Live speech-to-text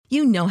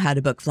You know how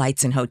to book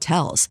flights and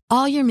hotels.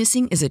 All you're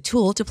missing is a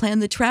tool to plan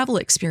the travel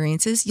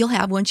experiences you'll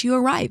have once you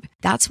arrive.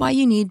 That's why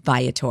you need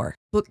Viator.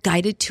 Book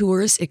guided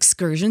tours,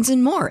 excursions,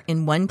 and more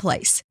in one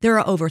place. There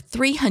are over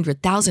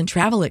 300,000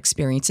 travel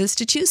experiences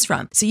to choose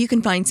from, so you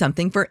can find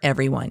something for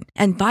everyone.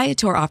 And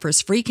Viator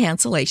offers free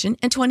cancellation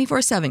and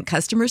 24/7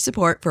 customer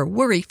support for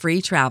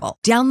worry-free travel.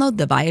 Download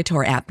the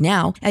Viator app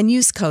now and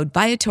use code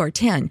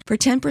Viator10 for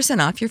 10%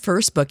 off your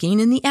first booking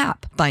in the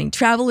app. Find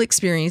travel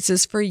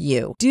experiences for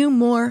you. Do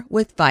more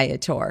with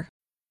Viator.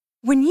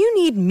 When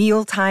you need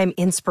mealtime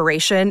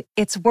inspiration,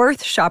 it's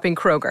worth shopping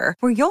Kroger,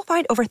 where you'll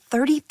find over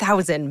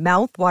 30,000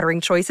 mouth-watering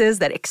choices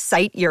that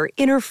excite your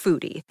inner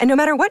foodie. And no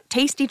matter what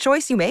tasty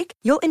choice you make,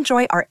 you'll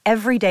enjoy our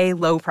everyday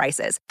low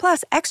prices,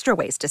 plus extra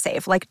ways to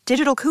save, like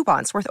digital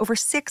coupons worth over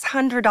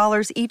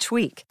 $600 each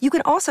week. You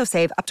can also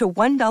save up to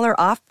 $1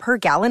 off per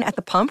gallon at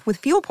the pump with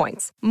fuel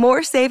points.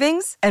 More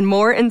savings and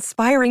more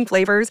inspiring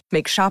flavors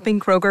make shopping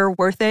Kroger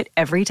worth it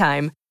every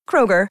time.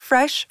 Kroger,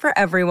 fresh for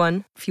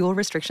everyone. Fuel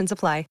restrictions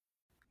apply.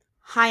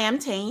 Hi, I'm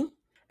Tane.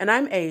 And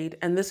I'm Aid,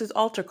 and this is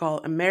Altar Call,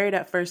 a Married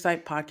at First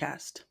Sight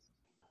podcast.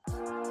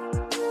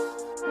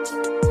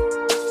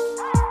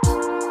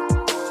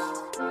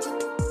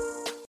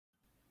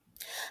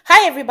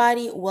 Hi,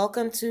 everybody.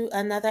 Welcome to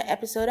another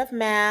episode of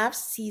MAFS,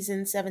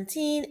 Season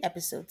 17,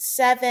 Episode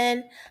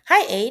 7.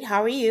 Hi, Aid.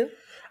 How are you?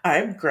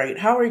 I'm great.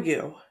 How are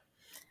you?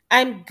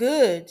 I'm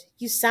good.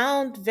 You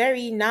sound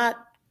very not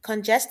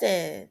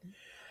congested.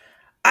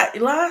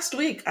 Last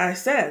week I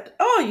said,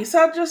 "Oh, you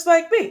sound just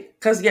like me,"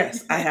 because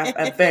yes, I have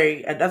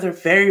another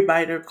very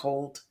minor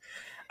cold,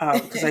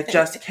 because I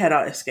just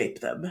cannot escape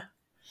them.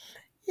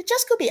 It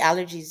just could be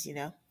allergies, you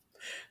know.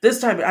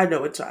 This time I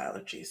know it's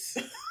allergies.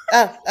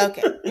 Oh,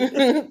 okay.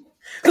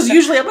 Because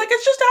usually I'm like,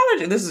 it's just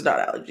allergy. This is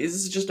not allergies.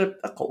 This is just a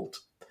cold.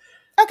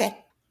 Okay.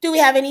 Do we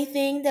have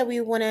anything that we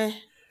want to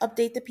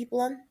update the people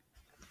on?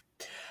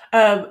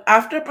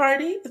 After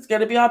party, it's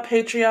going to be on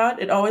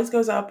Patreon. It always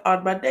goes up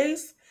on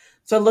Mondays.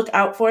 So look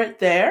out for it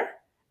there.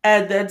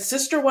 And then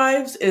Sister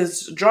Wives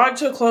is drawing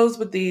to a close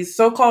with these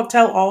so-called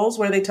tell-alls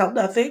where they tell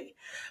nothing.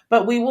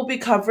 But we will be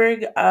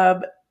covering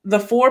the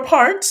 4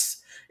 parts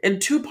in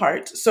 2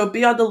 parts. So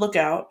be on the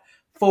lookout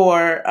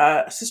for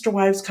Sister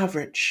Wives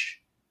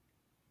coverage.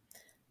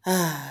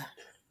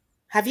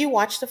 Have you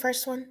watched the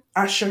first one?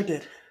 I sure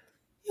did.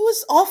 It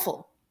was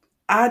awful.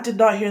 I did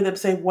not hear them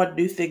say one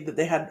new thing that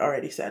they hadn't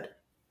already said.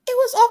 It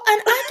was awful.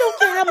 And I don't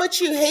care how much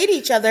you hate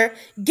each other.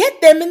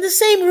 Get them in the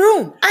same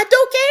room. I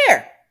don't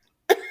care.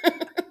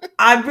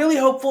 I'm really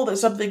hopeful that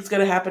something's going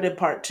to happen in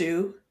part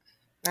 2.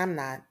 I'm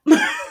not.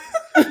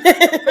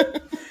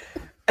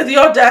 And the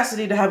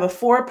audacity to have a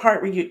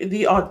 4-part reunion.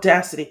 The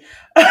audacity.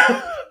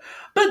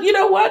 But you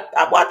know what?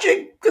 I'm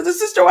watching because it's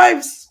Sister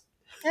Wives.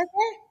 Okay.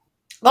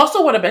 I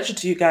also want to mention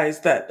to you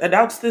guys that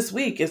announced this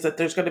week is that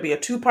there's going to be a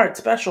 2-part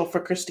special for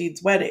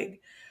Christine's wedding.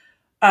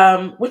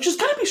 Which is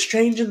going to be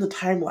strange in the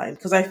timeline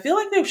because I feel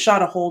like they've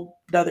shot a whole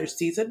another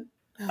season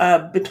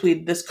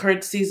between this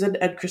current season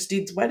and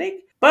Christine's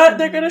wedding. But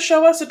they're going to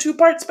show us a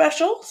 2-part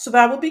special, so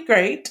that will be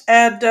great.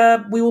 And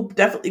we will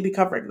definitely be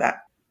covering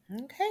that.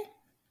 Okay.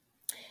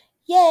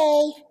 Yay.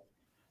 All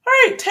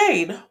right,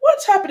 Tane,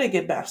 what's happening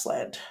in MAFS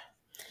land?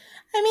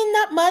 I mean,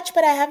 not much,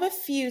 but I have a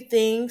few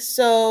things.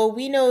 So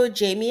we know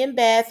Jamie and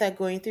Beth are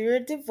going through a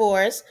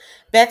divorce.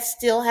 Beth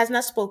still has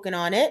not spoken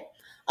on it.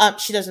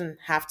 She doesn't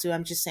have to.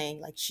 I'm just saying,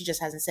 like, she just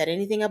hasn't said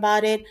anything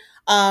about it.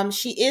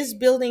 She is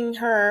building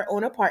her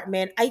own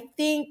apartment. I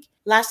think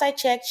last I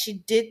checked, she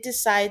did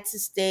decide to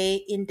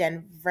stay in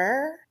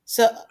Denver.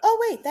 So,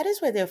 oh wait, that is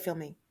where they're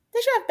filming.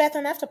 They should have Beth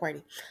on after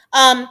party.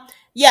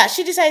 Yeah,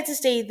 she decided to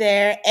stay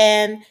there,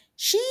 and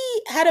she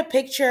had a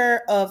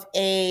picture of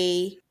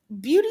a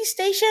beauty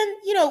station,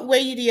 you know, where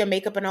you do your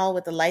makeup and all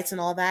with the lights and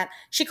all that.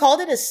 She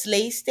called it a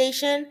slay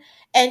station.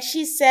 And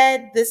she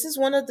said this is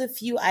one of the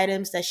few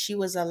items that she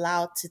was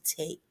allowed to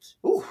take.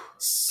 Ooh.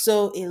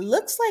 So it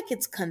looks like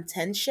it's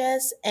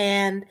contentious.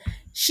 And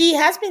she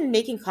has been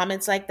making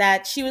comments like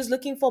that. She was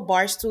looking for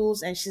bar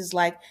stools and she's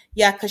like,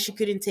 yeah, because she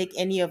couldn't take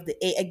any of the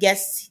 8. I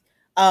guess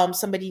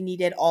somebody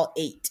needed all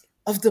 8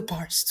 of the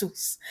bar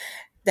stools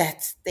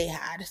that they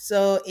had.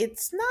 So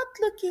it's not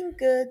looking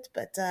good,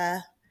 but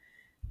I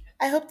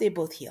hope they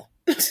both heal.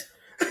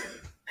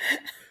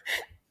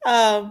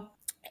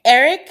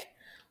 Eric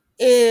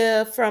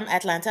from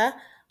Atlanta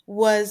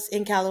was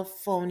in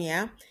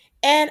California,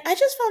 and I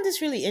just found this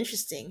really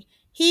interesting.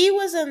 He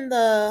was in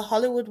the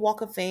Hollywood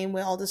Walk of Fame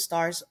where all the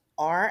stars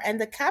are,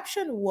 and the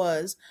caption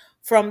was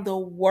from the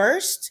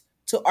worst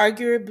to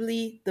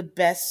arguably the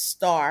best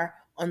star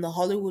on the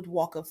Hollywood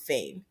Walk of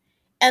Fame.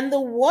 And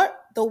the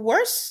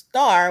worst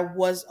star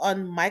was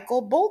on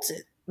Michael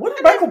Bolton. What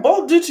did Michael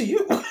Bolton do to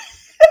you?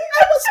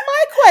 That was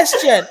my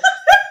question.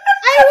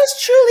 I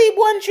was truly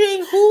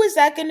wondering who is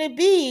that going to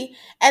be,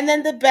 and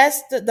then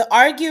the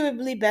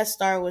arguably best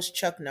star was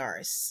Chuck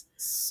Norris.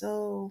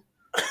 So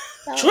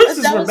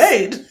choices were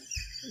made.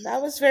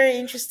 That was very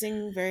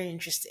interesting. Very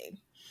interesting.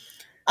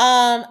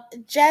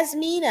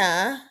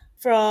 Jasmina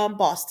from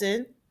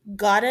Boston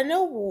got an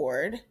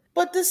award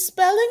But the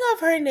spelling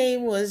of her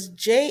name was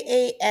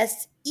Jasemina,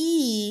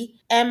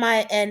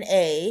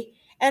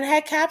 and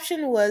her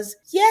caption was,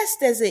 "Yes,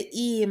 there's an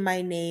E in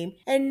my name,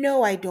 and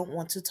no, I don't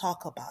want to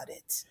talk about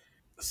it."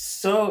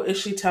 So is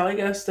she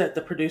telling us that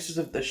the producers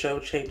of the show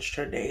changed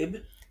her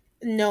name?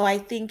 No, I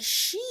think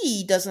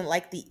she doesn't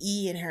like the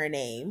E in her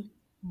name,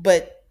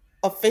 but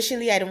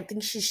officially, I don't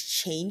think she's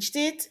changed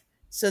it.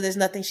 So there's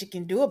nothing she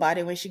can do about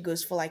it when she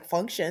goes for like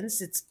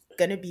functions. It's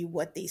gonna be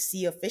what they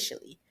see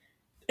officially.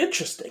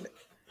 Interesting.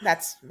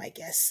 That's my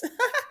guess.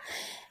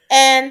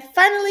 And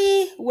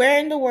finally, where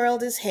in the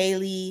world is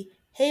Haley?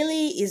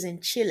 Haley is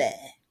in Chile,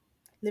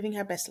 living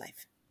her best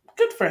life.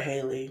 Good for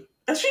Haley.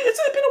 It's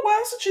been a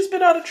while since she's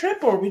been on a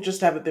trip, or we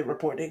just haven't been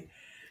reporting.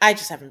 I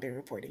just haven't been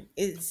reporting.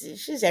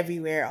 She's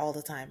everywhere all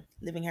the time,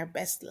 living her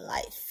best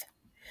life.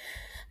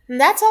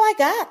 And that's all I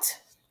got.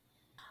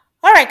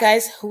 All right,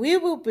 guys, we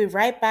will be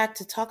right back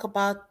to talk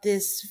about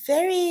this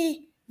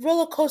very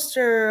roller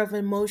coaster of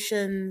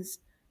emotions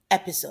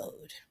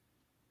episode.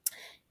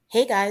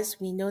 Hey guys,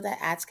 we know that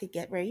ads could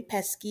get very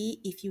pesky.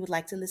 If you would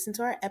like to listen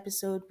to our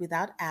episode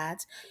without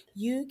ads,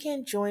 you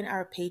can join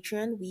our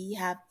Patreon. We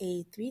have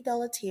a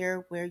 $3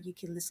 tier where you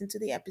can listen to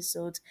the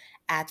episodes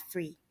ad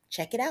free.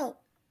 Check it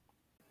out.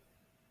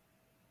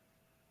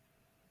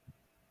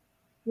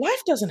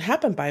 Life doesn't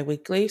happen bi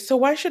weekly, so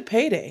why should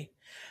payday?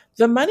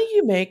 The money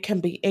you make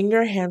can be in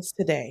your hands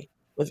today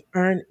with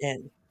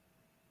EarnIn.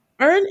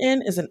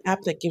 EarnIn is an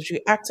app that gives you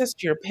access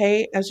to your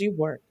pay as you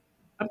work,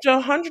 up to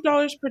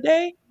 $100 per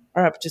day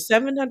or up to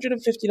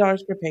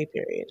 $750 per pay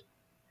period.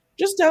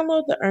 Just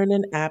download the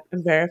EarnIn app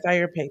and verify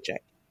your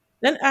paycheck.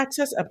 Then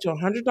access up to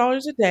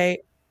 $100 a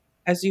day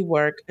as you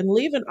work and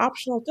leave an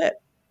optional tip.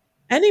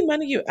 Any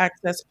money you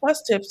access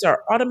plus tips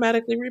are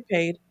automatically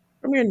repaid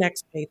from your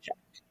next paycheck.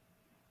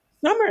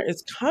 Summer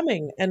is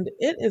coming and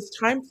it is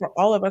time for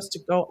all of us to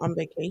go on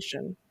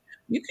vacation.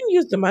 You can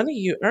use the money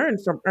you earn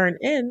from Earn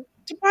In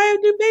to buy a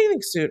new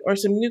bathing suit or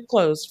some new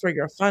clothes for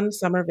your fun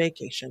summer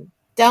vacation.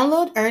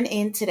 Download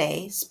EarnIn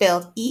today,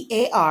 spelled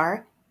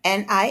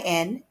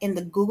EARNIN, in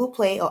the Google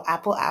Play or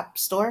Apple App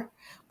Store.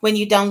 When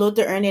you download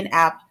the EarnIn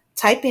app,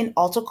 type in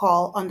Alto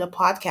Call under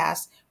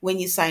podcast. When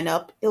you sign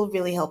up, it'll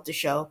really help the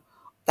show.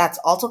 That's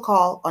Alto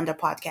Call under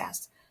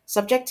podcast.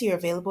 Subject to your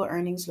available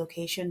earnings,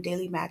 location,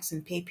 daily max,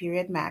 and pay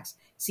period max.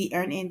 See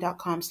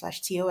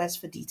earnin.com/TOS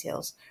for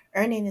details.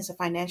 EarnIn is a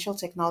financial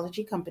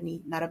technology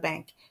company, not a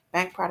bank.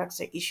 Bank products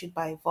are issued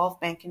by Evolve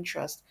Bank and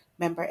Trust,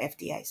 member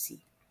FDIC.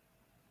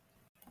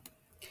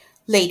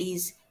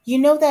 Ladies, you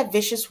know that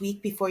vicious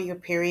week before your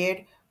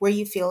period where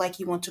you feel like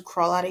you want to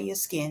crawl out of your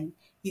skin,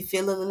 you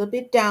feel a little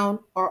bit down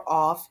or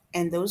off,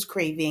 and those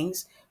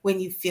cravings when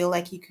you feel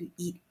like you could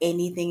eat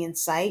anything in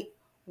sight?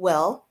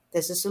 Well,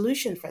 there's a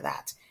solution for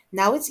that.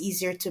 Now it's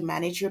easier to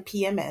manage your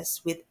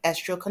PMS with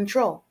Estro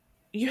Control.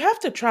 You have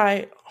to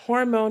try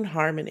Hormone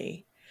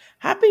Harmony.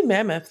 Happy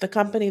Mammoth, the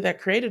company that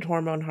created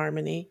Hormone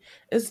Harmony,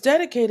 is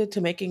dedicated to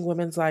making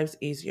women's lives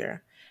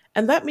easier.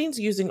 And that means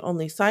using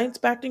only science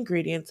backed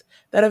ingredients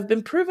that have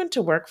been proven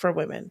to work for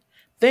women.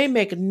 They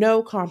make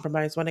no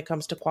compromise when it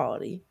comes to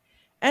quality.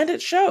 And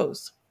it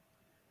shows.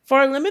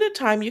 For a limited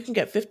time, you can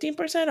get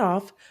 15%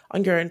 off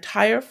on your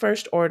entire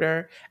first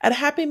order at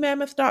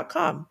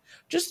happymammoth.com.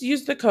 Just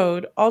use the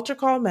code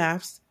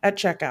ALTERCALLMAFS at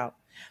checkout.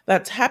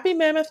 That's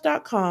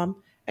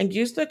happymammoth.com and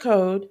use the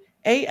code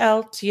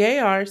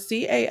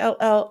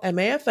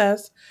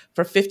ALTARCALLMAFS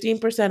for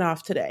 15%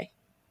 off today.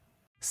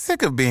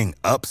 Sick of being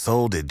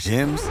upsold at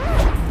gyms?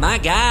 My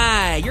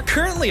guy, you're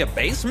currently a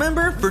base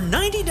member. For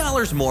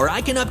 $90 more,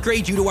 I can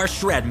upgrade you to our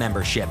Shred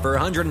membership. For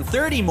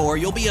 $130 more,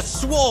 you'll be a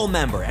Swole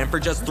member. And for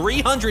just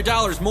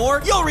 $300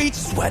 more, you'll reach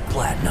Sweat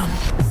Platinum.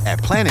 At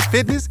Planet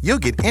Fitness, you'll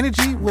get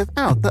energy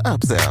without the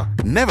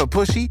upsell. Never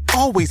pushy,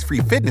 always free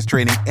fitness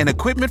training and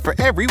equipment for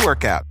every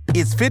workout.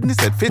 It's fitness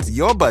that fits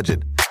your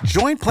budget.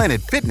 Join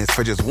Planet Fitness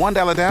for just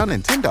 $1 down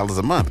and $10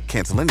 a month.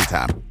 Cancel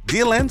anytime.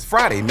 Deal ends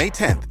Friday, May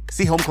 10th.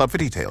 See Home Club for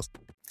details.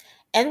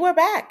 And we're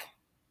back.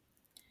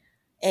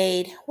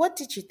 Aid, what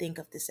did you think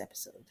of this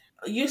episode?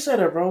 You said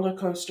a roller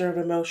coaster of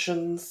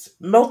emotions.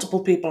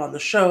 Multiple people on the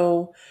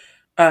show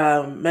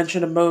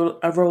mentioned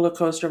a roller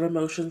coaster of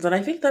emotions, and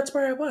I think that's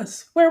where I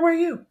was. Where were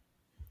you?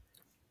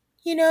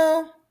 You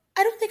know,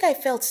 I don't think I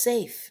felt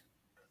safe.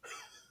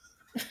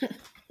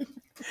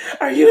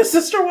 Are you a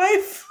sister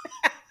wife?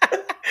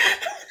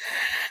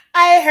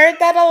 I heard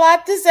that a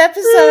lot this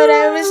episode.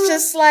 I was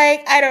just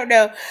like, I don't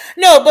know.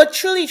 No, but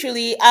truly,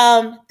 this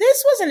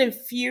was an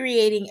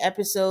infuriating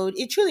episode.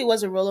 It truly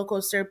was a roller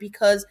coaster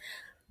because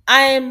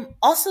I'm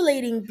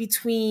oscillating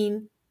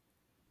between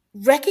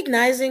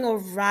recognizing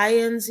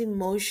Orion's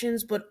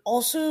emotions, but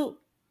also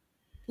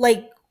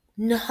like,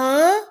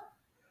 huh?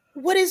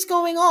 What is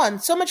going on?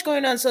 So much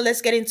going on. So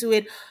let's get into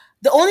it.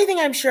 The only thing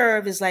I'm sure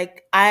of is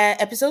like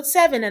episode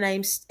 7, and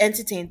I'm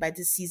entertained by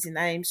this season.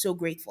 I am so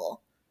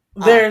grateful.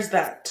 There's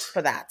that.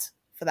 For that.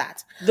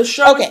 The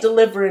show Okay. is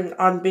delivering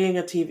on being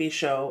a TV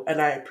show,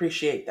 and I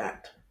appreciate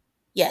that.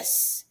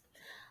 Yes.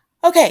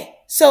 Okay.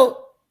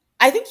 So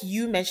I think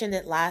you mentioned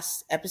it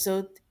last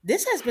episode.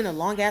 this has been a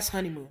long ass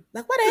honeymoon.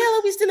 Like, why the hell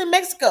are we still in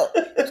Mexico?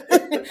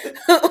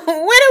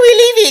 When are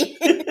we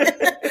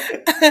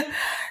leaving?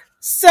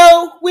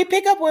 So we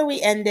pick up where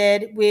we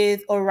ended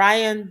with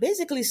Orion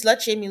basically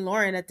slut shaming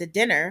Lauren at the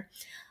dinner.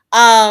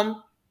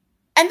 Um,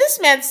 and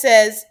this man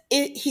says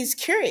he's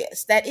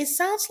curious that it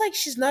sounds like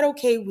she's not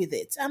okay with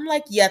it. I'm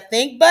like, you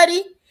think,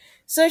 buddy?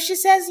 So she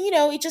says,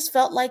 it just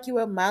felt like you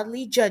were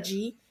mildly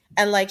judgy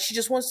and like she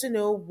just wants to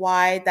know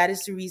why that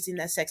is the reason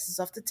that sex is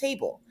off the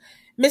table.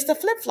 Mr.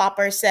 Flip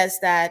Flopper says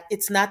that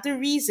it's not the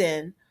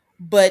reason,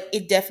 but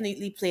it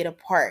definitely played a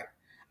part.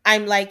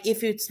 I'm like,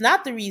 if it's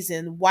not the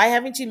reason, why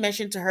haven't you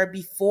mentioned to her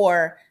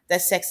before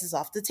that sex is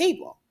off the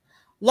table?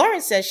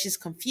 Lauren says she's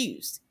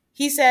confused.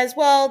 He says,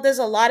 well, there's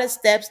a lot of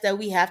steps that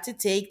we have to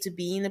take to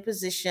be in a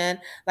position.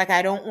 Like,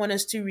 I don't want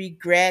us to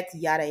regret,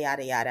 yada,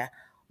 yada, yada.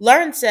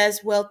 Lauren says,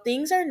 well,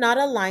 things are not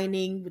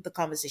aligning with the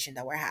conversation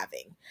that we're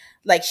having.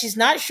 Like, she's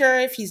not sure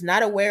if he's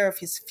not aware of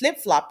his flip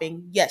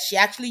flopping. Yes, she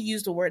actually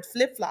used the word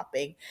flip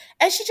flopping.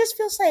 And she just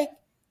feels like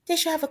they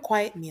should have a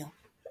quiet meal.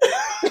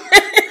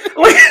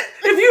 Like,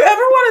 if you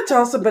ever want to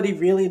tell somebody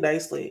really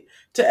nicely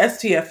to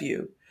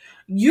STFU,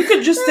 you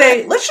could just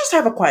say, let's just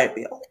have a quiet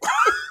meal.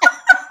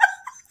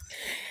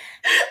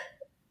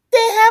 They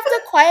have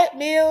the quiet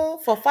meal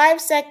for 5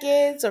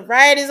 seconds.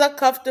 Orion is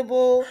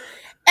uncomfortable.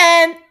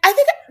 And I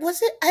think,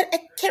 was it? I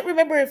can't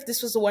remember if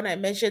this was the one I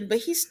mentioned, but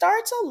he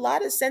starts a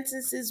lot of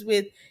sentences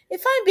with,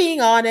 if I'm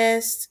being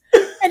honest.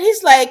 And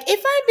he's like, if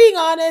I'm being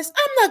honest,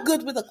 I'm not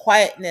good with the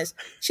quietness.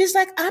 She's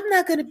like, I'm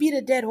not going to beat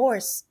a dead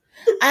horse.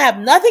 I have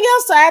nothing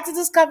else to add to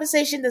this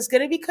conversation that's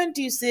going to be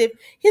conducive.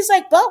 He's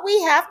like, but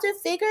we have to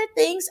figure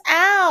things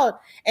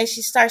out. And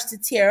she starts to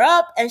tear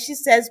up and she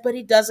says, but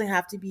it doesn't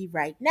have to be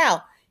right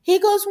now. He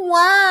goes,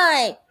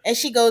 why? And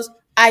she goes,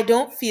 I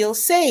don't feel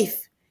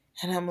safe.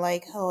 And I'm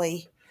like,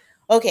 holy,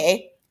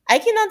 okay, I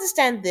can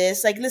understand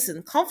this. Like,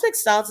 listen, conflict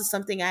styles is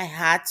something I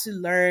had to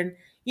learn,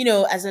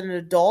 as an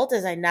adult,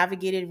 as I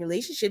navigated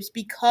relationships,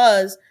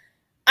 because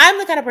I'm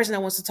the kind of person that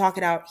wants to talk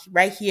it out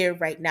right here,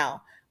 right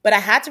now. But I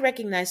had to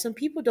recognize some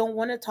people don't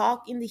want to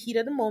talk in the heat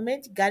of the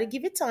moment. You got to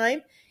give it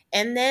time,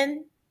 and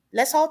then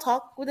let's all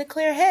talk with a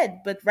clear head.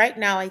 But right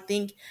now, I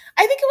think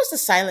it was the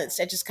silence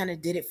that just kind of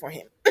did it for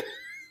him.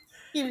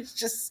 He was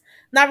just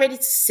not ready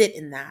to sit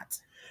in that.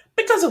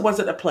 Because it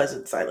wasn't a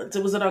pleasant silence,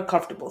 it was an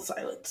uncomfortable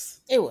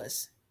silence. It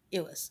was.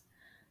 It was.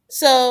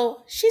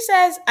 So she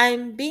says,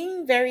 I'm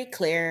being very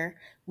clear.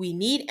 We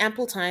need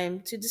ample time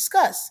to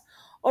discuss.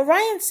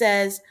 Orion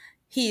says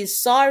he is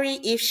sorry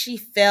if she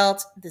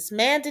felt this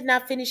man did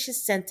not finish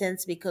his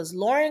sentence because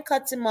Lauren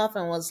cuts him off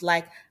and was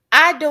like,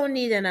 I don't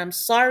need an I'm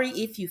sorry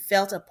if you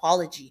felt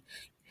apology.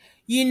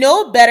 You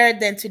know better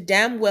than to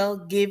damn well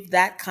give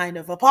that kind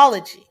of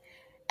apology.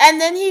 And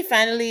then he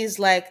finally is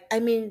like, I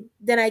mean,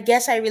 then I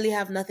guess I really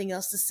have nothing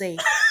else to say.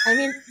 I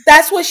mean,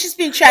 that's what she's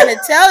been trying to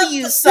tell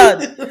you, son.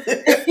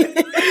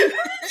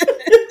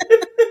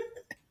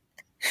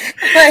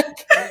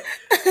 Like,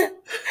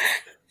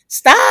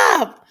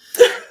 stop.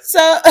 So,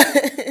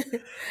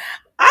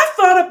 I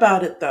thought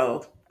about it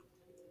though.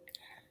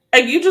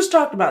 And you just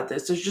talked about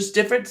this. There's just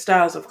different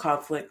styles of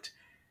conflict.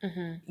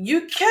 mhm.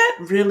 You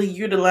can't really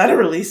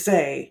unilaterally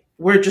say,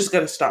 we're just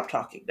going to stop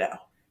talking now.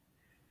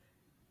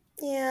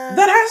 Yeah,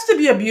 That has to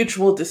be a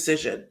mutual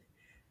decision.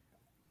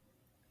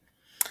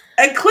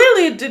 And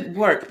clearly it didn't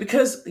work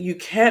because you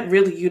can't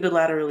really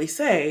unilaterally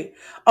say,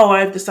 oh,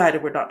 I've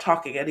decided we're not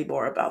talking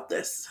anymore about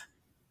this.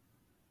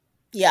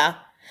 yeah.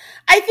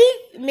 I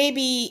think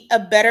maybe a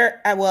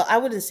better, well, I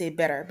wouldn't say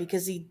better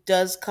because he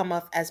does come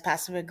off as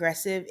passive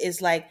aggressive,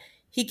 is like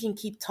he can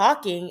keep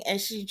talking and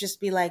she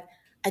just be like,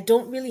 I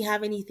don't really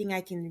have anything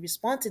I can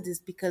respond to this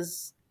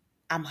because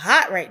I'm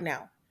hot right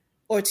now.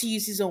 Or to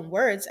use his own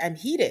words, I'm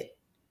heated.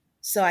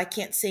 So I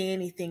can't say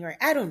anything, or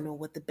I don't know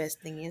what the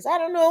best thing is. I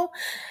don't know.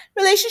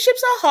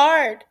 Relationships are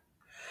hard.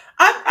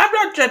 I'm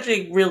not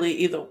judging really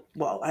either.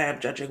 Well, I am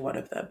judging one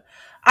of them.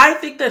 I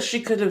think that she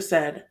could have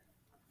said,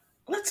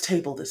 let's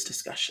table this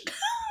discussion.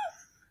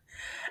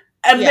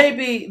 And Yeah.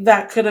 maybe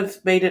that could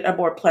have made it a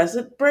more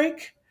pleasant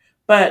break.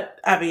 But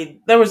I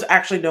mean, there was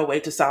actually no way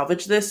to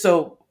salvage this.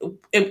 So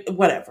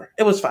whatever.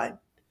 It was fine.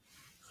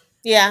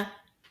 Yeah.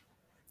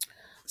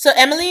 So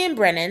Emily and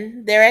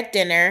Brennan, they're at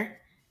dinner.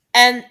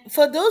 And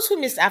for those who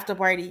missed after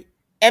party,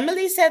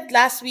 Emily said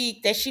last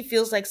week that she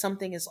feels like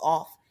something is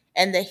off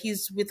and that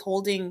he's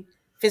withholding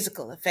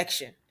physical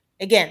affection.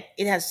 Again,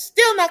 it has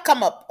still not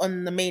come up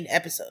on the main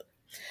episode.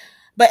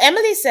 But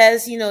Emily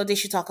says, they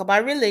should talk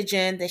about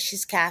religion, that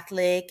she's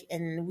Catholic,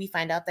 and we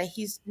find out that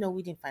no,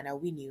 we didn't find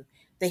out, we knew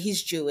that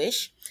he's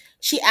Jewish.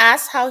 She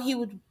asks how he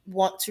would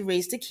want to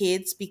raise the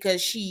kids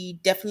because she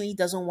definitely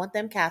doesn't want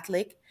them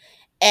Catholic.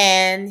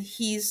 And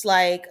he's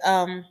like,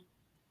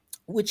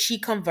 would she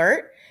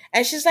convert?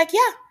 And she's like,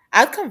 yeah,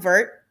 I'd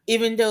convert,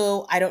 even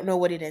though I don't know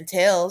what it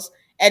entails.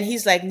 And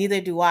he's like, neither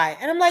do I.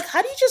 And I'm like,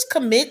 how do you just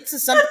commit to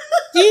something?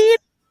 Do you?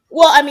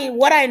 Well, I mean,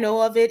 what I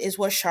know of it is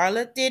what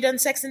Charlotte did on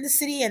Sex in the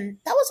City, and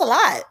that was a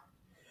lot.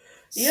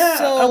 Yeah, a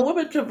So,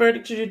 woman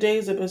converting to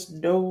Judaism is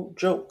no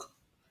joke.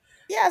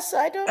 Yeah, so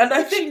I don't And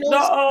I if she think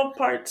not knows. all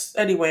parts.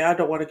 Anyway, I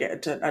don't want to get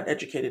into an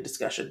uneducated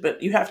discussion,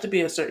 but you have to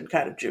be a certain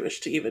kind of Jewish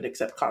to even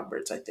accept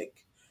converts, I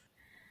think.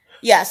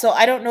 Yeah, so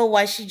I don't know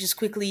why she just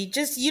quickly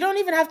just you don't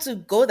even have to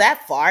go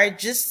that far.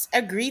 Just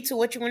agree to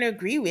what you want to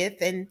agree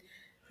with and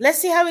let's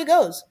see how it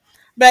goes.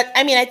 But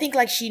I mean, I think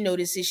like she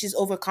notices she's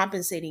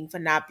overcompensating for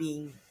not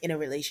being in a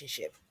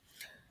relationship.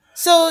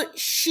 So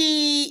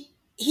he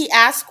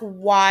asked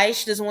why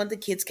she doesn't want the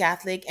kids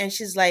Catholic and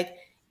she's like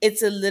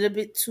it's a little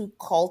bit too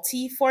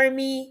culty for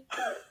me.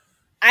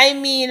 I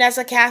mean, as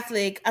a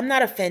Catholic, I'm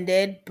not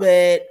offended,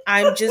 but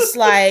I'm just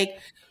like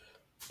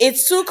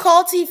it's too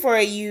culty for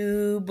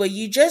you, but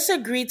you just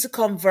agreed to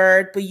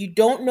convert, but you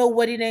don't know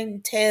what it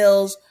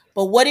entails.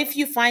 But what if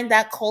you find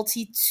that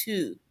culty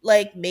too?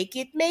 Like, make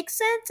it make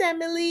sense,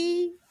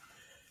 Emily.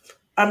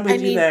 I'm I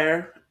with you mean,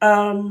 there.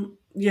 most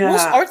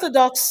Yeah,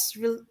 Orthodox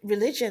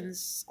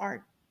religions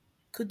are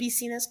could be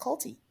seen as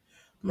culty,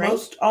 right?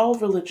 most all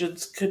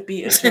religions could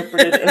be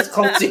interpreted as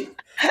culty.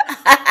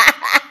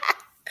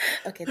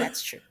 Okay,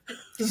 that's true.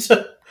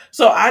 so,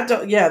 so I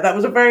don't. Yeah, that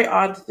was a very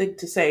odd thing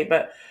to say,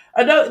 but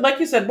I know, like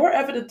you said, more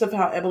evidence of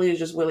how Emily is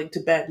just willing to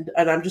bend,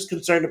 and I'm just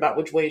concerned about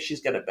which way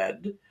she's going to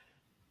bend.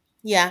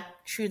 Yeah,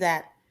 true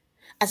that.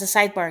 As a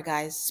sidebar,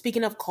 guys,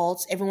 speaking of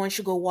cults, everyone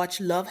should go watch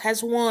Love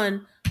Has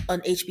Won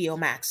on HBO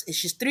Max.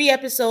 It's just 3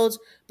 episodes,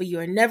 but you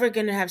are never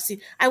gonna have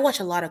seen. I watch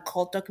a lot of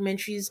cult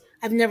documentaries.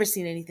 I've never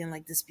seen anything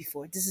like this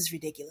before. This is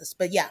ridiculous.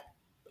 But yeah,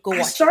 go I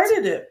watch it.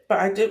 started it, but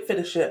I didn't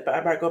finish it. But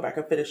I might go back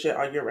and finish it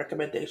on your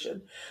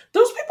recommendation.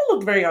 Those people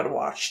look very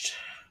unwashed.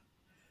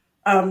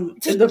 They're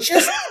In the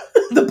just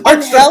the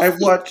parts that I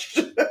unhealthy. watched.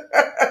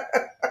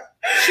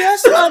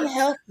 Just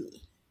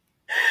unhealthy.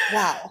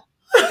 Wow.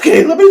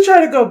 Okay, let me try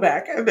to go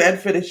back and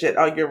finish it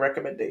on your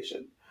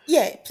recommendation.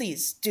 Yeah,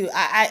 please do.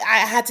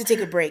 I had to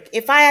take a break.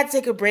 If I had to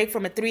take a break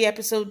from a 3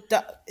 episode,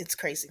 it's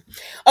crazy.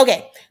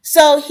 Okay,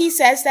 so he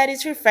says that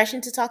it's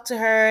refreshing to talk to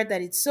her,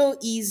 that it's so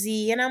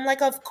easy, and I'm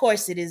like, of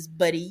course it is,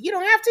 buddy. You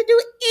don't have to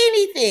do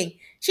anything.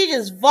 She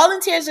just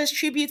volunteers as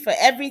tribute for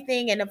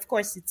everything, and of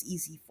course it's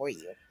easy for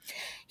you.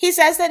 He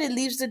says that it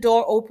leaves the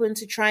door open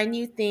to try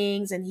new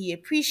things, and he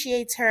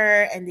appreciates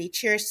her, and they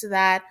cheers to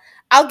that.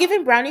 I'll give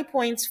him brownie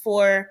points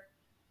for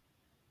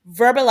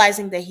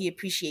verbalizing that he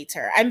appreciates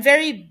her. I'm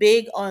very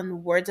big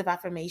on words of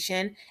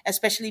affirmation,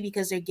 especially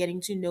because they're getting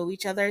to know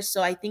each other.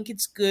 So I think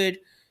it's good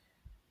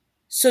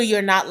so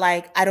you're not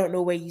like, I don't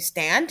know where you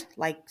stand,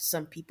 like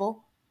some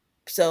people.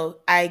 So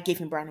I gave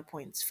him brownie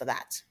points for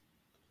that.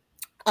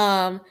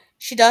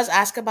 She does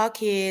ask about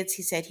kids.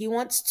 He said he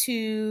wants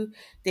to.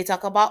 They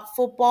talk about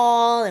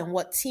football and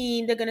what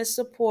team they're gonna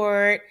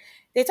support.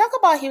 They talk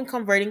about him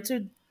converting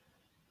to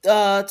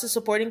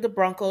supporting the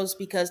Broncos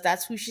because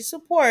that's who she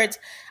supports.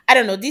 I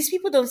don't know. These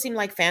people don't seem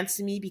like fans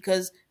to me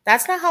because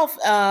that's not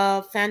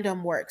how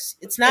fandom works.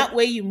 It's not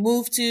where you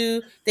move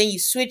to, then you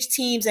switch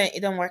teams, and it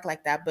don't work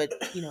like that. But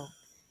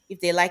if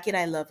they like it,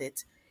 I love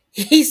it.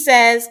 He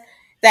says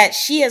that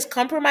she has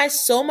compromised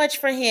so much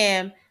for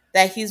him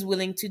that he's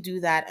willing to do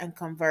that and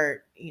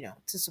convert,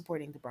 to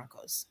supporting the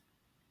Broncos.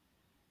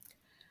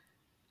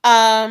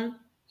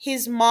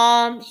 His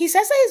mom, he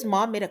says that his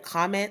mom made a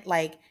comment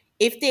like,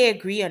 if they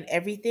agree on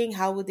everything,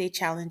 how would they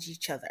challenge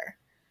each other?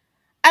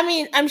 I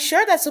mean, I'm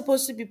sure that's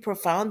supposed to be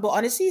profound, but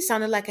honestly, it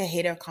sounded like a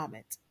hater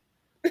comment.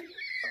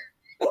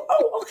 Well,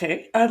 oh,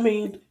 okay. I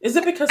mean, is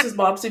it because his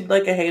mom seemed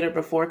like a hater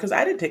before? Because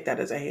I didn't take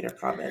that as a hater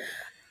comment.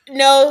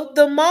 No,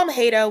 the mom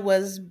hater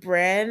was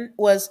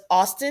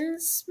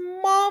Austin's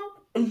mom.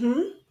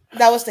 Hmm.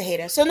 That was the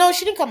hater. So no,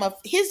 she didn't come up.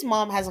 His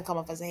mom hasn't come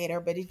up as a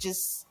hater, but it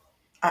just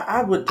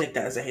I wouldn't take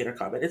that as a hater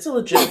comment. It's a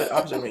legitimate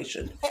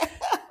observation.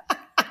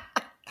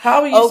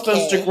 How are you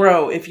supposed to okay.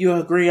 grow if you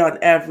agree on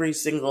every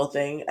single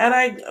thing?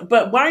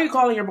 But why are you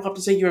calling your mom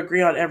to say you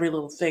agree on every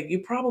little thing? You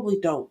probably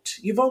don't.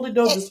 You've only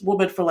known this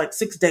woman for like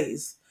 6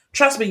 days.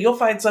 Trust me, you'll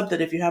find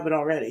something if you haven't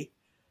already.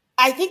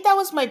 I think that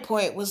was my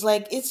point. Was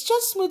like it's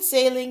just smooth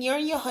sailing. You're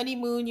on your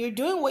honeymoon. You're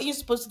doing what you're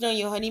supposed to do on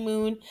your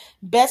honeymoon.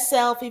 Best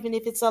self, even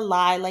if it's a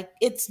lie. Like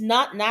it's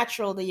not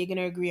natural that you're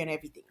gonna agree on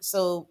everything.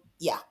 So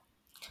yeah.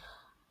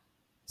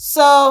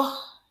 So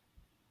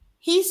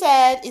he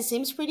said it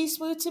seems pretty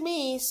smooth to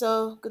me.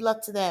 So good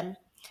luck to them.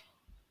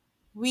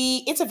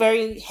 It's a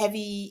very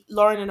heavy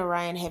Lauren and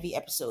Orion heavy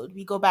episode.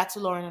 We go back to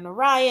Lauren and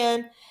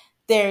Orion.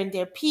 They're in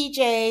their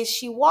PJs.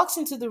 She walks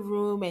into the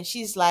room and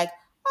she's like,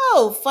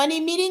 "Oh, funny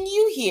meeting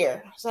you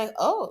here." I was like,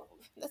 "Oh,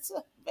 that's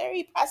a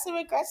very passive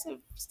aggressive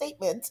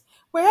statement.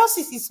 Where else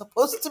is he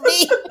supposed to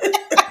be?"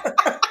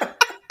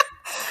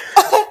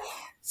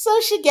 So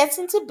she gets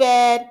into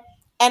bed,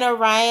 and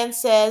Orion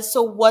says,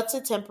 "So, what's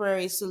a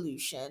temporary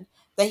solution?"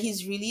 That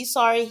he's really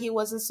sorry he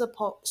wasn't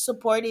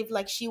supportive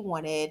like she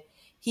wanted.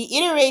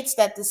 He iterates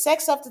that the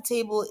sex off the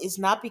table is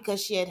not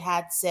because she had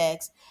had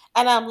sex.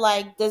 And I'm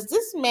like, does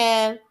this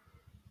man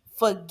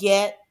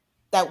forget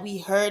that we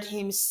heard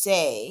him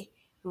say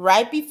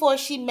right before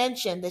she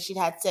mentioned that she'd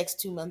had sex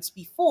 2 months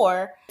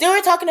before? They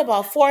were talking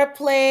about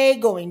foreplay,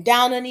 going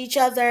down on each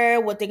other,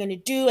 what they're going to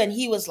do. And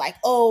he was like,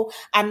 "Oh,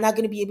 I'm not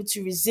going to be able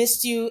to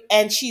resist you."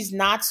 And she's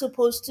not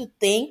supposed to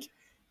think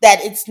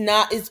that it's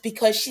not, it's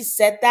because she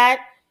said that.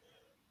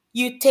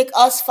 You take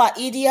us for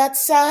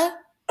idiots, sir?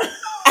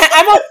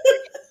 I'm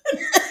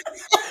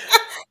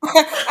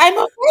I'm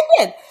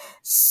offended.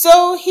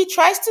 So he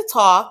tries to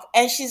talk,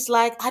 and she's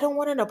like, I don't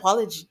want an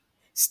apology.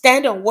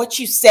 Stand on what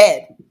you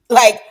said.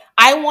 Like,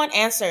 I want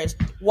answers.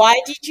 Why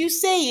did you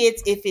say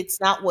it if it's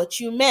not what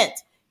you meant?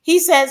 He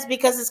says,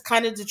 because it's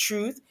kind of the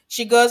truth.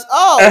 She goes,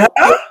 oh, you're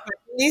Uh-huh.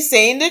 finally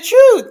saying the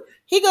truth.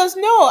 He goes,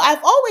 no,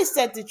 I've always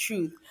said the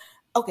truth.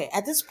 Okay,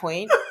 at this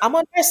point, I'm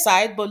on her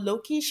side, but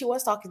Loki, she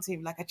was talking to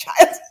him like a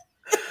child.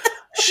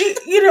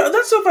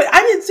 That's so funny.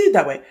 I didn't see it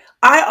that way.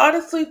 I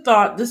honestly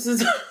thought this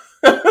is.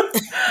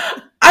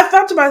 I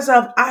thought to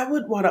myself, I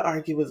would want to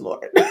argue with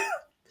Lauren.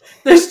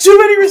 There's too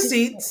many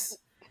receipts.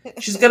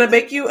 She's going to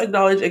make you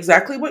acknowledge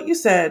exactly what you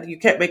said. You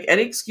can't make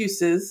any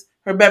excuses.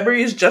 Her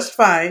memory is just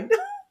fine.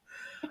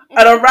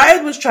 And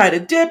Orion was trying to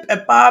dip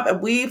and bob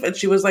and weave, and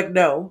she was like,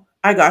 no,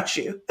 I got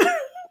you.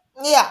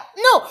 Yeah,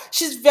 no,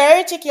 she's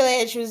very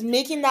articulate, and she was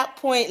making that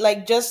point,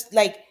 like, just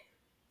like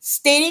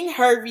stating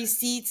her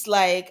receipts,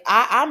 like,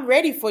 I'm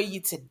ready for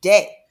you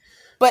today.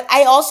 But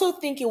I also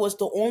think it was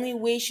the only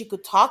way she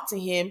could talk to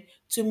him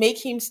to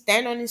make him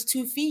stand on his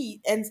 2 feet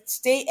and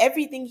say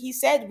everything he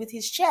said with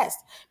his chest.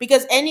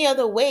 Because any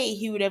other way,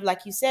 he would have,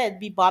 like you said,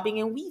 be bobbing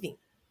and weaving.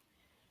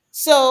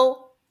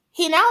 So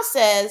he now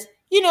says,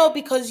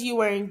 because you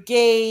were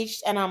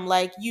engaged. And I'm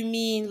like, you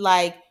mean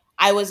like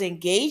I was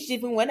engaged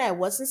even when I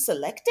wasn't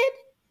selected?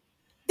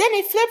 Then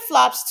it flip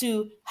flops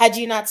to, had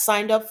you not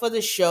signed up for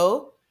the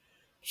show?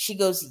 She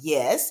goes,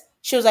 yes.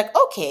 She was like,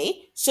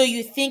 okay, so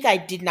you think I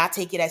did not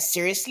take it as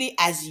seriously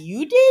as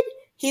you did?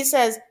 He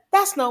says,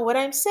 that's not what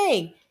I'm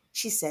saying.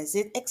 She says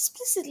it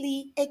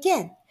explicitly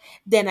again.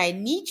 Then I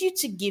need you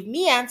to give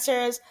me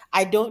answers.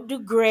 I don't do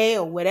gray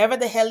or whatever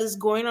the hell is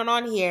going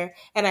on here.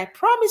 And I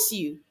promise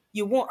you,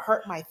 you won't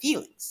hurt my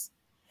feelings.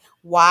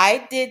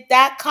 Why did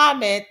that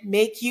comment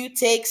make you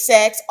take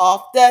sex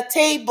off the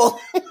table?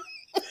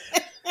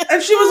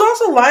 And she was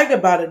also lying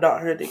about it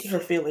not hurting her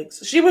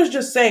feelings. She was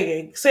just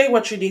say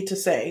what you need to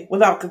say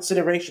without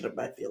consideration of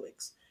my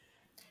feelings.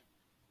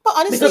 But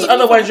honestly, Because even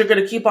for otherwise her, you're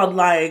going to keep on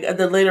lying, and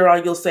then later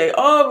on you'll say,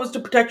 oh, it was to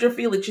protect your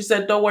feelings. She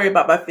said, don't worry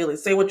about my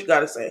feelings. Say what you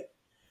got to say.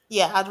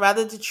 yeah, I'd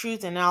rather the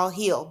truth and I'll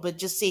heal, but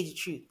just say the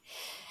truth.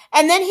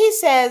 And then he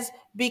says,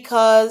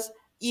 because,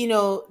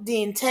 the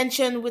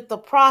intention with the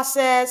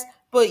process,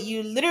 but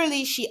you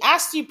literally, she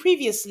asked you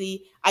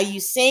previously, are you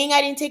saying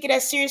I didn't take it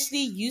as seriously?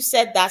 You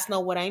said that's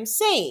not what I'm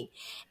saying.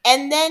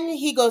 And then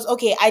he goes,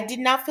 okay, I did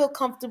not feel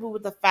comfortable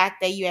with the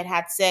fact that you had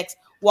had sex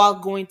while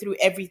going through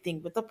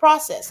everything with the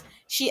process.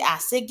 She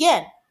asks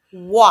again,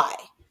 why?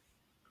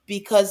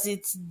 Because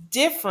it's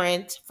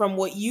different from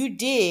what you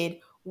did.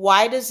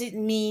 Why does it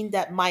mean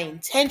that my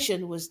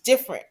intention was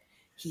different?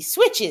 He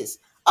switches.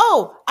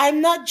 Oh, I'm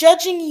not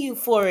judging you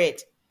for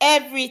it.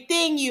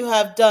 Everything you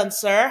have done,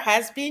 sir,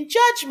 has been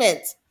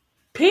judgment.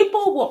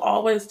 People will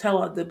always tell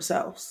on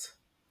themselves.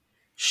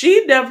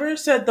 She never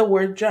said the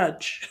word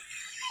judge.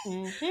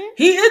 Mm-hmm.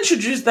 He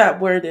introduced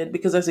that word in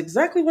because that's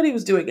exactly what he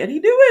was doing, and he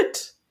knew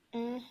it.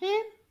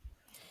 Mm-hmm.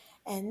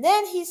 And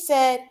then he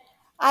said,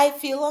 I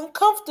feel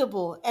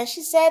uncomfortable. And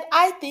she said,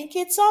 I think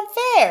it's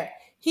unfair.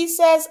 He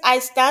says, I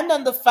stand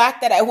on the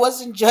fact that I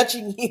wasn't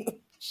judging you.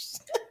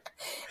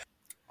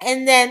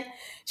 And then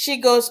she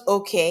goes,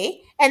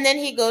 okay. And then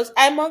he goes,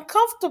 I'm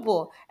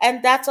uncomfortable.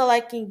 And that's all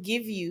I can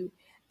give you.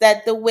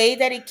 That the way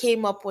that it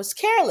came up was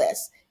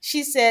careless.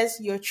 She says,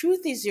 your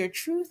truth is your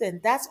truth,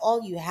 and that's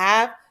all you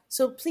have.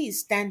 So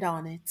please stand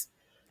on it.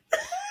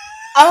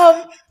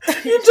 Um,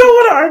 You don't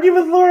want to argue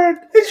with Lauren.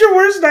 It's your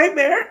worst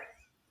nightmare.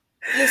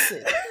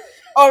 listen,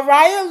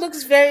 Orion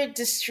looks very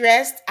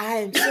distressed. I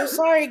am so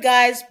sorry,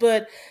 guys,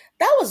 but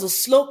that was a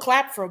slow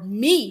clap from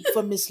me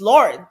for Miss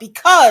Lauren,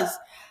 because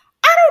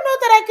I don't know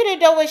that I could have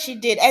done what she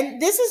did.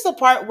 And this is the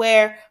part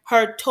where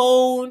her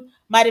tone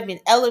might have been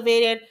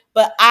elevated,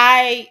 but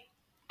I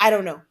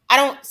don't know. I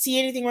don't see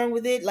anything wrong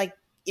with it. Like,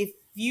 if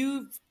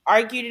you've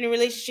argued in a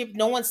relationship,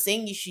 no one's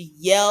saying you should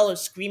yell or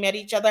scream at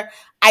each other.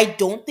 I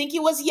don't think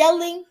it was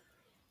yelling.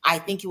 I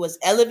think it was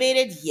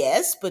elevated,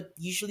 yes, but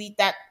usually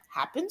that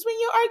happens when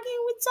you're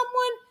arguing with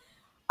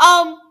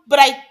someone. But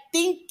I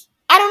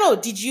don't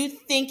know, did you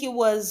think it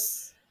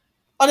was,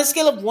 on a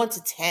scale of 1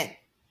 to 10?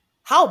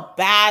 How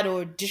bad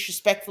or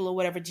disrespectful or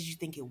whatever did you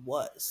think it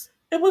was?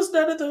 It was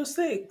none of those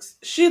things.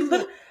 Hmm.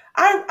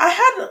 I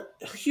had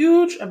a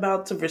huge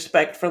amount of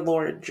respect for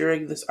Lauren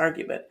during this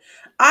argument.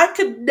 I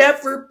could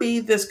never be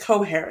this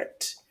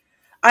coherent.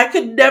 I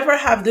could never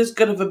have this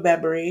good of a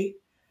memory.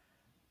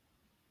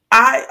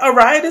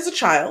 Orion is a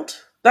child.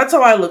 That's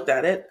how I looked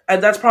at it.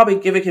 And that's probably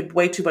giving him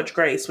way too much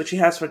grace, which he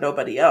has for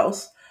nobody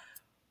else.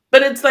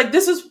 But it's like,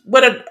 this is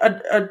what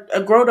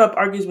a grown up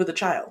argues with a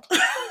child.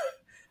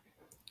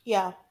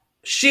 Yeah.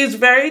 She's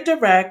very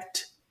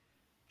direct.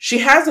 She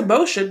has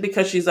emotion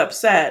because she's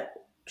upset.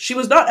 She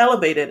was not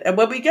elevated. And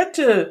when we get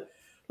to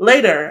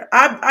later,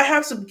 I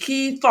have some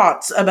key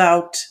thoughts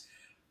about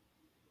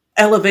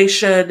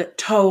elevation,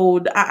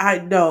 tone. I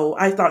know.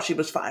 I thought she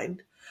was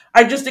fine.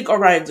 I just think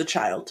Orion's a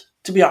child,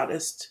 to be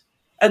honest.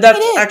 And It that's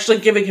is. actually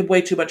giving him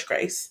way too much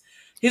grace.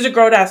 He's a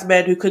grown ass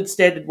man who couldn't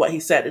stand in what he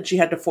said, and she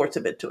had to force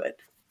him into it.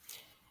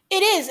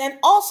 It is, and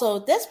also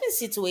there's been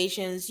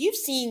situations you've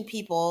seen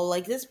people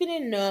like there's been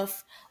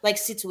enough like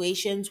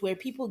situations where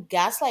people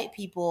gaslight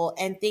people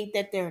and think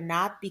that they're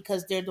not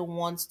because they're the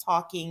ones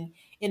talking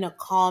in a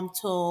calm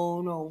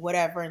tone or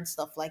whatever and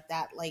stuff like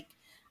that. Like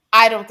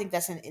I don't think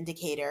that's an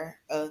indicator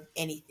of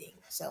anything.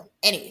 So,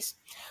 anyways,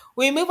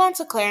 we move on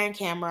to Claire and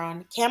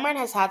Cameron. Cameron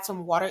has had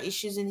some water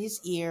issues in his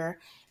ear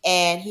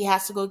and he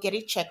has to go get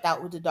it checked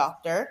out with the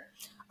doctor.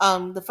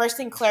 The first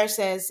thing Claire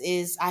says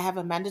is, I have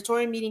a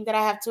mandatory meeting that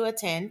I have to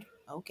attend.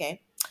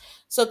 Okay.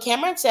 So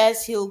Cameron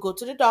says he'll go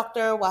to the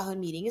doctor while her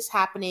meeting is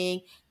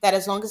happening, that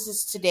as long as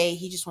it's today,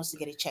 he just wants to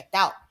get it checked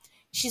out.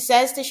 She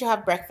says they should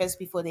have breakfast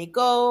before they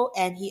go,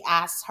 and he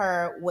asks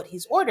her what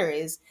his order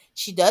is.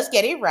 She does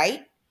get it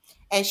right,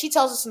 and she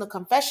tells us in the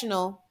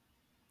confessional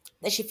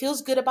that she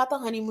feels good about the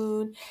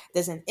honeymoon.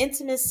 There's an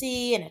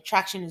intimacy and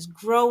attraction is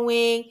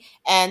growing.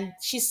 And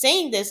she's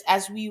saying this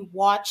as we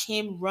watch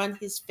him run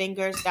his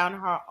fingers down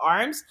her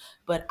arms.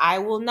 But I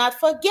will not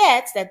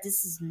forget that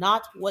this is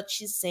not what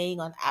she's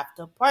saying on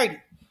After Party.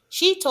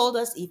 She told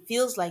us it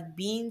feels like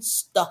being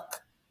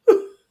stuck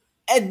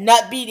and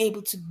not being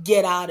able to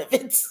get out of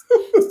it.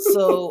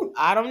 So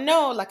I don't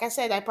know. Like I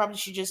said, I probably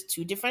should just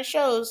two different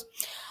shows.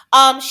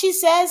 She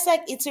says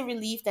like it's a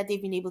relief that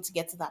they've been able to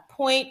get to that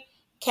point.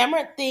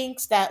 Cameron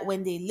thinks that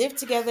when they live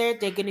together,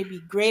 they're gonna be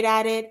great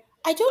at it.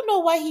 I don't know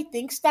why he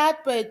thinks that,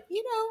 but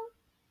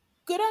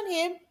good on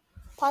him.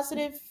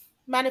 Positive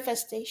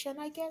manifestation,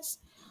 I guess.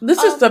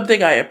 This is Um,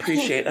 something I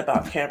appreciate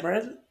about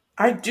Cameron.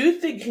 I do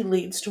think he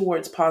leans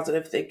towards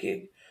positive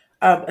thinking,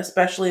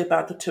 especially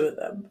about the two of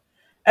them.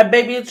 And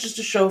maybe it's just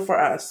a show for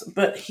us,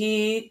 but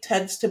he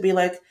tends to be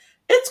like,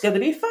 it's going to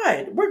be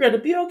fine. We're going to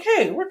be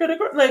okay. We're going to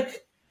go.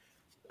 Like,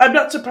 I'm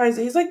not surprised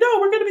that he's like, no,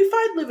 we're going to be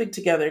fine living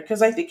together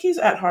because I think he's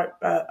at heart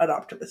an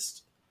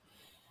optimist.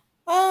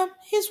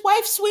 his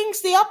wife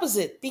swings the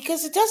opposite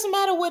because it doesn't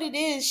matter what it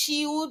is,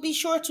 she will be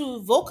sure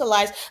to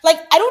vocalize. Like,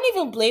 I don't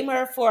even blame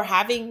her for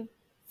having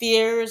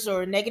fears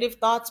or negative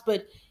thoughts,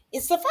 but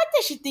it's the fact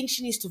that she thinks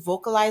she needs to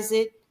vocalize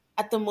it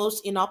at the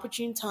most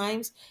inopportune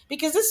times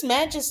because this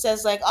man just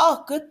says, like,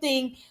 oh, good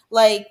thing,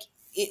 like,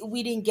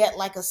 we didn't get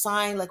like a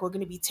sign, like, we're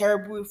going to be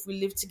terrible if we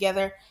live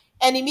together.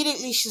 And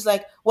immediately she's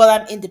like, well,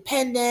 I'm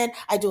independent.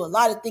 I do a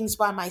lot of things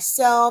by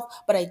myself,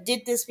 but I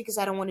did this because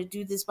I don't want to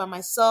do this by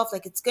myself.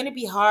 Like, it's going to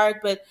be hard,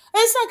 but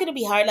it's not going to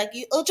be hard. Like,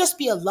 it'll just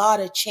be a lot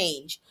of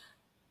change.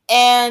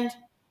 And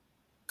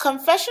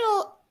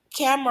Confessional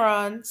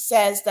Cameron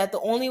says that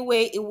the only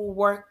way it will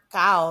work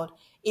out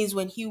is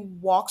when he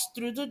walks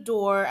through the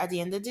door at the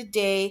end of the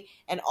day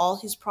and all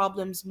his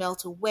problems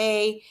melt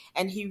away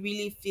and he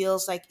really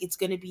feels like it's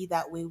going to be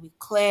that way with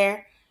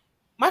Claire.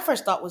 My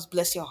first thought was,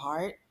 bless your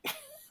heart.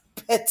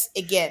 But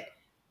again,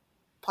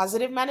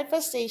 positive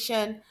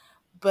manifestation.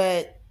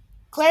 But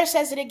Claire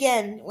says it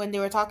again when they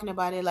were talking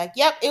about it, like,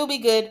 yep, it'll be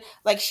good.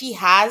 Like, she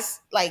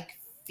has like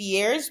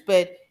fears,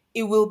 but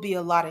it will be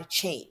a lot of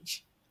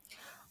change.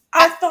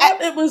 I I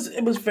thought it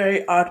was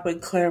very odd when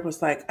Claire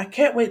was like, I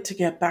can't wait to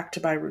get back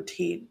to my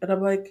routine. And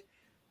I'm like,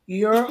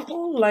 your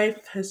whole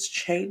life has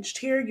changed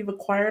here. You've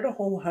acquired a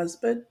whole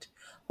husband.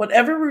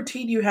 Whatever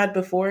routine you had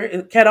before,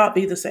 it cannot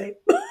be the same.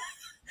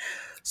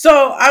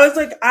 So I was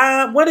like,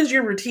 what is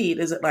your routine?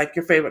 Is it like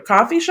your favorite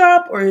coffee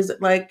shop? Or is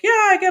it like, yeah,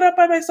 I get up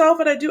by myself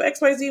and I do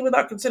XYZ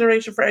without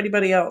consideration for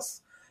anybody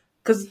else?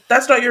 Because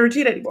that's not your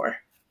routine anymore.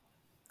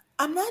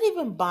 I'm not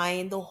even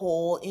buying the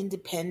whole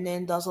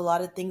independent, does a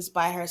lot of things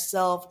by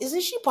herself.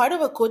 Isn't she part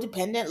of a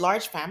codependent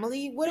large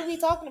family? What are we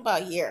talking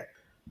about here?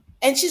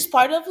 And she's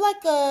part of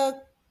like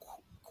a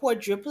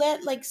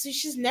quadruplet. Like, so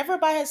she's never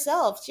by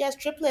herself. She has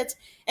triplets,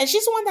 and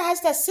she's the one that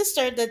has that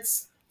sister that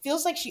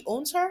feels like she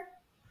owns her.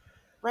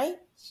 Right?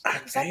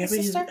 Is that Okay, the I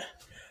mean, sister?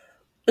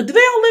 do they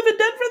all live in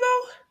Denver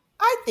though?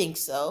 I think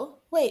so.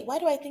 Wait, why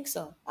do I think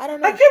so? I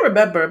don't I know. can't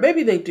remember.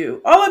 Maybe they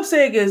do. All I'm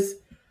saying is,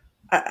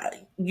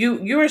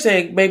 you were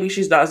saying maybe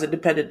she's not as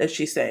independent as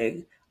she's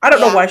saying. I don't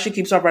know Yeah. why she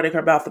keeps on running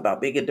her mouth about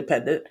being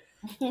independent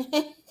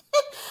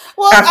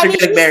Well, I after mean,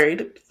 getting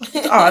married.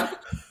 It's odd.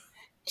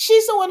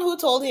 she's the one who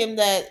told him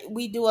that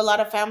we do a lot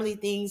of family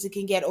things. It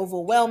can get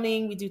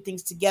overwhelming. We do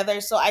things together.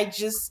 So I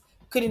just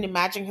couldn't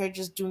imagine her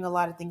just doing a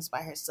lot of things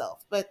by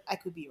herself. But I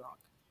could be wrong.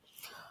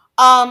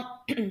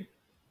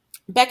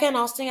 Becca and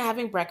Austin are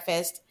having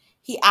breakfast.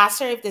 He asks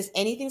her if there's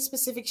anything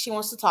specific she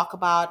wants to talk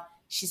about.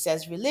 She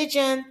says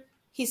religion.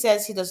 He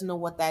says he doesn't know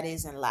what that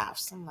is and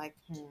laughs. I'm like,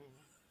 hmm.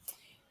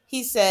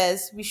 He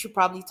says we should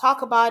probably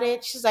talk about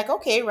it. She's like,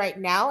 okay, right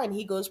now. And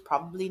he goes,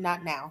 probably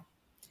not now.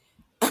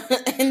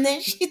 And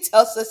then she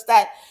tells us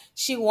that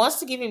she wants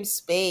to give him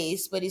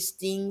space, but it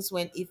stings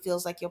when it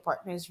feels like your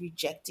partner is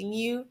rejecting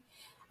you.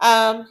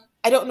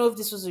 I don't know if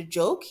this was a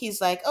joke.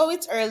 He's like, oh,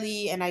 it's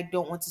early and I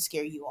don't want to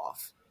scare you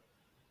off.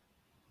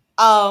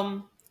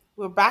 Um,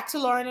 we're back to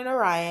Lauren and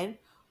Orion.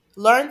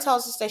 Lauren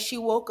tells us that she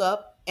woke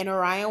up and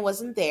Orion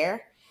wasn't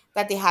there,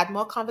 that they had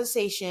more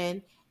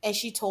conversation, and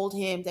she told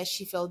him that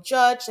she felt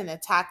judged and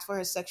attacked for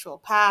her sexual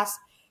past.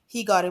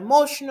 He got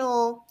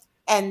emotional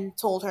and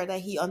told her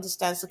that he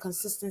understands the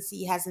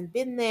consistency hasn't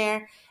been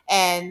there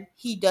and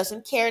he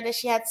doesn't care that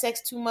she had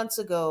sex 2 months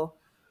ago.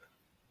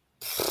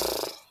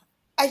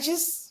 I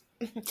just,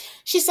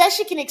 she says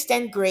she can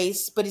extend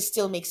grace, but it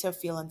still makes her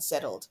feel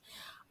unsettled.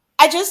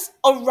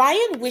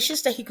 Orion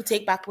wishes that he could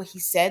take back what he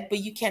said, but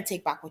you can't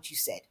take back what you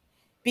said.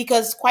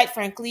 Because quite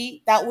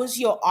frankly, that was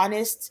your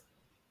honest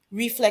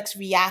reflex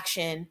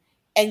reaction,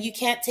 and you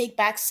can't take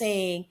back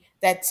saying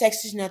that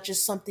sex is not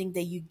just something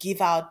that you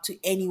give out to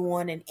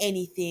anyone and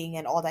anything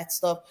and all that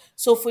stuff.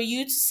 So for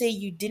you to say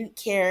you didn't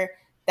care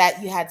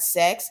that you had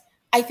sex,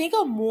 I think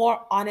a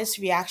more honest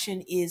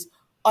reaction is,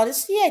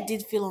 honestly, I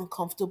did feel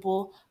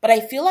uncomfortable, but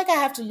I feel like I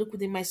have to look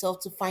within myself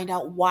to find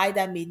out why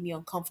that made me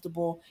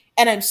uncomfortable,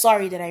 and I'm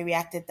sorry that I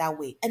reacted that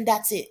way, and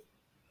that's it.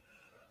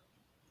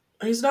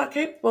 He's not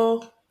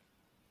capable.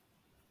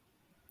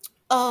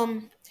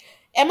 um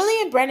Emily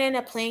and Brennan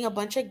are playing a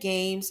bunch of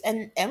games,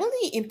 and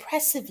Emily,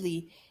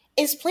 impressively,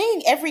 is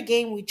playing every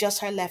game with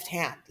just her left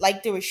hand.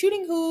 Like, they were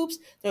shooting hoops,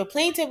 they were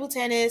playing table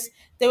tennis,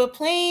 they were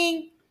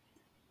playing,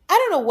 I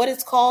don't know what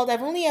it's called.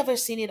 I've only ever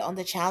seen it on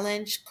the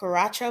challenge,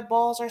 Karacha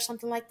balls or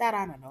something like that.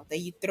 I don't know. That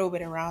you throw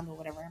it around or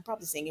whatever. I'm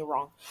probably saying it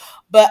wrong.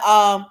 But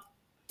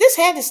this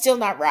hand is still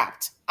not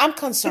wrapped. I'm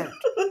concerned.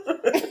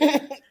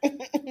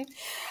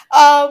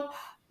 um,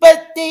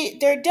 but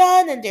they're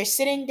done and they're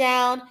sitting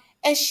down,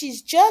 and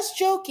she's just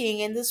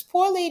joking, and this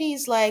poor lady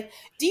is like,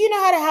 "Do you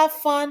know how to have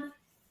fun?"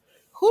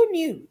 Who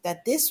knew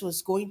that this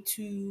was going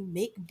to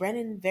make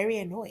Brennan very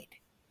annoyed?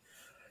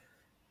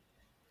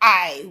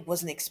 I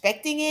wasn't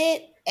expecting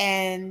it.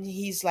 And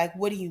he's like,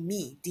 "What do you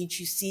mean? Didn't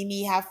you see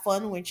me have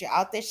fun when you're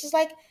out there?" She's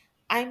like,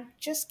 "I'm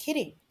just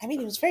kidding." I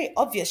mean, it was very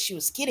obvious she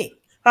was kidding.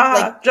 Like,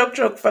 Ha! Joke,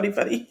 joke, funny,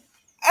 funny.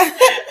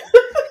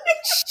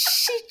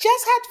 she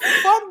just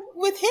had fun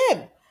with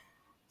him.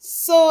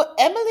 So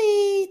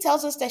Emily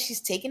tells us that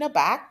she's taken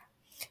aback,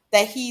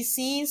 that he's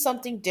seen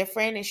something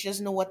different and she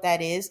doesn't know what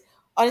that is.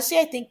 Honestly,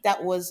 I think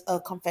that was a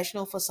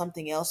confessional for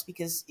something else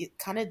because it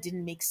kind of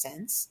didn't make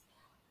sense.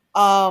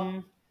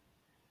 Um,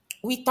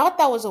 we thought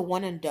that was a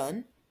one and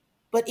done,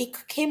 but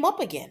it came up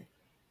again.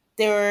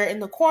 They were in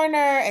the corner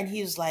and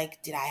he was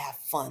like, "Did I have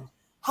fun?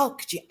 How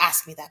could you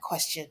ask me that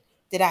question?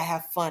 Did I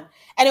have fun?"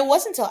 And it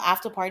wasn't until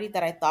after party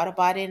that I thought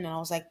about it and I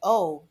was like,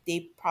 "Oh,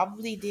 they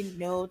probably didn't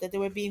know that they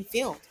were being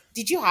filmed."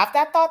 Did you have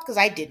that thought? Because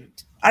I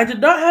didn't. I did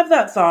not have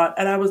that thought,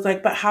 and I was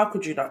like, but how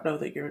could you not know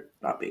that you're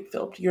not being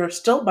filmed? You're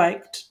still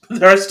mic'd.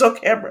 There are still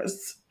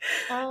cameras.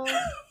 Um,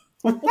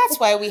 that's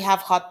why we have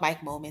hot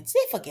mic moments.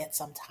 They forget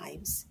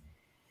sometimes.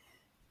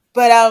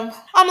 But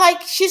I'm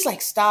like, she's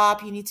like,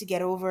 "Stop, you need to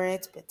get over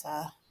it." But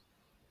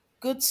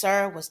good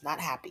sir was not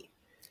happy.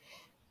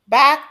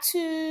 Back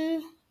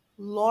to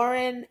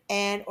Lauren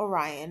and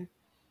Orion.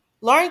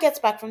 Lauren gets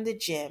back from the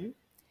gym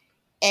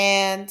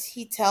and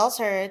he tells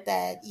her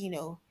that,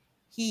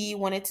 he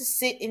wanted to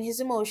sit in his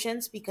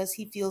emotions because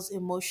he feels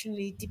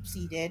emotionally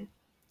depleted.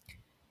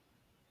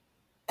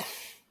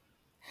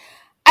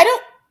 I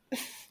don't,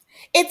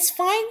 it's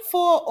fine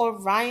for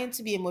Orion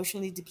to be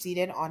emotionally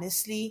depleted,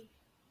 honestly.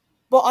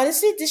 But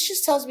honestly, this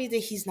just tells me that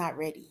he's not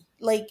ready.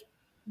 Like,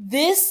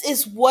 this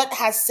is what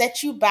has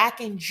set you back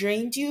and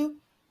drained you.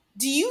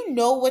 Do you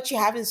know what you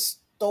have in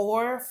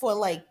store for,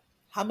 like,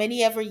 how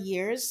many ever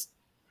years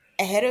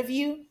ahead of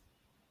you?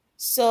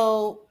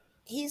 So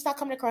he's not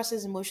coming across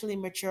as emotionally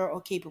mature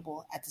or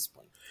capable at this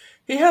point.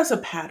 He has a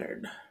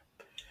pattern,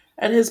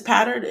 and his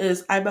pattern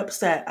is I'm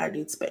upset, I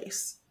need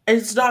space. And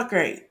it's not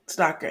great. It's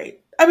not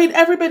great. I mean,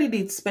 everybody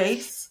needs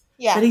space,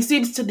 Yeah, and he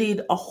seems to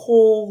need a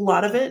whole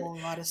lot a of it. whole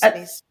lot of And,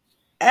 space.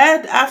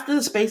 and after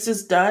the space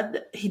is done,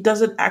 he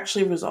doesn't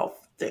actually resolve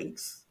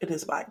things in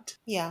his mind.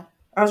 Yeah.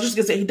 I was just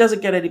gonna say he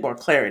doesn't get any more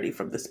clarity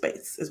from the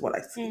space, is what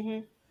I see. Hmm.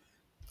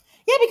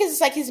 Yeah, because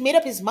it's like he's made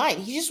up his mind.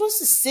 He just wants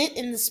to sit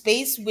in the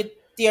space with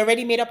the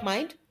already made up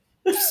mind.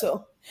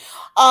 So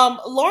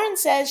Lauren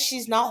says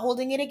she's not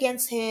holding it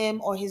against him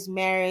or his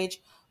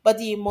marriage, but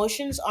the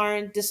emotions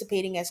aren't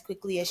dissipating as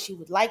quickly as she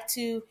would like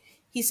to.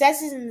 He says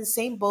he's in the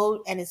same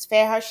boat and it's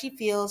fair how she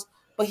feels,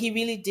 but he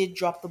really did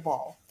drop the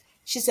ball.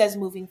 She says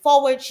moving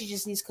forward, she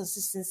just needs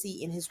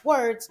consistency in his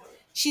words.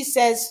 She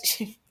says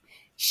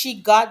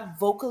she got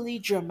vocally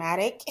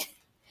dramatic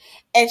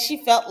and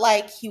she felt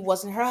like he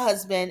wasn't her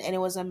husband and it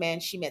was a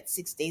man she met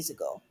 6 days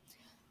ago.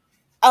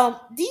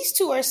 These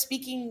two are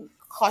speaking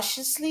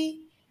cautiously,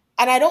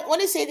 and I don't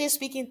want to say they're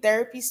speaking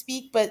therapy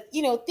speak, but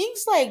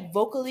things like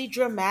vocally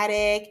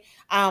dramatic,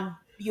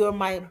 you're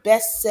my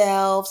best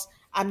selves,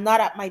 I'm not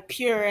at my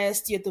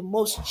purest, you're the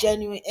most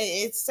genuine.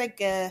 It's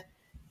like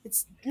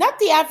it's not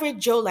the average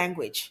Joe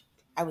language,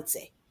 I would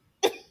say.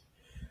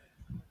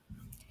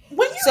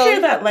 When you So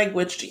hear that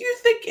language, do you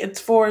think it's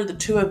for the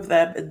two of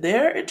them and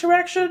their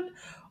interaction,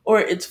 or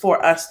it's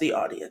for us, the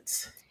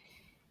audience?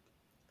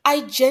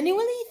 I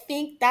genuinely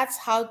think that's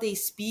how they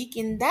speak.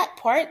 In that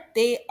part,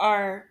 they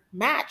are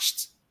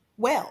matched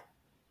well.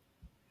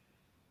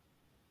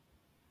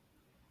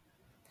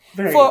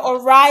 Very For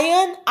odd.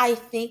 Orion, I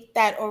think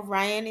that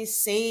Orion is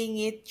saying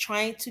it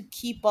trying to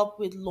keep up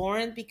with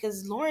Lauren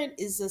because Lauren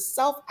is a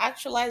self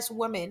actualized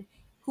woman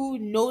who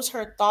knows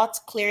her thoughts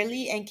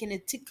clearly and can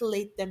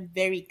articulate them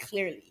very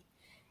clearly.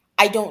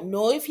 I don't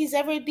know if he's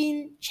ever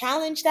been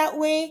challenged that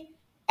way,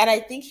 and I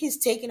think he's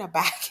taken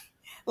aback.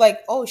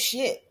 Like, oh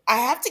shit, I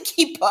have to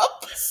keep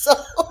up.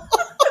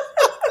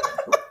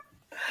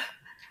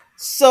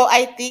 So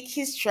I think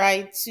he's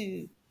trying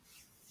to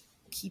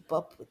keep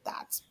up with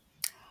that.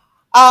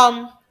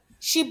 Um,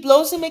 she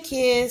blows him a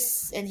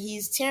kiss and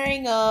he's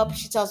tearing up.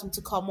 She tells him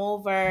to come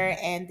over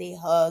and they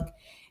hug.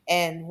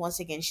 And once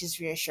again, she's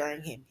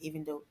reassuring him,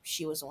 even though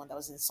she was the one that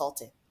was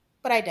insulted.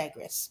 But I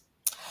digress.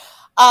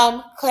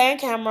 Claire and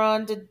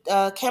Cameron,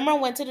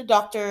 Cameron went to the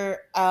doctor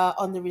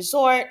on the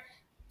resort.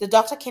 The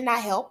doctor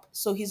cannot help,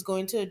 so he's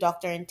going to a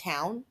doctor in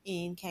town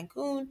in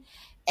Cancun.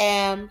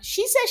 And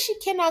she says she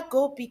cannot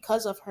go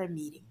because of her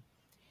meeting.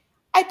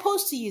 I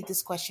pose to you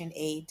this question,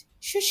 Aid.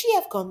 Should she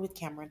have gone with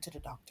Cameron to the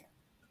doctor?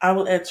 I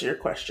will answer your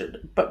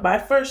question. But my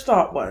first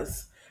thought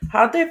was,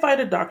 how'd they find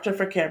a doctor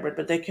for Cameron,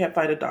 but they can't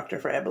find a doctor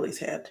for Emily's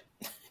hand?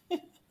 I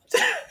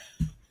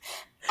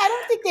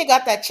don't think they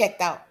got that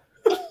checked out.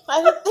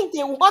 I don't think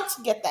they want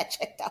to get that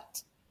checked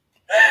out.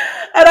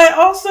 And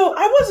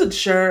I wasn't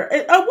sure.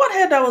 On one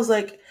hand, I was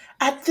like,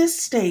 at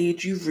this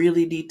stage, you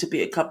really need to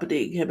be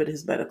accompanying him in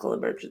his medical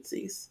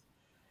emergencies.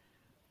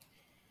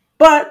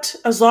 But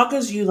as long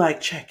as you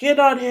like check in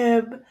on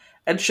him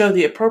and show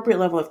the appropriate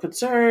level of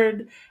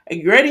concern,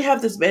 and you already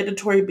have this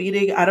mandatory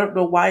meeting, I don't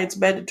know why it's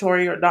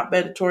mandatory or not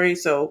mandatory,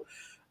 so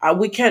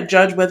we can't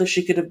judge whether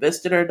she could have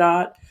missed it or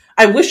not.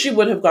 I wish she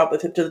would have gone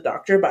with him to the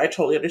doctor, but I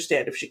totally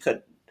understand if she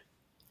couldn't.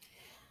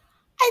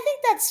 I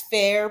think that's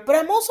fair, but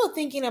I'm also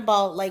thinking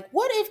about like,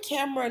 what if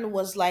Cameron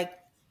was like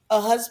a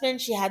husband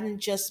she hadn't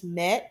just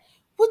met?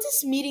 Would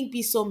this meeting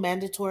be so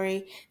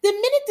mandatory? The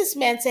minute this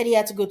man said he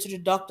had to go to the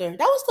doctor, that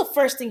was the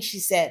first thing she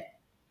said.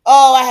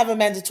 Oh, I have a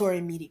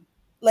mandatory meeting.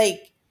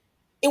 Like,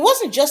 it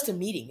wasn't just a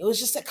meeting, it was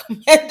just like a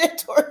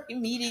mandatory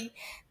meeting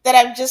that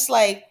I'm just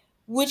like,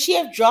 would she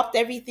have dropped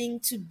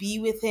everything to be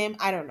with him?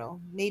 I don't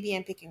know. Maybe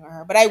I'm picking on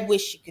her, but I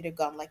wish she could have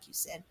gone, like you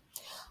said.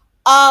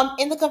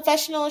 In the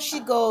confessional,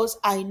 she goes,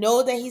 I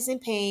know that he's in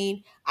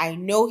pain. I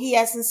know he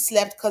hasn't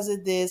slept because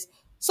of this.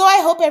 So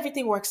I hope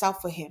everything works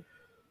out for him.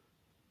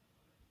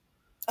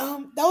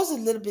 That was a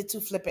little bit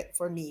too flippant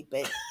for me,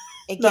 but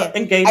again, Not I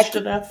engaged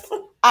could enough.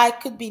 I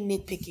could be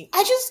nitpicking.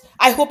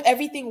 I hope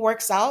everything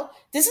works out.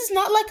 This is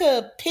not like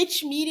a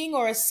pitch meeting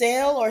or a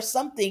sale or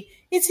something.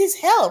 It's his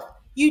health.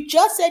 You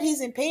just said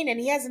he's in pain and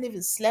he hasn't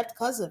even slept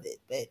because of it.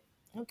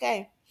 But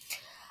okay.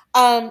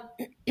 Um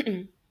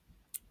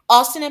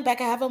Austin and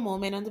Becca have a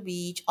moment on the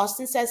beach.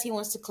 Austin says he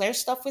wants to clear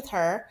stuff with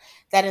her,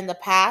 that in the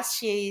past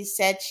she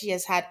said she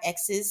has had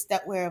exes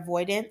that were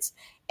avoidant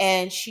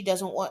and he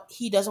doesn't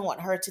want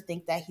her to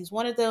think that he's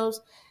one of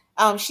those.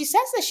 She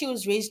says that she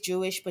was raised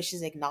Jewish, but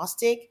she's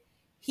agnostic.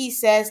 He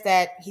says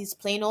that he's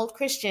plain old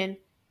Christian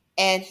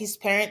and his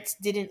parents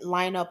didn't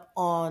line up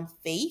on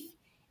faith.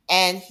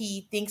 And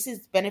he thinks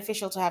it's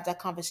beneficial to have that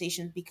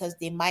conversation because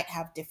they might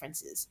have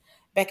differences.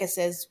 Becca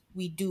says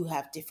we do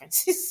have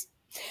differences.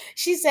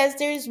 She says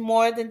there's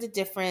more than the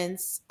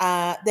difference.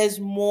 There's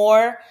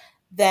more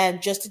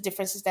than just the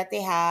differences that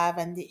they have,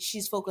 and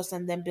she's focused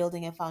on them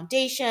building a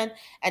foundation.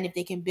 And if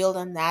they can build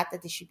on that,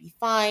 that they should be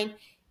fine.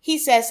 He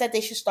says that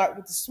they should start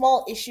with the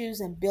small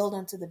issues and build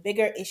onto the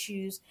bigger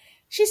issues.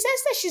 She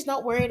says that she's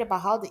not worried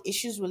about how the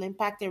issues will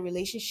impact their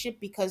relationship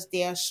because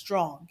they are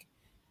strong.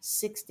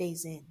 6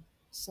 days in,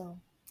 so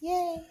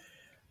yay.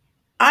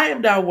 I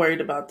am now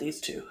worried about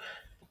these two.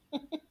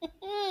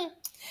 Mm,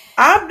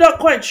 I'm not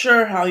quite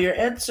sure how your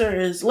answer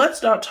is.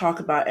 Let's not talk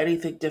about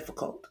anything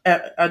difficult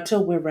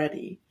until we're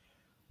ready.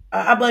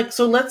 I'm like,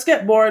 so let's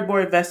get more and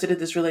more invested in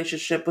this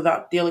relationship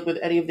without dealing with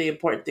any of the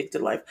important things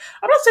in life.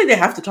 I'm not saying they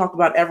have to talk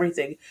about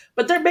everything,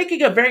 but they're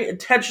making a very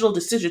intentional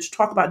decision to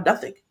talk about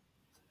nothing.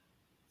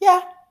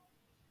 yeah.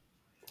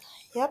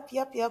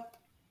 Yep.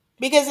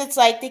 Because it's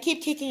like they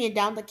keep kicking it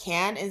down the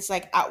can. And it's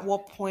like, at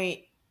what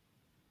point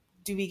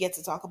do we get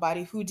to talk about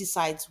it? Who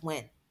decides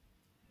when?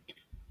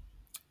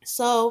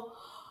 So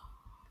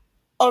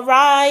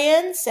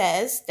Orion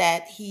says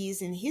that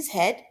he's in his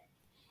head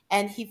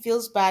and he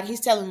feels bad.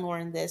 He's telling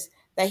Lauren this,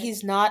 that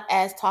he's not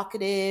as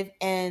talkative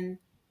and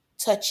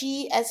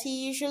touchy as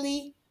he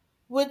usually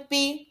would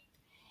be.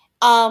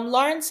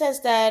 Lauren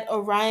says that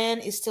Orion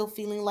is still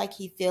feeling like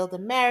he failed the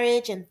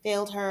marriage and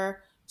failed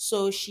her,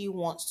 so she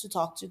wants to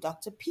talk to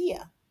Dr.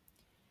 Pia.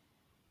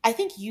 I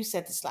think you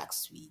said this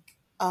last week.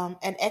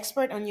 An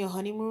expert on your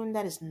honeymoon,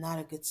 that is not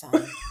a good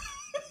sign.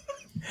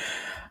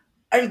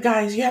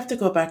 Guys, you have to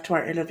go back to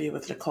our interview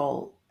with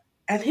Nicole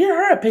and hear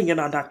her opinion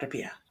on Dr.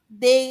 Pia.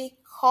 They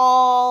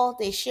call,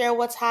 they share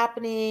what's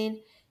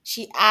happening.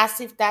 She asks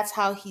if that's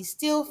how he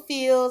still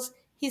feels.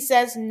 He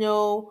says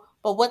no,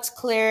 but what's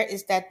clear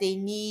is that they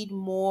need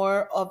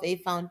more of a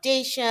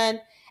foundation.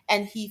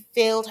 And he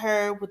failed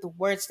her with the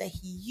words that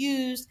he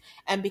used.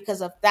 And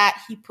because of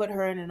that, he put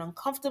her in an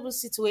uncomfortable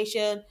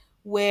situation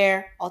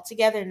where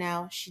altogether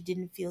now she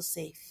didn't feel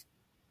safe.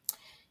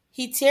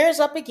 He tears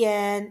up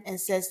again and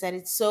says that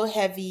it's so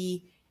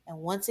heavy, and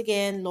once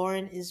again,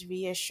 Lauren is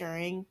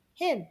reassuring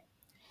him.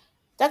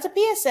 Dr.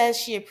 Pia says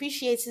she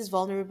appreciates his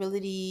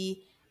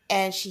vulnerability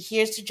and she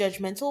hears the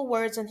judgmental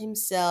words on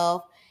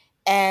himself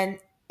and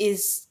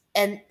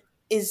and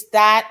is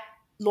that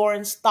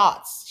Lauren's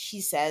thoughts?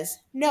 She says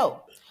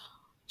no.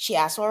 She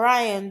asks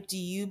Orion, "Do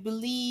you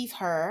believe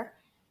her?"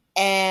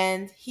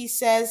 And he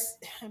says,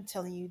 I'm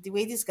telling you, the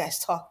way these guys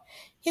talk,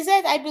 he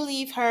said, "I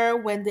believe her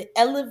when the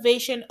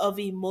elevation of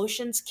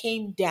emotions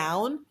came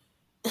down."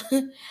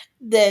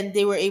 Then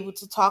they were able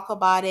to talk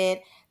about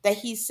it. That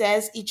he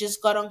says he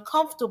just got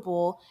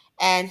uncomfortable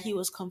and he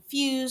was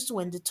confused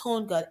when the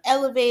tone got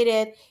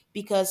elevated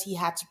because he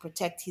had to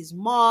protect his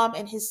mom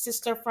and his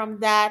sister from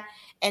that,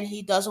 and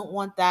he doesn't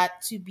want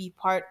that to be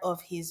part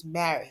of his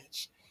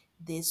marriage.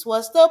 This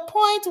was the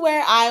point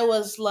where I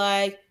was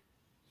like,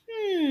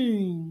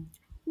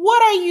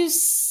 what are you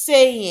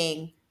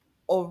saying,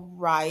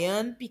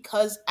 Orion?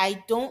 Because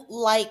I don't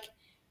like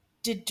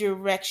the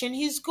direction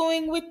he's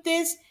going with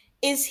this.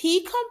 Is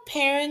he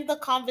comparing the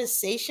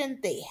conversation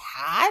they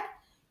had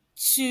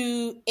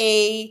to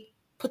a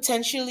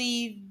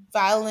potentially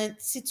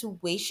violent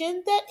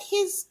situation that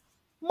his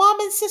mom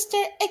and sister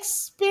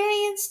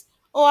experienced?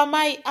 Or am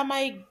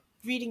I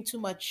reading too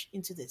much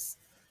into this?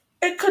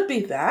 It could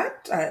be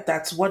that.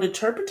 That's one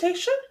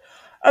interpretation.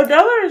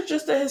 Another is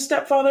just that his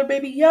stepfather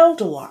maybe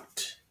yelled a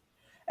lot.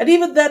 And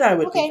even then, I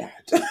would be Okay.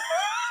 mad.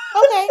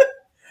 Okay.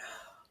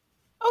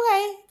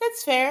 Okay,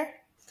 that's fair.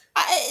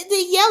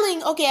 The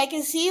yelling, okay, I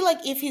can see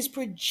like if he's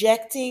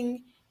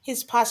projecting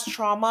his past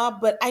trauma,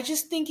 but I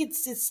just think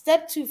it's a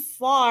step too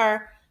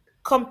far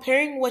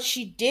comparing what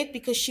she did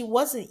because she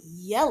wasn't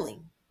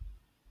yelling.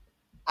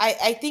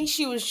 I think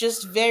she was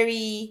just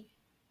very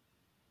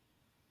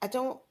I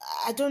don't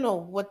I don't know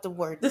what the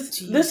word to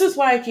This use is here.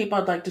 why I keep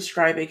on like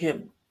describing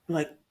him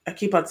like I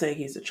keep on saying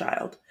he's a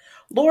child.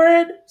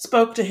 Lauren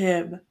spoke to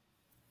him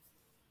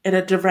in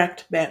a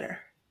direct manner,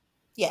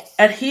 Yes.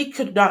 and he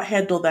could not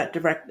handle that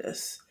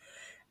directness.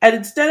 And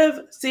instead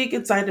of seeing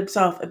inside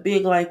himself and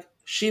being like,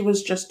 she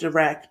was just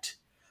direct,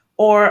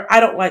 or I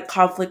don't like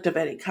conflict of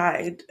any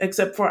kind,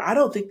 except for I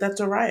don't think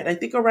that's Orion. I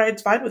think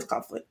Orion's fine with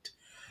conflict.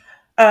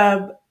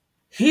 Um,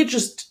 he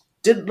just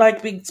didn't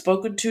like being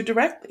spoken to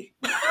directly.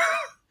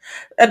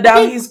 And I now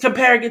mean, he's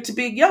comparing it to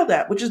being yelled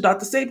at, which is not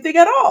the same thing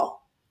at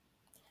all.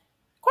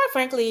 quite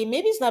frankly,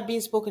 maybe it's not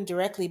being spoken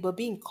directly, but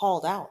being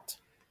called out.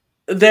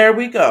 There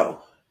we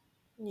go.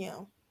 You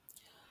know.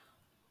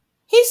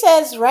 He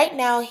says right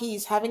now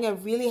he's having a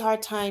really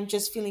hard time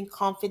just feeling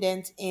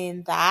confident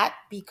in that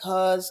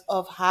because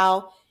of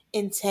how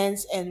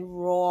intense and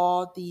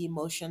raw the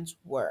emotions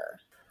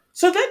were.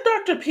 So then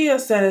Dr. Pia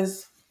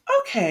says,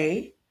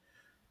 okay,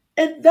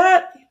 and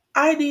that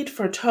I need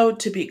for tone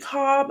to be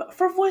calm,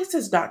 for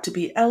voices not to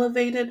be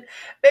elevated,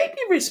 maybe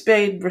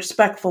remain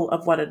respectful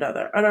of one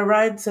another. And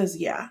Orion says,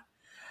 yeah.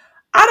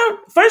 I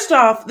don't, first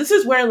off, this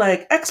is where,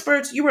 like,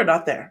 experts, you were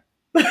not there.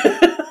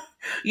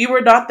 You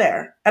were not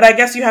there. And I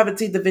guess you haven't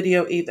seen the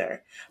video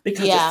either.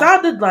 Because it Yeah.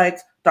 sounded like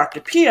Dr.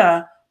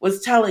 Pia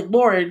was telling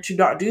Lauren to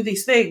not do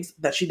these things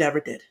that she never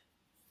did.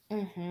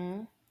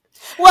 hmm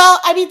Well,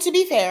 I mean, to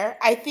be fair,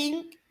 I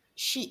think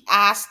she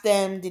asked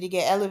them, did it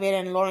get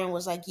elevated? And Lauren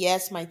was like,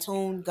 yes, my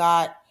tone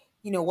got,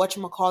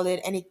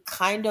 whatchamacallit, and it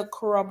kind of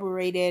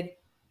corroborated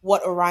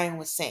what Orion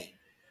was saying.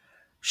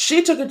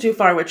 She took it too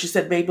far when she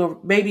said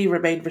maybe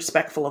remain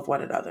respectful of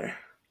one another.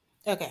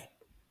 Okay.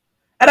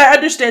 And I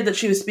understand that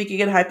she was speaking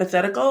in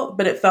hypothetical,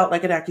 but it felt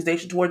like an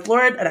accusation towards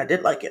Lauren, and I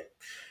didn't like it.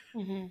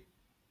 hmm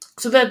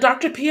So then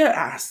Dr. Pia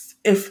asks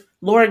if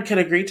Lauren can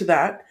agree to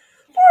that.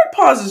 Lauren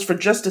pauses for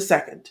just a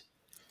second.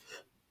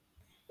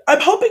 I'm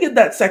hoping in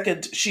that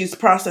second she's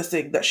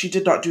processing that she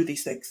did not do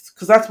these things,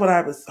 because that's what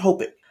I was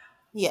hoping.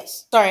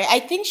 Yes. Sorry. I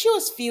think she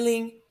was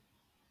feeling,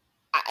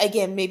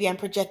 again, maybe I'm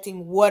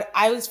projecting what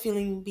I was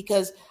feeling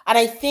because, and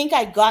I think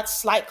I got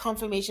slight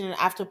confirmation in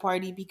after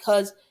party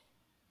because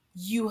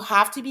you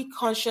have to be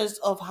conscious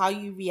of how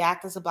you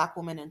react as a black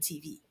woman on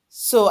TV.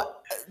 So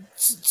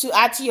to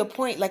add to your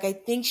point, like I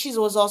think she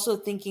was also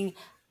thinking,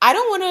 I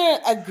don't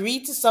want to agree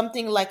to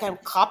something like I'm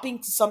copying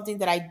to something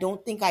that I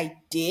don't think I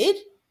did.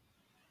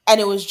 And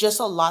it was just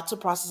a lot to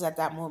process at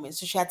that moment.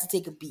 So she had to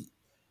take a beat.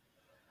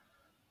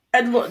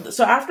 And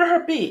so after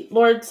her beat,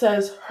 Lauren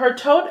says her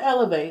tone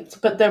elevates,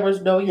 but there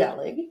was no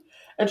yelling.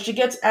 And she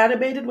gets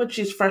animated when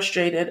she's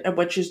frustrated and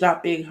when she's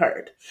not being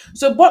heard.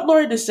 So what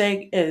Lauren is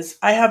saying is,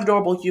 I have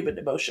normal human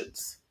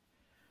emotions.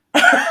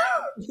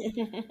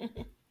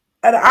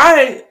 And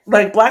I,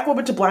 like black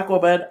woman to black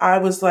woman, I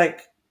was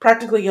like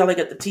practically yelling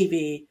at the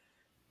TV,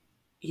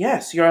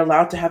 yes, you're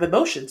allowed to have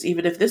emotions,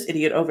 even if this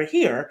idiot over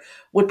here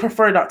would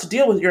prefer not to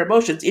deal with your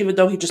emotions, even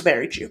though he just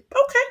married you.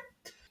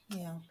 Okay.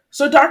 Yeah.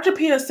 So Dr.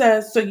 Pia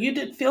says, so you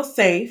didn't feel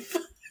safe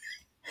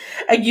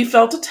and you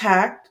felt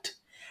attacked,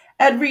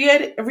 and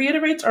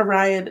reiterates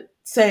Orion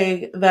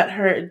saying that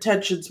her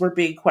intentions were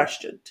being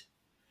questioned.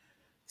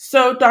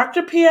 So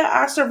Dr. Pia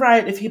asks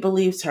Orion if he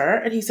believes her,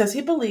 and he says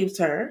he believes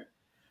her.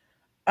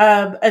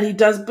 And he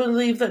does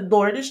believe that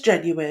Lauren is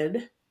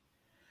genuine.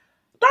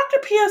 Dr.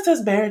 Pia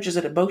says marriage is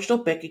an emotional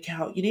bank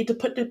account. You need to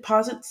put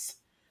deposits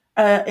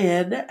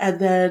in, and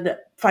then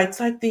fights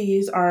like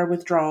these are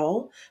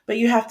withdrawal, but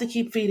you have to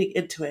keep feeding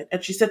into it.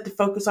 And she said to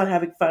focus on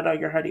having fun on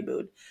your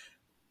honeymoon.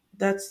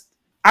 That's,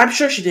 I'm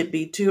sure she didn't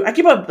mean to. I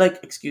keep on like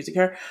excusing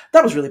her.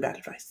 That was really bad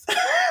advice.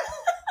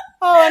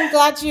 Oh, I'm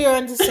glad you're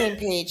on the same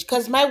page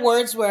because my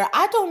words were,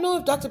 I don't know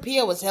if Dr.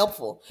 Pia was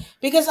helpful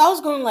because I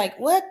was going like,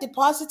 what,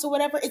 deposits or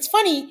whatever? It's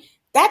funny,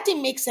 that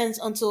didn't make sense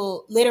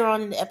until later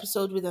on in the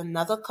episode with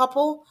another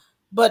couple,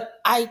 but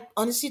I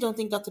honestly don't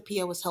think Dr.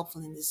 Pia was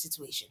helpful in this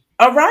situation.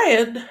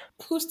 Orion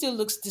Who still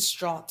looks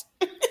distraught?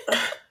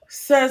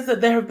 says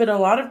that there have been a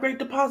lot of great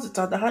deposits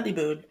on the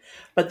honeymoon,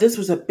 but this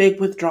was a big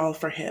withdrawal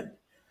for him.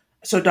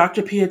 So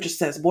Dr. Pia just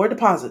says, more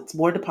deposits,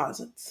 more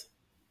deposits.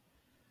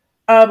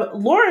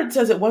 Lauren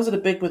says it wasn't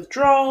a big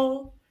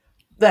withdrawal,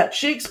 that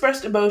she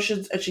expressed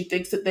emotions and she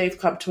thinks that they've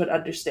come to an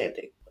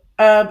understanding.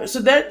 So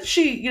then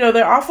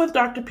they're off with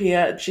Dr.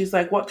 Pia and she's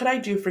like, what can I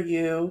do for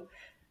you?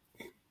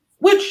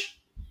 Which,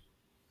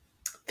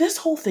 this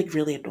whole thing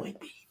really annoyed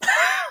me.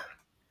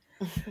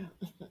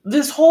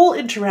 This whole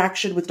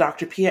interaction with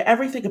Dr. Pia,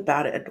 everything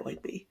about it annoyed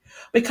me.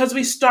 Because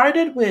we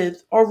started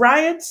with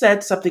Orion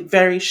said something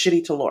very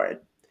shitty to Lauren.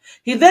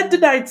 He then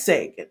denied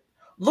saying it.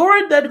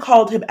 Lauren then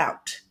called him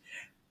out.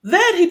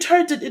 Then he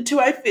turns it into,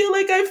 I feel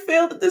like I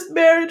failed at this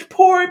marriage,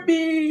 poor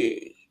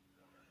me.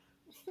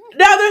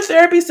 Now their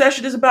therapy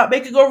session is about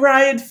making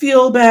Orion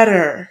feel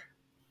better.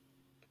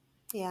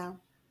 Yeah.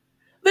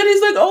 Then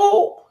he's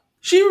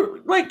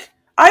like,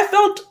 I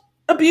felt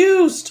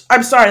abused.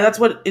 I'm sorry, that's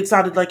what it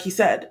sounded like he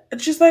said.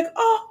 And she's like,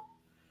 oh,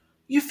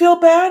 you feel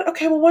bad?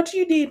 Okay, well, what do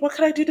you need? What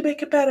can I do to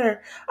make it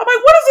better? I'm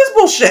like, what is this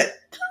bullshit?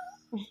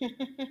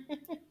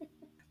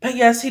 But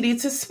yes, he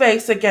needs his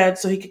space again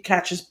so he can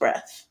catch his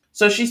breath.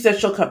 So she said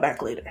she'll come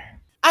back later.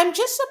 I'm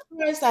just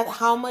surprised at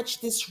how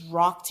much this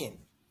rocked him.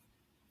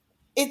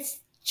 It's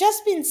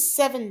just been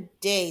 7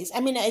 days. I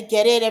mean, I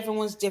get it,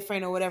 everyone's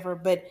different or whatever,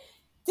 but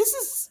this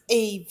is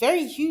a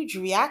very huge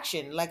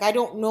reaction. Like, I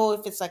don't know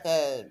if it's like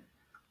a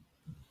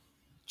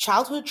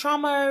childhood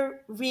trauma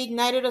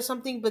reignited or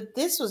something, but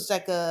this was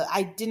like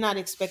I did not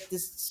expect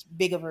this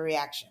big of a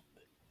reaction.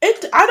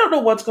 I don't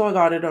know what's going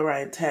on in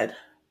Orion's head.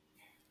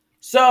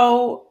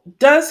 So,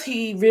 does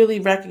he really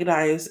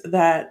recognize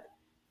that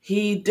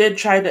he did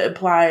try to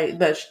imply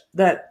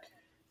that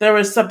there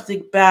was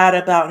something bad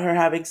about her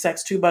having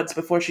sex 2 months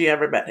before she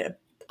ever met him?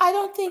 I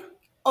don't think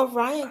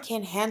Orion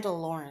can handle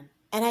Lauren.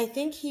 And I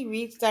think he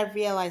reached that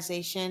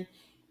realization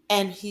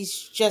and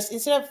he's just,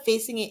 instead of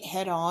facing it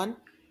head on,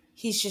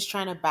 he's just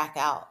trying to back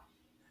out.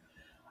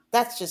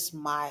 That's just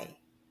my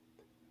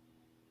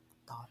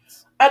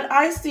thoughts. And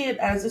I see it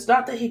as, it's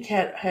not that he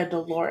can't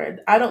handle Lauren.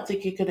 I don't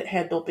think he could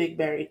handle being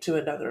married to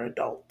another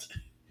adult.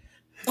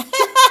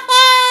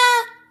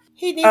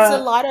 He needs a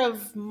lot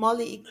of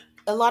Molly,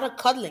 a lot of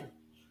cuddling.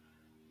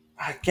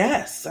 I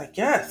guess.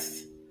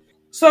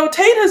 So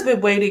Tate has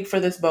been waiting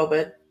for this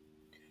moment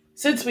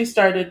since we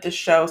started the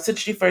show, since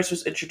she first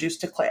was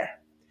introduced to Claire.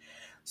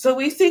 So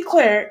we see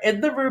Claire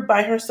in the room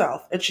by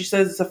herself, and she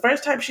says it's the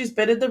first time she's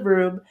been in the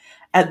room,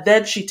 and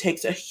then she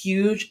takes a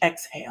huge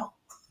exhale.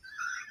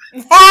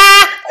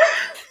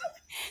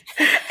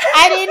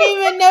 I didn't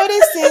even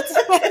notice it.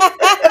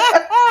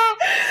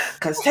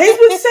 Because Tate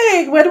was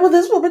saying, when will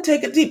this woman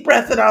take a deep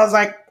breath? And I was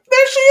like,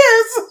 there she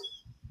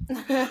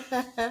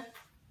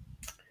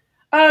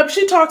is.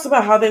 She talks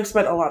about how they've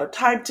spent a lot of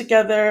time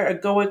together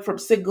and going from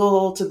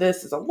single to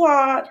this is a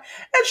lot,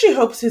 and she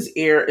hopes his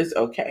ear is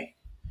okay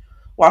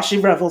while she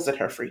revels in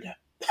her freedom.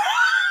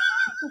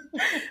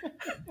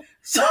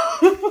 So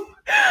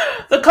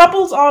the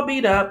couples all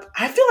meet up.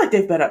 I feel like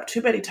they've met up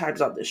too many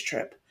times on this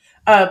trip.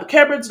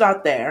 Cameron's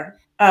not there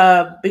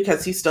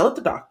because he's still at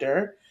the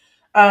doctor.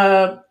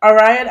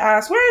 Orion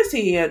asks, where is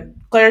he? And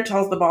Claire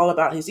tells them all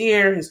about his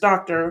ear, his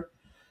doctor.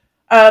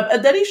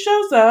 And then he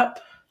shows up.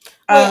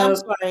 Wait, I'm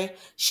sorry.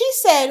 She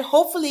said,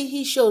 hopefully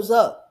he shows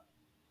up.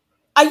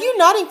 Are you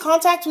not in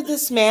contact with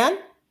this man?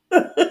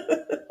 What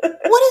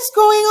is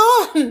going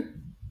on?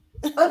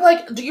 I'm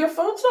like, do your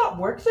phones not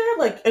work there?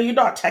 Like, are you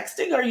not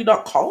texting? Are you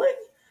not calling?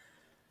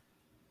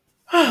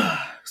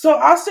 So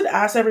Austin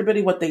asks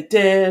everybody what they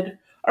did.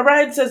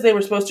 Orion says they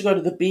were supposed to go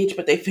to the beach,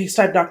 but they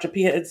FaceTimed Dr.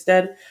 Pia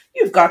instead.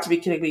 You've got to be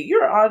kidding me.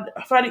 You're on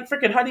a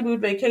freaking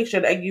honeymoon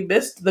vacation and you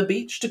missed the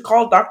beach to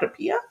call Dr.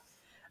 Pia?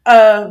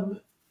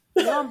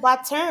 You're on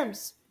bad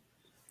terms.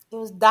 It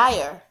was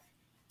dire.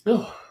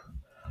 Ugh.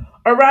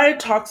 Orion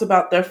talks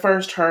about their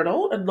first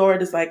hurdle, and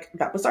Lauren is like,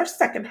 that was our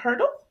second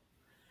hurdle.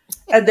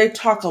 And they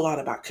talk a lot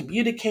about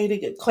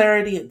communicating and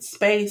clarity and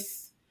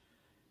space.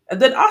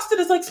 And then Austin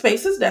is like,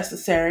 space is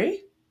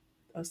necessary.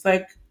 I was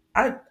like,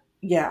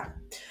 yeah.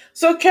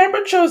 So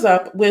Cameron shows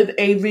up with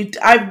a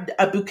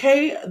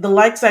bouquet the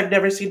likes I've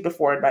never seen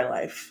before in my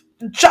life.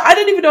 I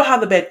didn't even know how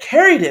the man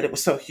carried it. It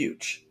was so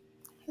huge.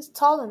 He's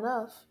tall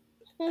enough.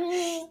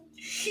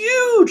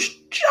 Huge,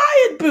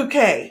 giant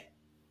bouquet.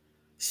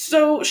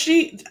 So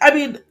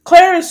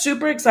Claire is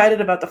super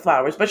excited about the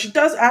flowers, but she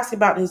does ask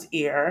about his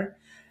ear.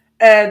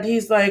 And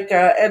he's like,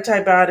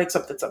 antibiotic,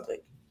 something.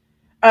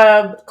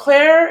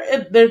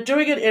 They're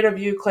doing an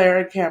interview, Claire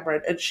and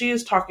Cameron, and she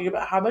is talking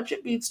about how much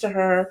it means to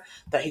her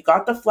that he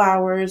got the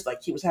flowers,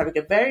 like he was having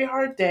a very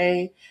hard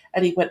day,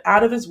 and he went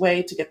out of his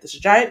way to get this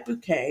giant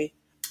bouquet.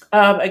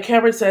 And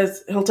Cameron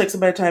says he'll take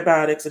some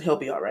antibiotics and he'll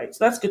be all right.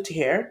 So that's good to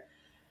hear.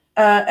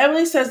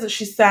 Emily says that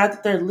she's sad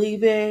that they're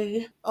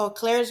leaving. Oh,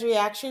 Claire's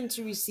reaction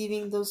to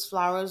receiving those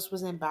flowers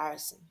was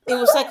embarrassing. It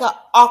was like a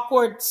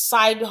awkward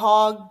side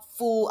hog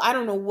fool. I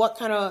don't know what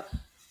kind of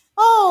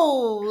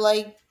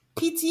like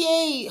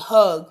PTA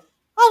hug.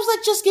 I was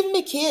like, just give him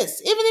a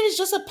kiss, even if it's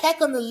just a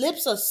peck on the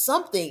lips or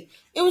something.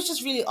 It was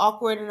just really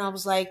awkward, and I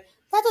was like,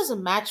 that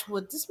doesn't match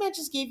what this man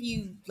just gave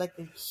you, like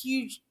a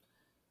huge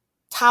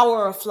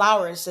tower of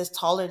flowers that's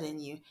taller than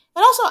you.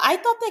 And also, I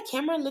thought that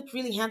Cameron looked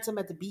really handsome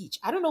at the beach.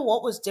 I don't know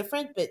what was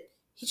different, but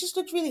he just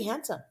looked really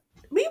handsome.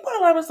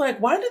 Meanwhile, I was like,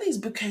 why do these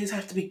bouquets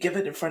have to be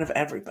given in front of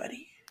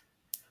everybody?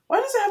 Why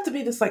does it have to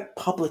be this like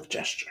public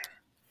gesture?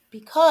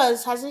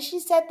 Because hasn't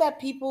she said that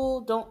people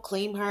don't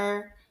claim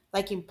her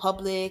like in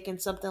public and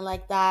something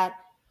like that?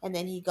 And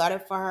then he got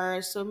it for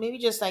her. So maybe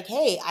just like,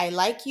 hey, I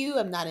like you.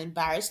 I'm not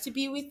embarrassed to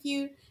be with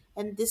you.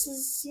 And this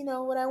is,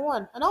 what I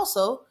want. And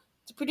also,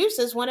 the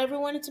producers want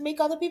everyone to make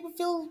other people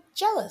feel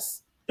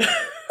jealous.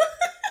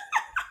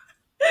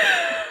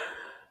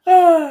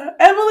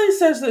 Emily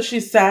says that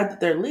she's sad that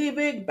they're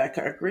leaving.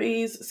 Becca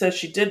agrees, says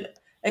she didn't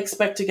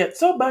expect to get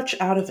so much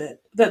out of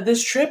it. That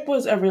this trip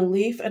was a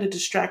relief and a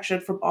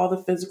distraction from all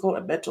the physical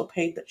and mental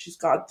pain that she's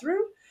gone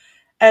through.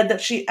 And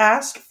that she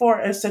asked for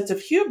a sense of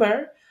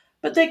humor,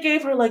 but they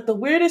gave her like the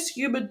weirdest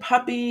human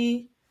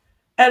puppy.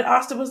 And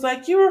Austin was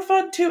like, "You were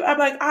fun too." I'm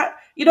like,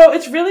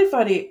 it's really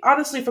funny.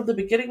 Honestly, from the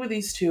beginning with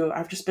these two,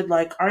 I've just been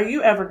like, are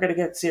you ever going to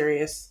get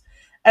serious?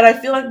 And I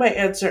feel like my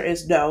answer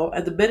is no.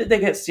 And the minute they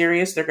get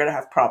serious, they're going to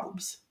have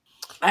problems.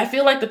 I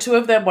feel like the two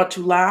of them want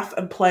to laugh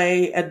and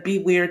play and be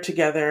weird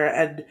together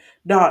and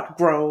not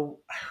grow.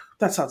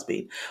 That sounds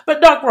mean, but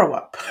not grow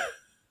up.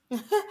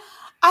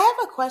 I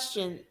have a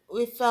question.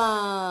 If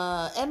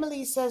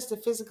Emily says the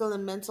physical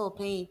and mental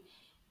pain,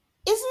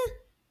 isn't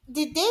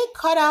did they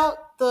cut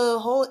out the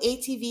whole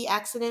ATV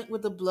accident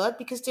with the blood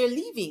because they're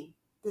leaving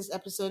this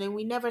episode and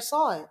we never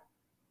saw it?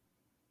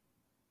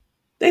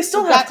 They So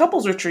still have that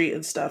couples retreat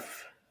and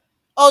stuff.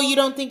 Oh, you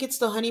don't think it's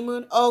the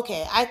honeymoon?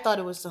 Okay, I thought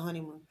it was the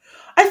honeymoon.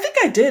 I think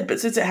I did, but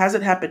since it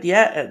hasn't happened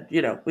yet,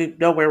 and we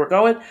know where we're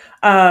going,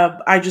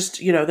 I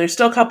just there's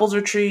still couples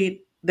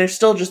retreat. There's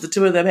still just the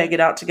two of them hanging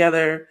out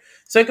together,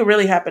 so it could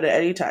really happen at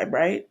any time,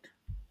 right?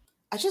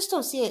 I just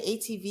don't see an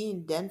ATV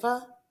in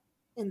Denver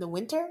in the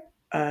winter.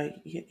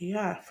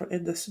 Yeah,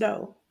 in the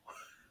snow.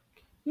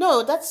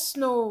 No, that's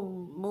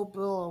snowmobile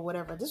or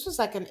whatever. This was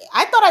like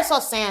I thought I saw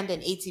sand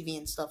and ATV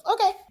and stuff.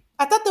 Okay.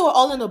 I thought they were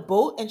all in a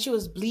boat and she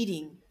was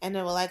bleeding. And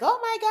they were like, oh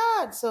my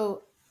God.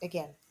 So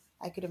again,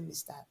 I could have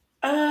missed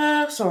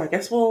that. So I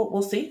guess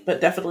we'll see,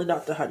 but definitely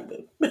not the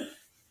honeymoon.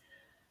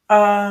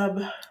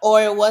 um,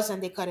 Or it was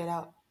and they cut it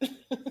out.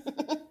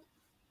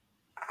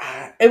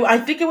 I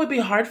think it would be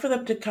hard for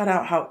them to cut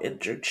out how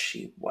injured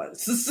she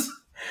was.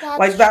 Like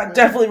That's that true.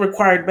 definitely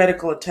required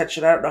medical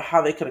attention. I don't know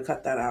how they could have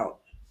cut that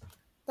out.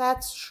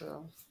 That's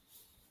true.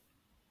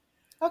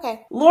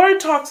 Okay. Lauren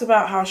talks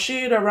about how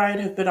she and Orion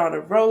have been on a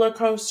roller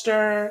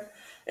coaster.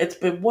 It's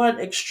been one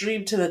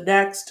extreme to the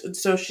next, and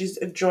so she's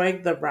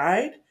enjoying the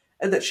ride,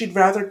 and that she'd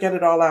rather get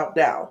it all out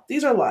now.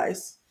 These are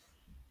lies.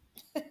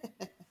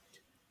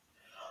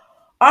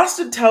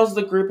 Austin tells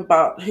the group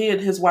about he and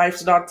his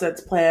wife's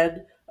nonsense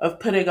plan of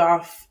putting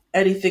off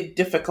anything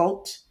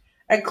difficult,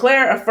 and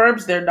Claire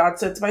affirms their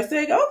nonsense by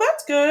saying, "Oh,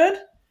 that's good."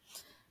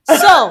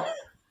 So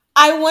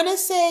I want to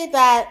say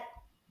that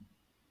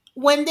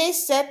when they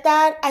said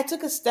that, I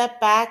took a step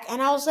back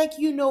and I was like,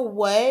 you know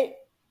what?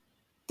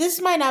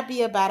 This might not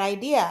be a bad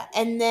idea.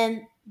 And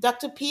then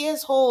Dr.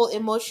 Pia's whole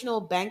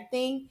emotional bank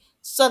thing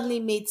suddenly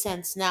made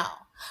sense now.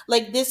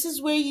 Like, this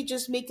is where you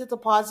just make the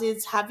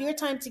deposits, have your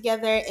time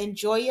together,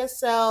 enjoy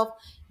yourself,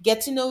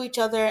 get to know each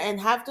other, and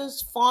have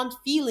those fond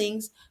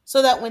feelings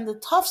so that when the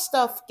tough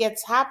stuff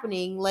gets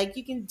happening, like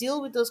you can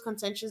deal with those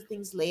contentious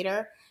things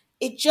later.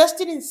 It just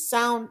didn't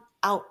sound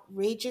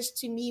outrageous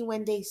to me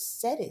when they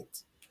said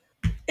it.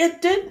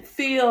 It didn't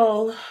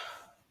feel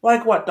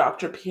like what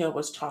Dr. Pia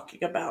was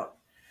talking about.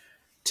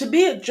 To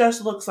me, it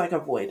just looks like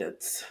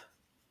avoidance.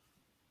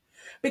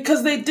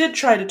 Because they did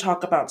try to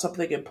talk about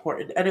something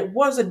important, and it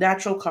was a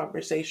natural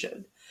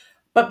conversation.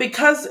 But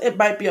because it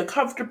might be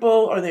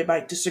uncomfortable or they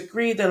might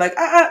disagree, they're like,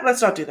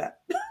 let's not do that.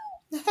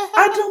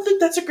 I don't think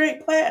that's a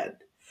great plan.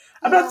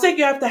 I'm not Yeah, saying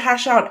you have to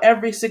hash out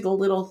every single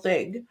little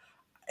thing.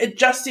 It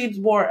just seems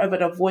more of an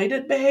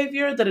avoidant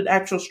behavior than an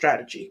actual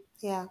strategy.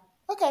 yeah.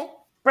 Okay.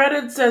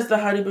 Brennan says the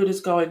honeymoon is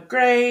going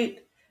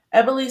great.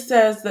 Emily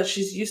says that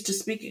she's used to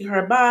speaking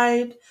her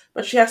mind,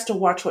 but she has to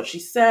watch what she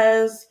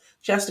says.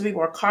 She has to be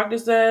more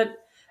cognizant.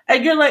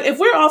 And you're like, if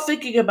we're all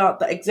thinking about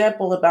the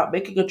example about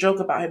making a joke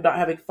about him not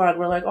having fun,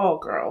 we're like, oh,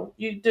 girl,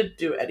 you didn't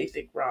do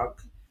anything wrong.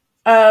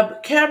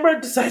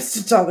 Cameron decides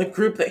to tell the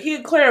group that he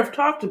and Claire have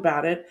talked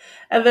about it,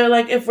 and they're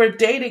like, if we're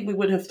dating, we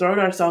would have thrown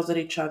ourselves at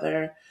each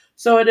other.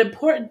 So an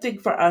important thing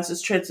for us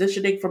is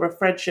transitioning from a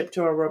friendship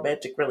to a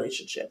romantic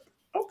relationship.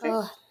 Okay.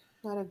 Oh,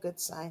 not a good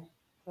sign,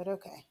 but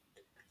okay.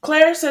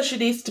 Claire says she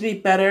needs to be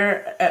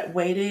better at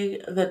waiting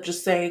than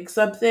just saying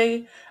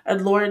something.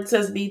 And Lauren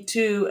says, me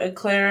too. And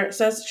Claire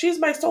says, she's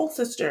my soul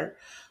sister,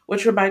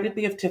 which reminded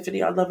me of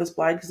Tiffany on Love is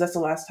Blind because that's the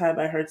last time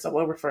I heard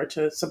someone refer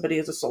to somebody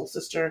as a soul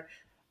sister.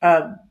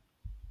 Um,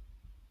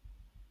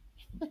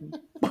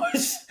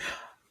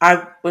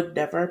 I would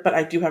never, but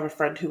I do have a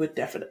friend who would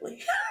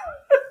definitely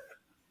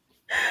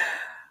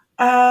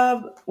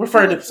Who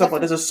refer to would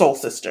someone as definitely? a soul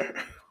sister.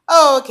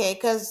 Oh, okay,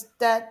 because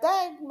that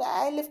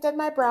I lifted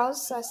my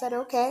brows. I said,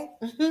 okay.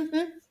 Yeah,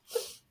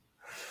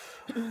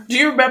 Do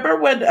you remember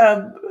when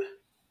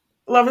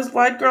Love is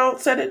Blind girl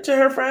said it to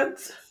her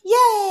friends? yeah,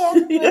 yeah.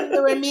 When Yeah. they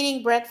were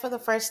meeting Brett for the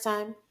first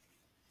time.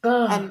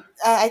 Ugh. And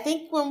I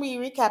think when we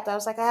recapped, I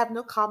was like, I have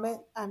no comment.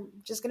 I'm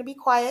just going to be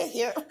quiet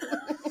here.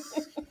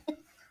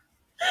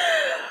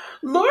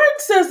 Lauren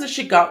says that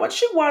she got what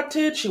she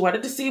wanted. She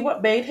wanted to see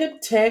what made him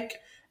tick.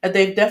 And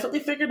they've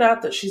definitely figured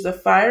out that she's a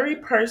fiery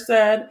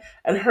person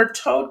and her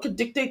tone could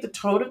dictate the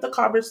tone of the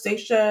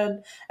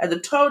conversation. And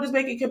the tone is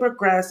making him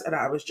progress. And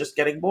I was just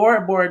getting more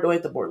and more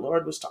annoyed the more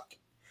Lauren was talking.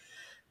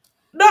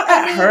 Not I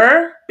at mean,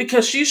 her,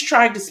 because she's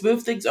trying to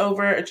smooth things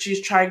over and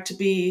she's trying to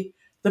be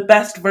the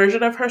best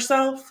version of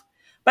herself.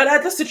 But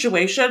at the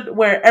situation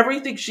where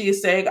everything she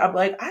is saying, I'm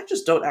like, I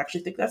just don't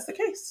actually think that's the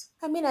case.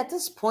 I mean, at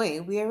this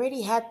point, we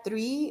already had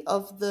three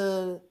of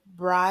the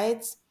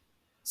brides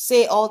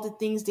say all the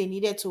things they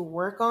needed to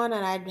work on,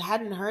 and I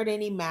hadn't heard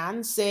any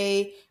man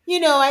say,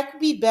 I could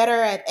be better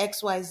at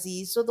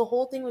XYZ. So the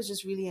whole thing was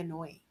just really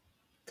annoying.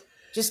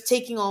 Just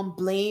taking on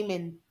blame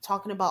and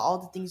talking about all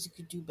the things you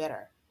could do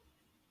better.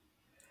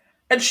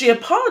 And she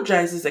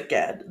apologizes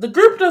again. The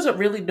group doesn't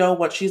really know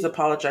what she's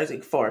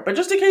apologizing for, but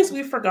just in case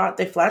we forgot,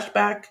 they flash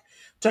back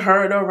to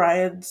her and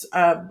Orion's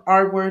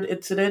R word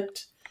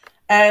incident.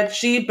 And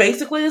she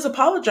basically is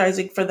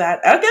apologizing for that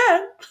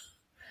again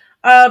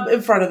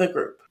in front of the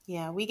group.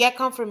 Yeah, we get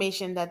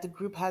confirmation that the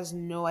group has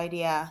no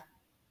idea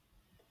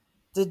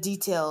the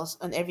details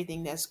on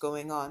everything that's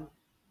going on,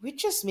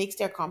 which just makes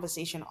their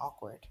conversation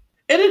awkward.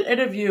 In an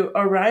interview,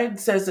 Orion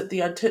says that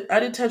the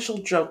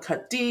unintentional joke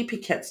cut deep. He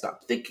can't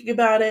stop thinking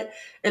about it.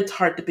 It's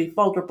hard to be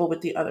vulnerable with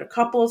the other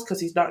couples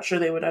because he's not sure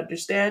they would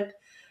understand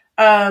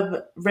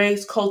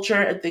race, culture,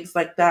 and things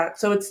like that.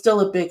 So it's still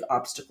a big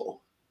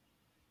obstacle.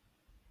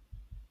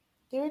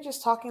 They were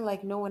just talking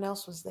like no one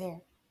else was there.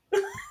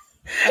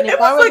 And It if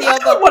I was were like, the I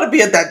other, don't want to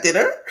be at that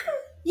dinner.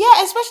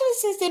 yeah, especially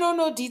since they don't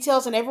know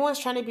details and everyone's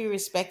trying to be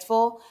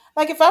respectful.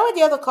 Like if I were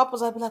the other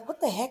couples, I'd be like, "What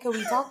the heck are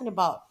we talking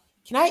about?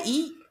 Can I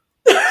eat?"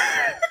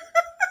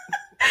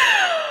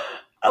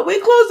 We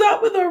close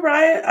out with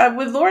Orion,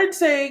 with Lauren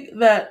saying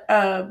that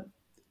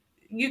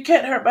you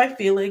can't hurt my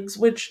feelings,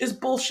 which is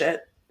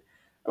bullshit.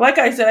 Like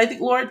I said, I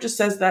think Lauren just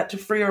says that to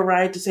free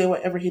Orion to say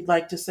whatever he'd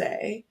like to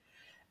say.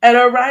 And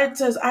Orion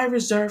says, I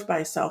reserve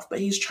myself, but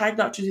he's trying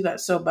not to do that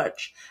so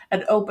much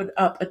and open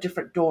up a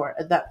different door,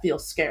 and that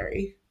feels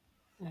scary.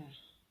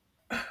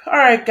 All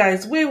right,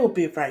 guys, we will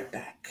be right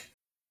back.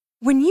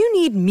 When you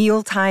need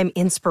mealtime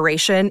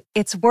inspiration,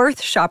 it's worth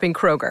shopping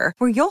Kroger,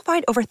 where you'll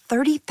find over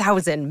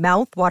 30,000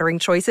 mouthwatering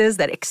choices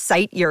that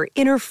excite your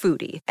inner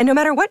foodie. And no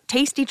matter what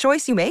tasty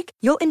choice you make,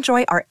 you'll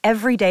enjoy our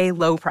everyday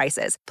low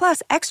prices,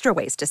 plus extra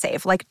ways to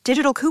save, like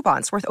digital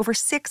coupons worth over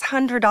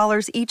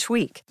 $600 each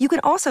week. You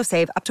can also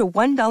save up to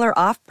 $1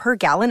 off per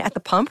gallon at the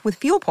pump with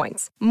fuel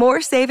points.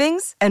 More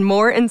savings and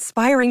more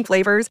inspiring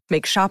flavors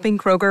make shopping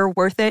Kroger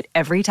worth it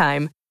every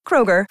time.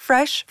 Kroger,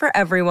 fresh for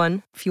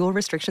everyone. Fuel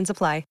restrictions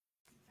apply.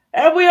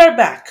 And we are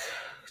back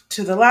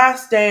to the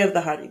last day of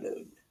the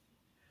honeymoon.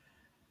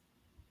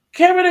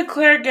 Cameron and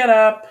Claire get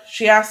up.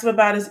 She asks him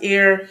about his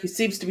ear. He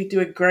seems to be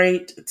doing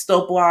great. It's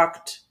still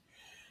blocked.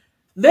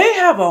 They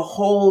have a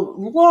whole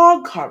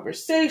long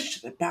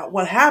conversation about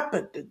what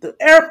happened at the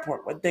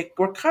airport when they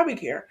were coming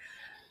here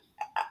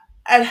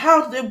and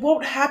how it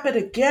won't happen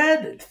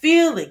again and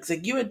feelings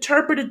and you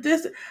interpreted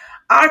this.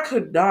 I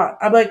could not.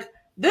 I'm like,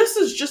 this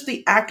is just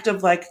the act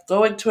of like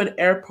going to an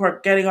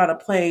airport, getting on a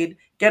plane,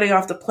 getting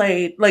off the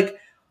plane. Like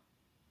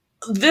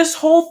this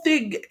whole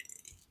thing,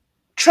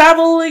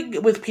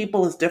 traveling with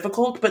people is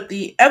difficult, but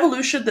the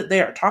evolution that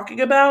they are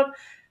talking about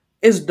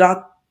is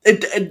not,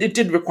 it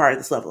didn't require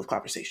this level of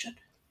conversation.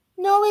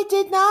 No, it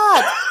did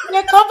not.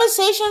 Their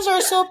conversations are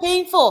so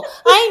painful.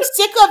 I am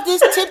sick of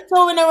this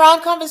tiptoeing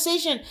around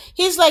conversation.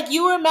 He's like,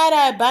 "You were mad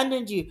I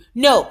abandoned you."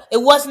 No, it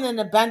wasn't an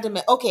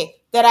abandonment. Okay,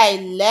 that I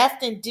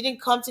left and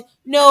didn't come to.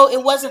 No,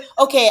 it wasn't.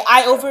 Okay,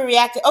 I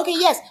overreacted. Okay,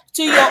 yes,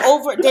 to your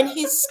over. Then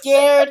he's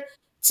scared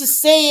to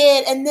say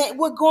it, and then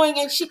we're going,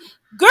 and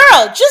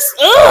girl, just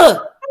ugh.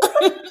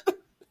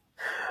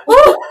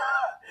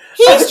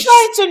 He's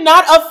trying to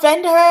not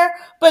offend her,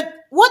 but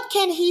what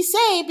can he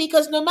say?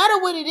 Because no matter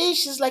what it is,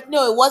 she's like,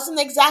 no, it wasn't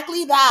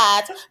exactly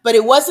that, but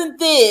it wasn't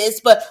this,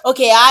 but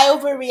okay, I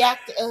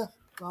overreacted. Oh,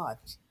 God.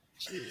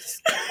 Jeez.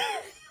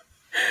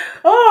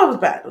 Oh, it was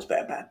bad. It was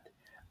bad,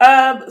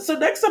 bad. So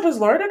next up is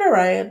Lauren and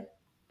Orion.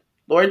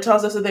 Lauren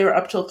tells us that they were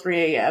up till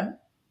 3 a.m.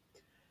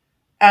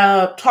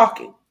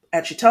 talking.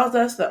 And she tells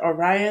us that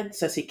Orion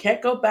says he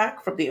can't go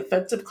back from the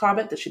offensive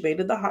comment that she made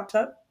in the hot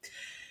tub,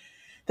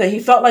 that he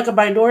felt like a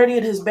minority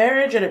in his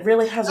marriage, and it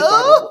really hasn't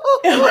gone over.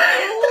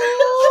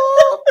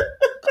 Oh,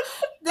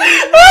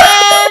 this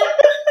man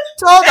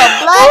told a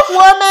black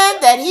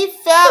woman that he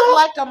felt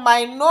like a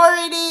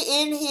minority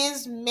in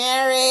his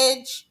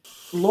marriage.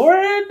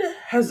 Lauren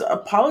has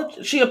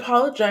apologized. She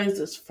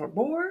apologizes for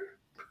more,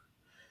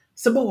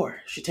 some more.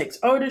 She takes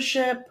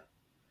ownership,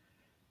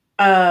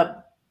 uh,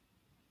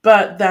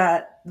 but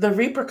that the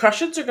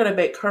repercussions are going to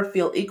make her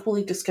feel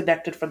equally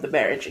disconnected from the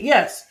marriage.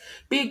 Yes,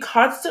 being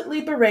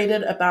constantly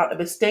berated about a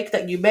mistake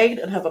that you made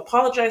and have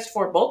apologized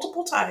for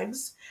multiple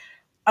times.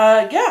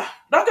 Yeah,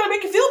 not going to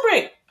make you feel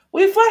great.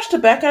 We flash to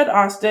Becca and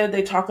Austin.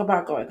 They talk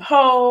about going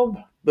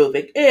home,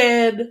 moving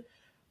in.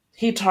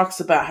 He talks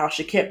about how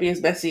she can't be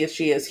as messy as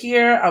she is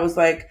here. I was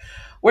like,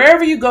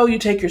 wherever you go, you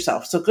take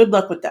yourself. So good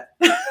luck with that.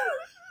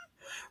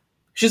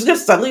 She's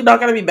just suddenly not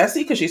going to be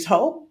messy because she's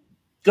home.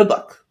 Good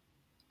luck.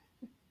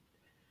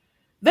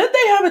 Then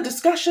they have a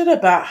discussion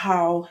about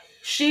how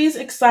she's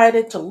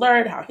excited to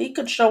learn how he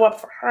could show up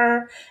for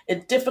her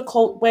in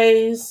difficult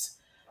ways.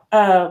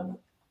 Um,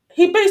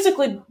 he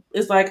basically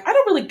is like, I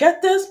don't really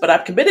get this, but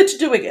I'm committed to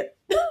doing it.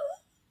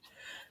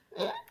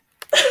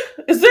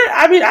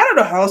 I don't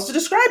know how else to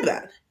describe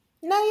that.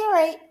 No, you're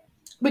right.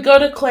 We go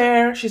to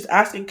Claire. She's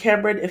asking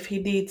Cameron if he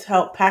needs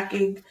help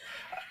packing.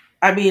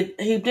 I mean,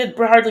 he did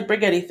hardly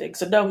bring anything,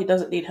 so no, he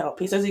doesn't need help.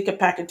 He says he can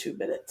pack in 2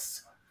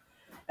 minutes.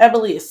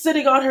 Emily is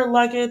sitting on her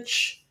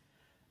luggage,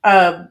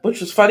 which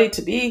was funny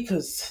to me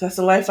because that's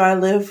the life I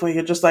live where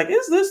you're just like,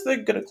 is this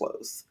thing going to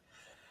close?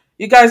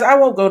 You guys, I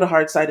won't go to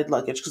hard-sided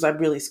luggage because I'm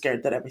really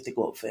scared that everything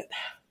won't fit.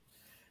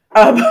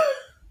 Um,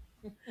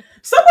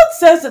 Someone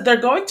says that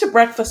they're going to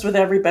breakfast with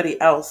everybody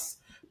else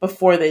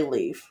before they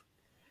leave.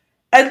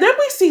 And then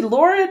we see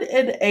Lauren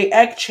in a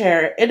egg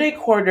chair in a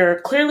corner,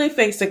 clearly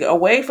facing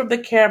away from the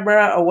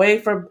camera, away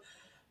from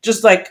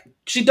just like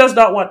she does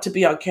not want to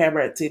be on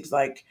camera, it seems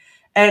like.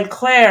 And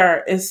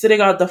Claire is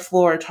sitting on the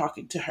floor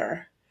talking to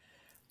her.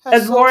 Her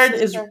And soul Lauren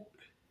is sister.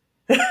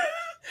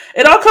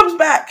 it all comes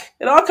back.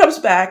 It all comes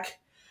back.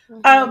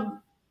 Mm-hmm.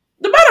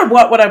 No matter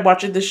what when I'm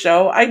watching the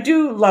show, I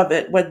do love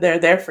it when they're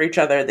there for each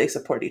other and they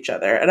support each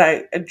other. And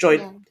I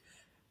enjoyed Yeah.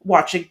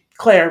 watching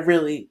Claire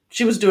really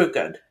she was doing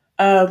good.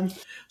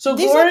 So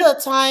These Lauren are the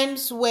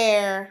times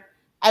where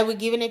I would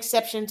give an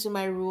exception to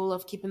my rule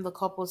of keeping the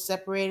couples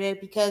separated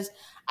because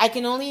I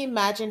can only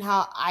imagine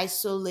how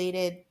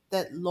isolated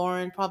that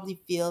Lauren probably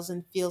feels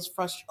and feels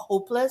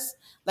hopeless,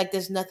 like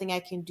there's nothing I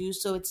can do.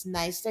 So it's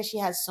nice that she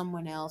has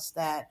someone else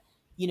that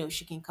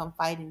she can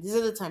confide in. These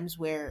are the times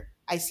where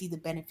I see the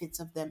benefits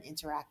of them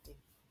interacting.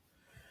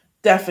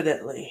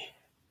 definitely.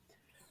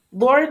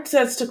 Lauren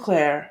says to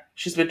Claire,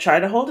 she's been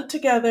trying to hold it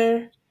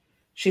together.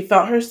 She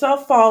felt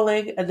herself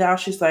falling, and now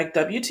she's like,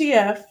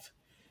 WTF.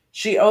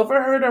 She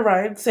overheard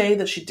Orion say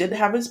that she didn't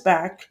have his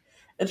back,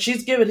 and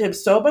she's given him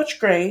so much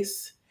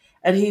grace.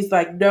 And he's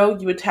like, no,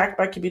 you attacked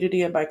my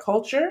community and my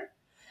culture.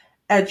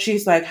 And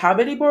she's like, how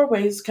many more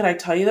ways can I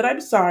tell you that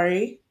I'm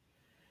sorry?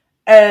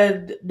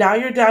 And now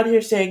you're down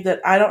here saying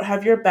that I don't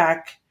have your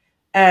back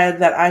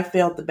and that I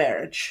failed the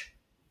marriage.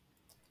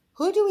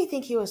 Who do we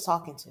think he was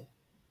talking to?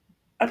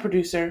 A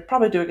producer,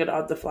 probably doing it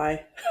on the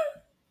fly.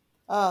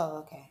 Oh,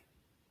 okay.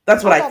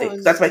 That's what I I thought it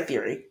think. That's was my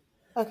theory.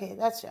 okay.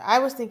 That's I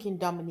was thinking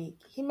Dominique.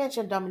 He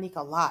mentioned Dominique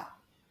a lot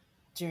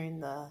during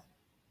the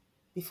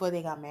before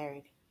they got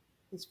married.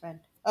 His friend.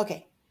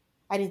 Okay,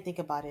 I didn't think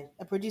about it.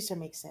 A producer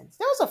makes sense.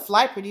 There was a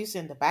fly producer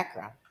in the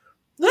background.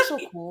 He's so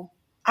cool.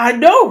 I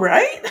know,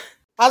 right?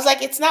 I was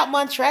like, it's not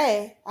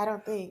Montre. I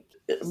don't think.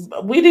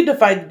 We need to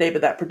find the name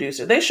of that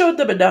producer. They showed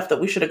them enough that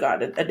we should have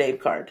gotten a name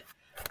card.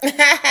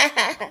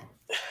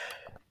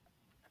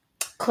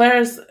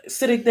 Claire's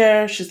sitting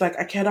there. She's like,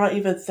 I cannot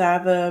even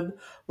fathom.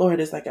 Lauren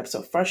is like, I'm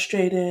so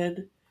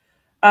frustrated.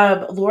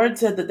 Lauren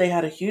said that they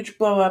had a huge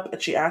blow up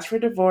and she asked for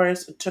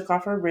divorce and took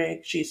off her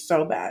ring. She's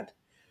so mad.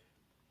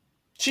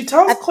 She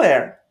tells At,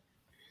 Claire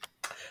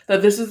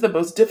that this is the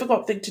most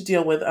difficult thing to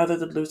deal with other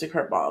than losing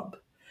her mom.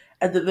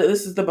 And that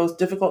this is the most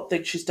difficult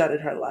thing she's done in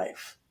her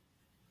life.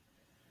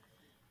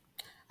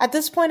 at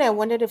this point, I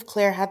wondered if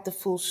Claire had the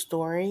full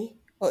story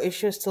or if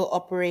she was still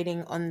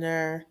operating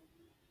under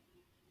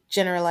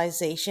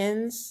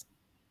generalizations.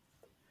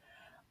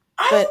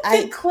 I But don't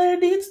think Claire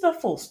needs the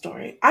full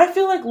story. I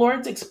feel like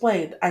Lawrence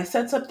explained, I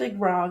said something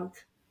wrong.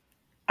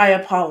 I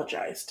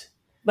apologized.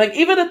 Like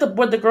even at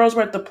when the girls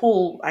were at the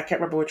pool, I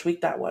can't remember which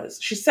week that was.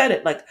 She said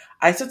it like,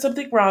 I said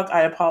something wrong,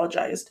 I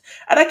apologized.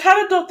 And I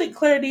kind of don't think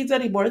Claire needs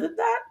any more than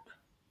that.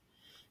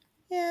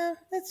 yeah,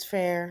 that's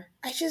fair.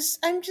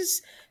 I'm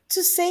just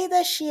to say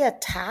that she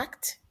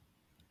attacked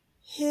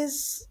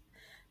his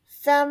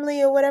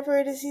family or whatever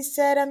it is he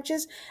said. And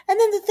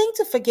then the thing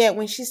to forget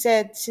when she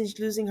said since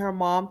losing her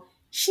mom,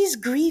 she's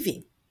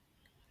grieving.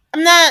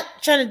 I'm not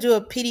trying to do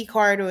a pity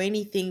card or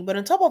anything, but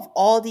on top of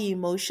all the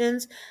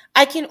emotions,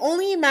 I can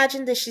only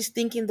imagine that she's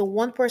thinking the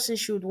one person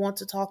she would want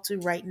to talk to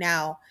right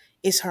now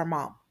is her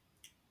mom.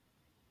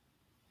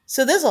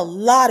 So there's a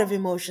lot of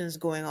emotions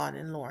going on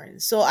in Lauren.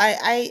 So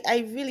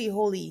I really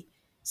wholly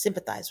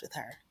sympathize with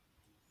her.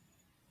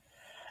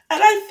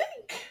 And I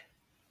think,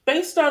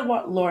 based on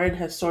what Lauren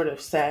has sort of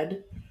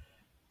said,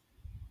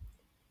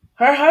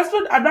 her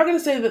husband, I'm not going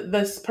to say that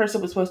this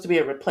person was supposed to be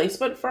a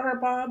replacement for her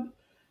mom,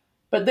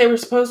 but they were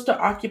supposed to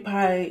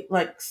occupy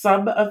like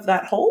some of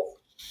that hole.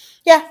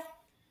 Yeah.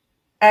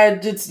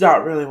 And it's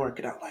not really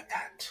working out like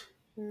that.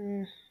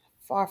 Mm,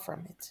 far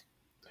from it.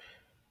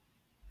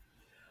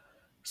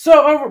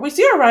 So we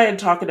see Orion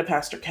talking to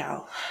Pastor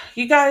Cal.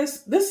 You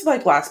guys, this is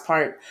like last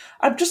part.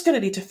 I'm just going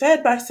to need to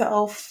fan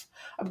myself.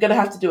 I'm going to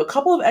have to do a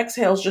couple of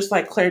exhales just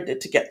like Claire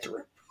did to get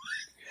through.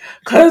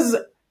 Because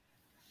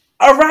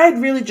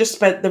Orion really just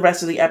spent the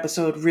rest of the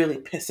episode really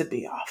pissing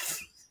me off.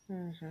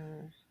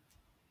 Mm-hmm.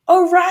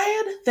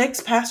 Orion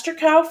thanks Pastor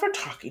Cal for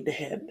talking to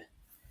him.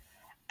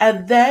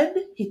 And then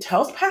he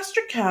tells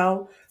Pastor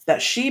Cal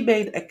that she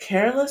made a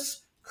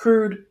careless,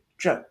 crude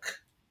joke.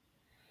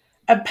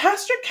 And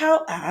Pastor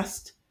Cal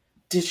asked,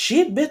 did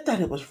she admit that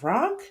it was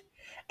wrong?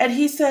 And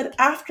he said,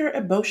 after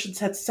emotions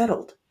had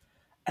settled.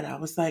 And I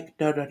was like,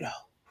 no, no,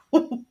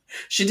 no.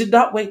 She did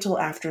not wait till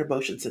after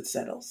emotions had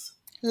settled.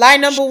 Lie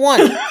number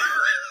one.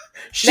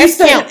 She Let's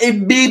said count.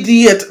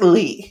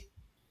 immediately.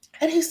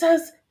 And he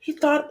says he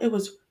thought it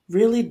was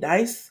really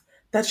nice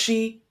that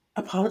she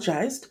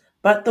apologized,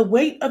 but the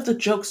weight of the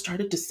joke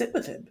started to sit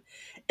with him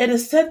in a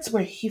sense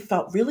where he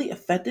felt really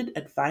offended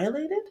and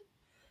violated.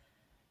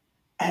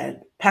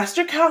 And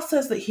Pastor Cal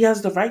says that he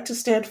has the right to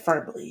stand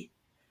firmly.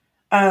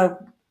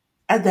 Um,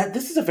 and that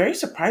this is a very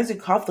surprising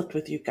conflict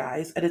with you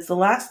guys, and it's the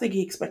last thing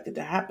he expected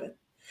to happen.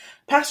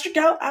 Pastor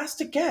Cal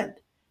asked again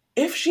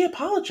if she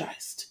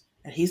apologized,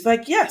 and he's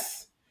like,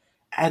 yes.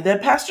 And then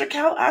Pastor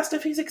Cal asked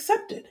if he's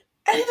accepted,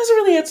 and he doesn't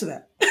really answer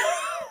that.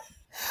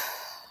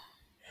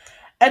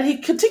 And he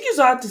continues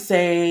on to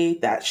say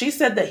that she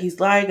said that he's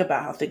lying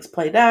about how things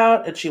played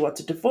out, and she wants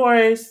a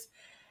divorce.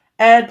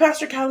 And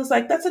Pastor Cal is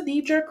like, that's a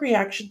knee-jerk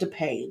reaction to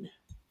pain.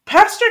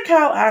 Pastor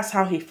Cal asks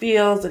how he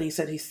feels, and he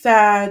said he's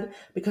sad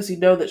because he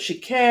knows that she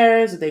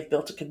cares and they've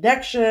built a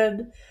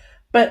connection.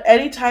 But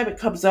anytime it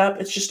comes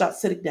up, it's just not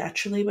sitting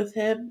naturally with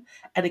him,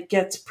 and it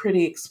gets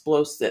pretty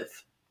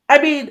explosive.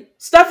 I mean,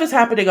 stuff is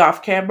happening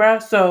off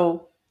camera,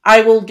 so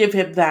I will give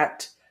him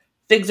that.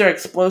 Things are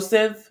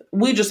explosive.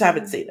 We just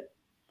haven't seen it.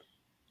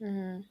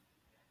 Mm-hmm.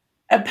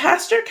 And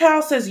Pastor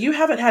Cal says you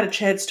haven't had a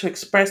chance to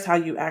express how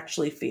you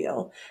actually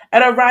feel.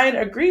 And Orion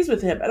agrees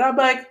with him. And I'm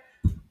like,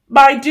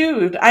 my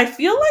dude, I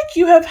feel like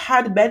you have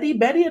had many,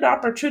 many an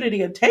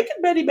opportunity and taken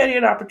many, many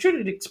an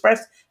opportunity to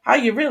express how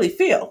you really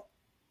feel.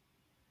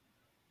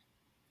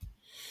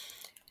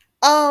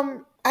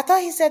 I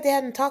thought he said they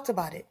hadn't talked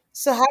about it.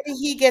 So how did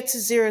he get to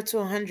 0 to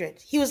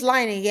 100? He was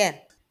lying again.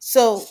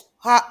 So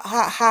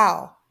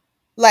how?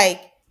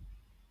 Like,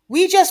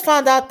 we just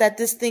found out that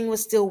this thing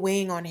was still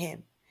weighing on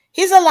him.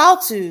 He's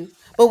allowed to,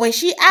 but when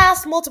she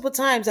asked multiple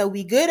times, "Are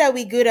we good? Are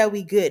we good? Are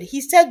we good?" He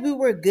said we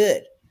were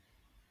good.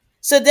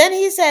 So then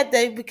he said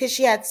that because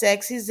she had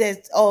sex, he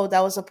said, "Oh,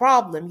 that was a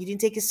problem. You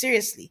didn't take it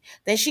seriously."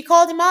 Then she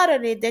called him out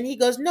on it. Then he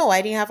goes, "No,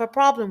 I didn't have a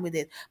problem with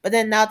it. But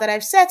then now that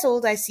I've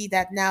settled, I see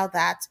that now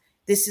that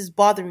this is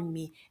bothering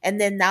me."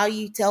 And then now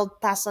you tell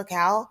Pastor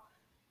Cal,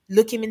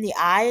 look him in the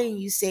eye, and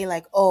you say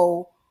like,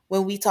 "Oh,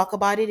 when we talk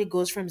about it, it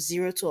goes from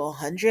 0 to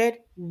 100."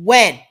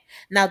 When?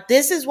 Now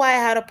this is why I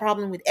had a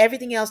problem with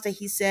everything else that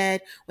he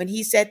said when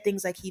he said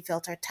things like he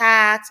felt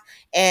attacked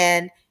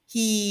and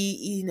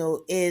he,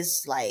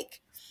 is like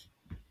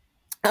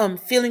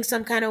feeling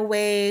some kind of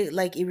way,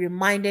 like it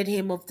reminded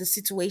him of the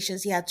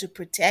situations he had to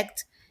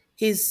protect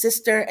his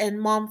sister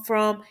and mom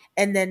from,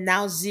 and then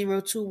now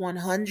 0 to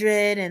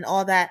 100 and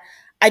all that.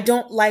 I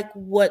don't like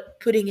what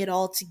putting it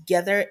all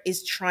together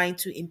is trying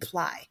to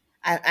imply.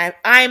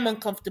 I'm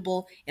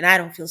uncomfortable and I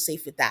don't feel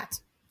safe with that.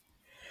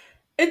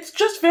 It's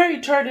just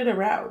very turn it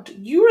around.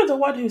 You are the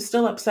one who's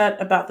still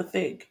upset about the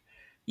thing.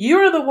 You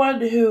are the one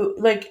who,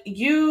 like,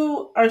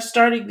 you are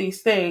starting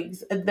these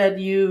things, and then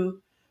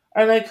you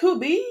are like, who,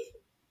 me?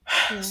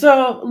 Yeah.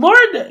 So,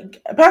 Lauren,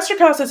 Pastor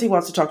Kyle says he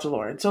wants to talk to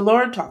Lauren. So,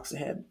 Lauren talks to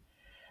him.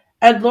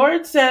 And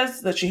Lauren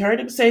says that she heard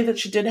him say that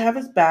she didn't have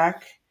his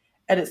back,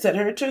 and it sent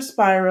her into a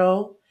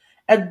spiral.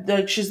 And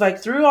like, she's like,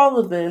 through all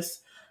of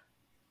this,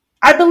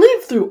 I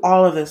believe through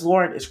all of this,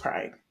 Lauren is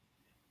crying.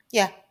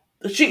 Yeah.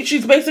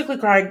 She's basically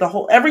crying the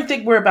whole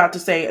everything we're about to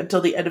say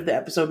until the end of the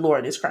episode.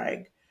 Lauren is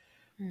crying.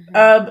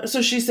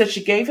 So she said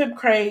she gave him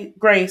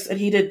grace, and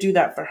he didn't do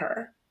that for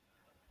her.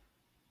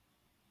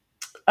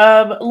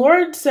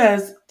 Lauren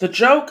says the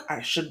joke,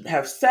 I shouldn't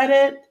have said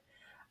it.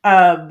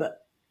 Um,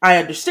 I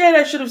understand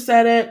I should have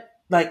said it.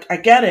 Like, I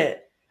get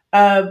it.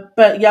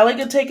 But yelling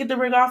and taking the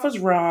ring off was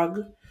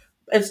wrong.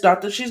 It's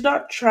not that she's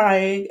not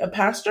trying. And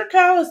Pastor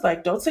Cal is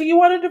like, don't say you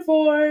want a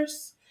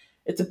divorce.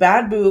 It's a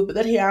bad move. But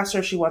then he asked her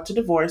if she wants a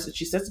divorce, and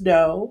she says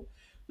no.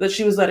 That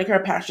she was letting her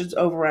passions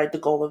override the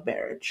goal of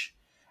marriage.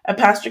 And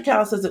Pastor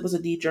Cal says it was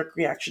a knee-jerk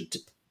reaction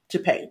to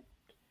pain.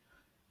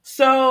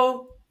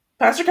 So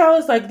Pastor Cal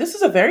is like, this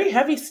is a very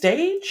heavy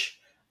stage.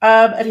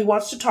 And he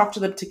wants to talk to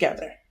them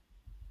together.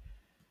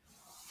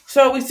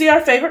 So we see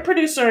our favorite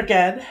producer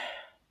again.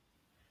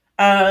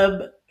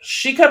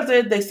 She comes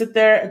in, they sit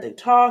there and they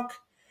talk.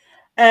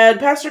 And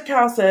Pastor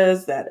Cal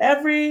says that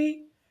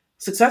every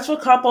successful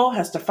couple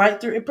has to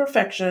fight through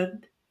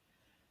imperfection.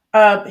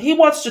 He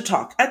wants to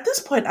talk. At this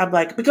point, I'm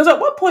like, because at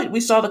one point we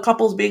saw the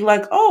couples being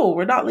like, oh,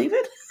 we're not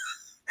leaving.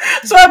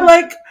 So I'm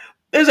like,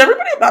 is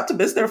everybody about to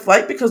miss their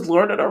flight because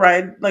Lauren and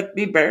Orion like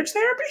need marriage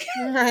therapy?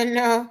 I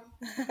know.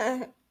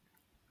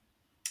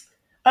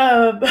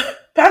 Um,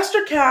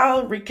 Pastor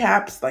Cal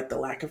recaps like the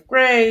lack of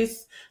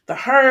grace, the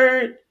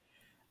hurt,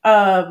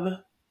 um,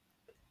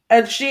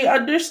 and she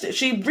understood.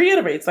 She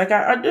reiterates like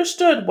I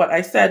understood what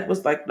I said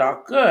was like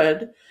not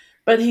good,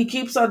 but he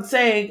keeps on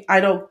saying I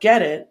don't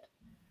get it.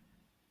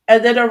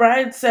 And then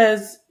Orion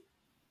says,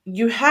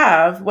 you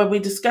have, when we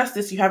discussed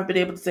this, you haven't been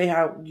able to say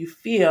how you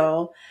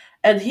feel.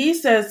 And he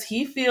says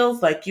he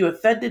feels like you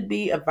offended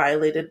me and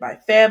violated my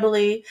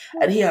family,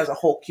 and he has a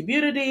whole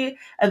community,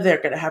 and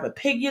they're going to have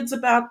opinions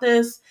about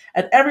this.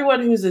 And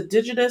everyone who's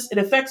indigenous, it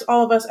affects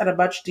all of us at a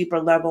much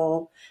deeper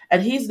level.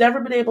 And he's never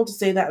been able to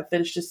say that and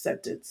finish his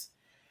sentence.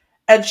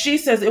 And she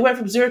says, it went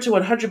from 0 to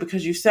 100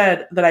 because you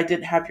said that I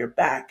didn't have your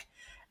back.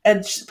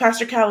 And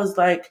Pastor Cal is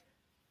like,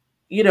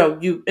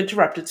 you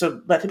interrupted,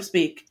 so let him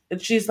speak.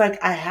 And she's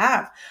like, I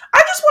have.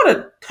 I just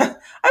want to,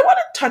 I want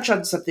to touch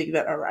on something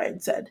that Orion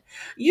said.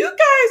 You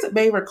guys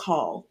may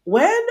recall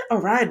when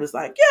Orion was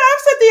like, yeah,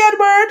 I've said the N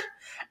word.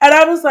 And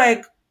I was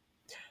like,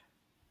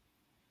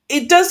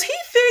 does he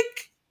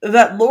think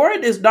that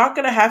Lauren is not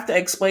going to have to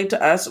explain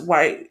to us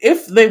why,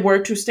 if they were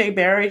to stay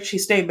married, she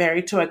stay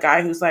married to a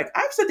guy who's like,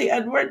 I've said the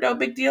N word, no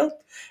big deal?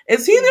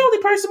 Is he the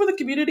only person in the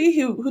community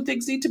who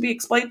things need to be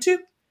explained to?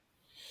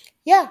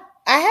 Yeah,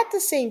 I had the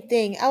same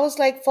thing. I was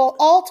like, for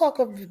all talk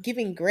of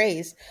giving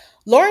grace,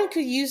 Lauren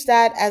could use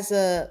that as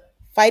a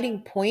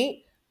fighting point,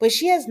 but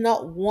she has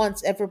not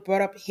once ever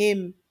brought up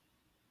him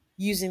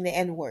using the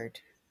N word.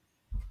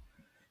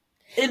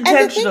 And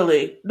the thing,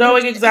 Intentionally, and,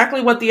 knowing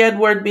exactly what the N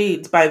word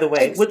means, by the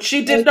way, ex, which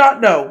she did ex,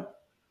 not know.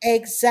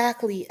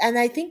 exactly. And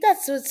I think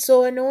that's what's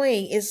so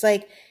annoying. Is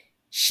like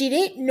she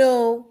didn't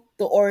know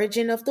the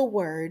origin of the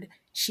word.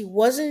 She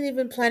wasn't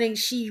even planning.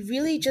 She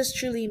really just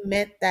truly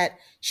meant that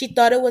she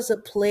thought it was a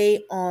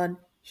play on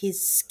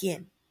his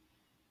skin.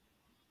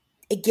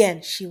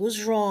 Again, she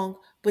was wrong,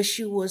 but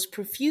she was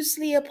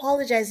profusely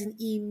apologizing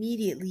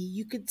immediately.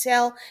 You could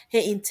tell her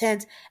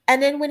intent.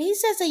 And then when he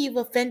says that you've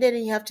offended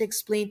and you have to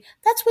explain,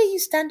 that's where you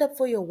stand up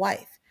for your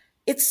wife.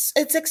 It's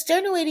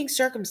extenuating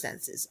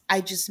circumstances.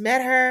 I just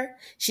met her.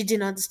 She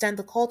didn't understand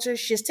the culture.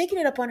 She has taken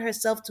it upon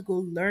herself to go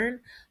learn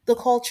the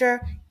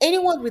culture.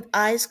 Anyone with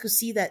eyes could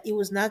see that it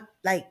was not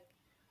like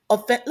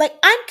offend. Like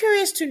I'm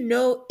curious to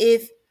know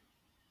if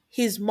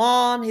his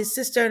mom, his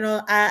sister, and all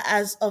are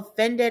as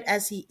offended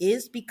as he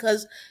is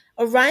because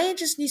Orion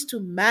just needs to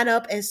man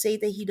up and say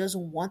that he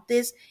doesn't want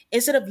this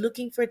instead of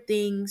looking for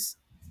things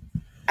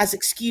as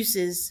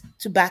excuses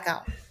to back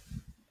out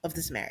of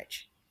this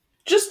marriage.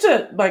 Just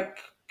to like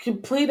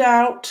complete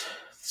out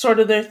sort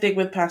of their thing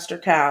with Pastor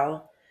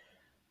Cal,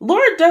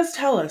 Laura does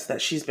tell us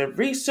that she's been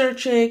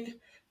researching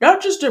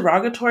not just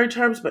derogatory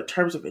terms, but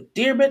terms of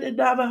endearment in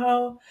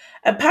Navajo.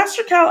 And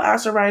Pastor Cal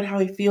asks Orion how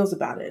he feels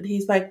about it. And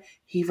he's like,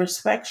 he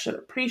respects and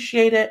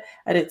appreciates it,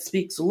 and it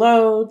speaks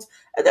loads.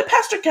 And then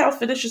Pastor Cal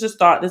finishes his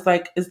thought and is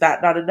like, is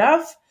that not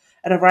enough?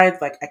 And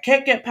Orion's like, I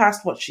can't get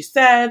past what she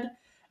said.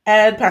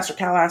 And Pastor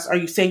Cal asks, are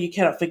you saying you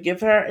cannot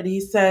forgive her? And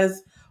he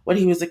says, when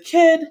he was a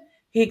kid,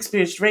 he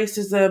experienced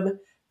racism.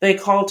 They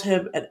called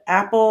him an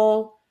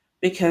apple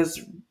because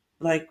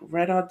like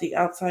red on the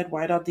outside,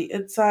 white on the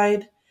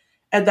inside.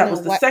 And that No,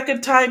 was the what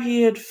second time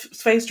he had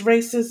faced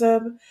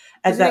racism.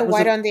 And isn't that it was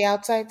white a, on the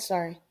outside?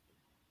 Sorry.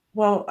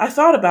 well, I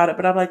thought about it,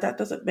 but I'm like, that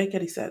doesn't make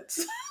any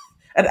sense.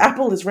 An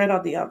apple is red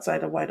on the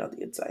outside and white on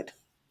the inside.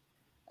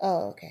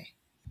 Oh, okay.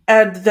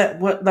 And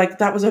that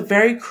was a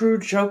very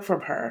crude joke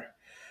from her.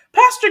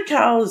 Pastor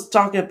Cal is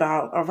talking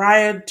about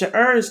Orion to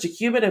err is to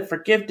human and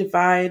forgive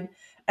divine.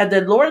 And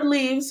then Lauren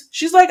leaves.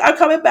 She's like, I'm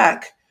coming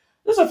back.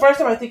 This is the first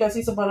time I think I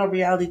see someone on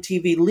reality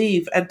TV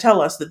leave and tell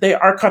us that they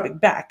are coming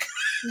back.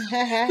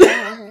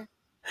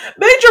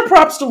 Major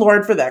props to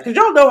Lauren for that, because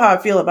y'all know how I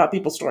feel about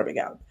people storming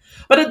out.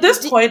 But at this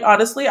do, point,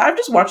 honestly, I've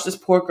just watched this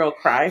poor girl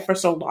cry for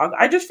so long.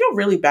 I just feel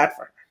really bad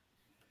for her.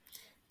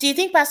 do you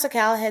think Pastor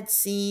Cal had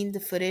seen the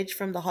footage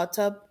from the hot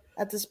tub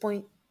at this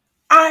point?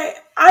 I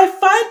find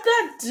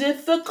that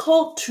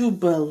difficult to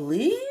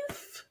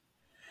believe.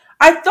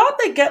 I thought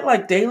they get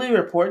like daily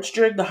reports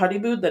during the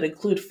honeymoon that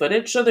include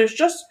footage, so there's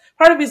just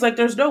part of me's like,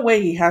 there's no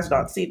way he has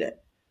not seen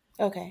it,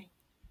 Okay.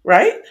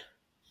 right?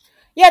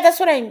 Yeah, that's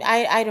what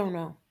I don't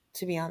know,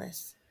 to be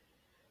honest.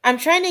 I'm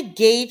trying to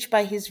gauge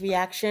by his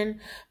reaction,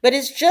 but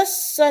it's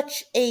just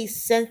such a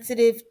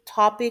sensitive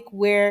topic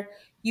where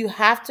you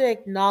have to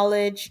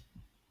acknowledge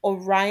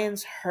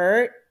Orion's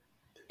hurt.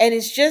 And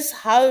it's just,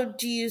 how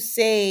do you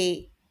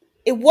say,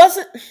 it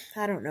wasn't,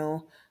 I don't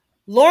know.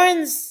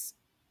 Lauren's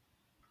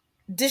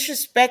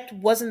disrespect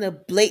wasn't a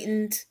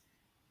blatant,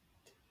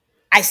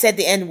 I said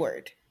the N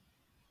word.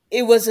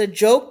 It was a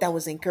joke that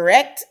was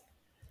incorrect,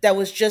 that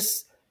was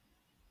just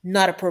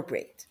not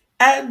appropriate.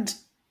 And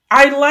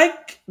I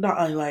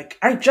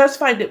just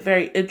find it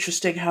very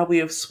interesting how we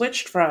have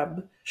switched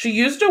from she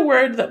used a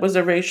word that was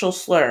a racial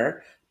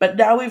slur, but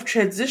now we've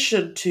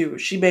transitioned to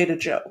she made a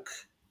joke.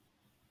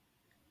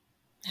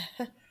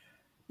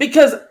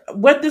 Because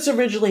when this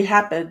originally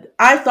happened,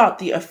 I thought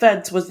the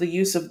offense was the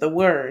use of the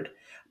word,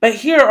 but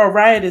here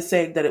Orion is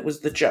saying that it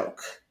was the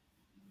joke.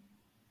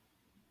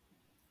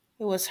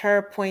 It was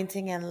her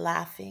pointing and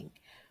laughing.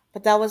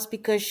 But that was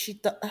because she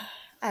thought,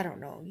 I don't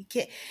know. You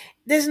can't,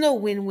 there's no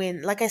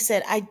win-win. Like I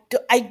said,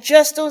 I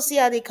just don't see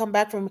how they come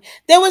back from.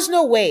 There was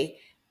no way.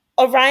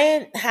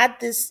 Orion had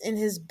this in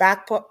his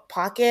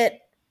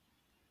pocket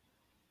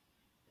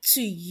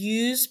to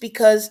use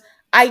because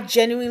I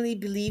genuinely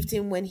believed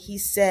him when he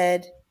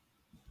said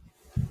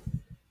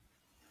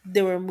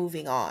they were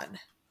moving on.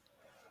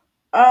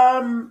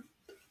 Um,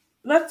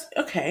 that's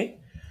okay.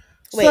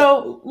 Wait,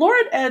 So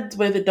Lauren ends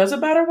with it doesn't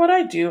matter what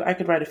I do, I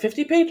could write a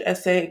 50-page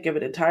essay and give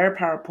an entire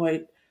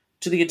PowerPoint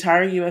to the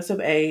entire US of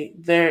A.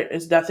 There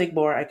is nothing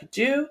more I could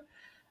do.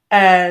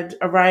 And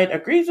Orion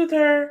agrees with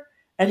her,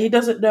 and he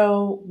doesn't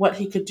know what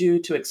he could do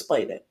to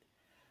explain it.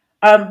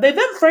 They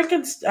then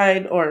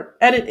Frankenstein or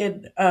edit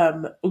in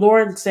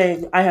Lauren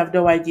saying, I have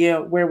no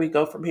idea where we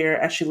go from here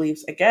as she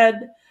leaves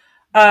again.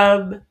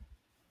 Um,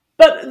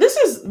 but this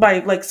is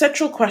my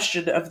central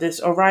question of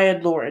this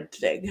Orion Lauren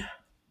thing.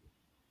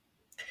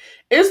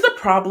 Is the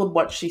problem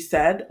what she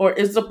said, or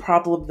is the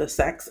problem the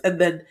sex? And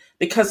then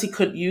because he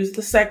couldn't use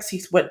the sex,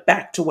 he went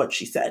back to what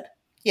she said.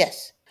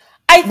 yes.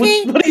 I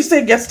think What do you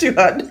say yes to,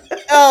 hun?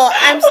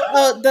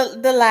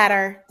 the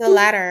latter. The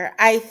latter.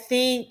 I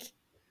think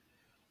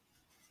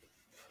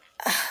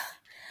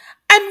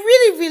I'm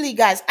really, really,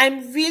 guys,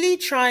 I'm really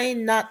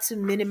trying not to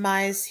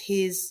minimize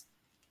his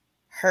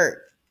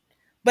hurt,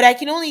 but I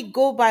can only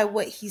go by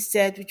what he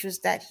said, which was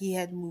that he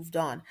had moved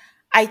on.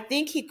 I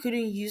think he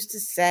couldn't use the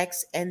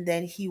sex and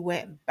then he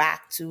went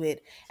back to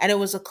it. And it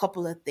was a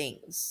couple of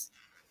things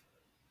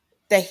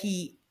that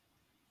he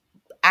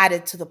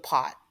added to the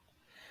pot.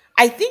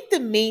 I think the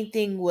main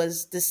thing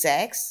was the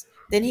sex.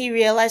 Then he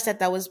realized that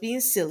that was being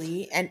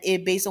silly, and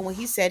it based on what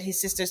he said, his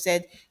sister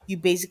said you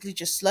basically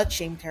just slut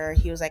shamed her.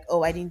 He was like,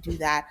 "Oh, I didn't do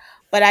that."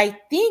 But I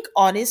think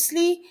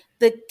honestly,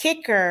 the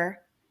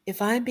kicker,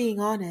 if I'm being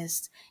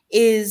honest,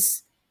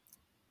 is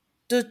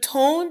the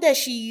tone that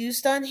she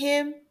used on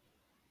him.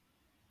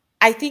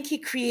 I think he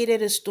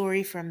created a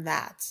story from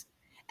that,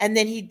 and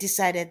then he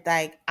decided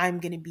like I'm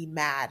gonna be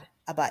mad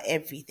about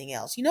everything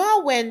else. You know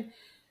how when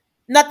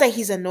not that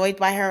he's annoyed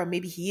by her, or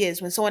maybe he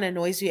is. When someone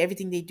annoys you,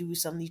 everything they do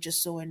is suddenly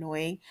just so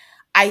annoying.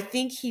 I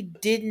think he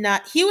did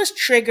not, he was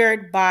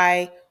triggered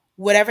by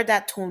whatever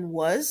that tone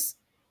was.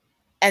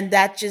 And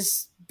that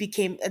just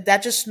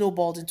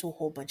snowballed into a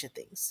whole bunch of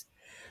things.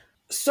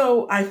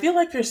 So I feel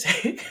like you're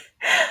saying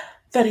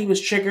that he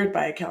was triggered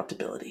by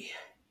accountability.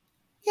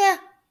 Yeah.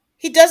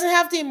 He doesn't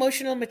have the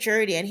emotional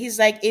maturity. And he's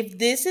like, if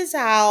this is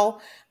how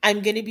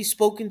I'm going to be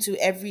spoken to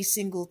every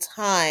single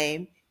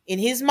time in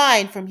his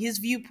mind, from his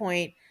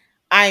viewpoint,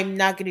 I'm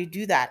not going to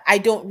do that. I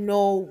don't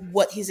know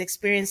what his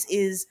experience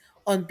is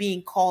on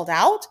being called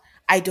out.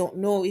 I don't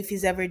know if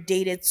he's ever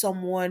dated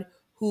someone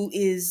who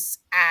is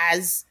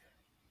as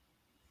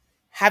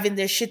having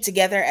their shit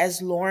together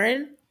as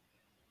Lauren.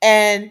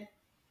 And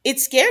it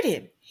scared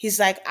him. He's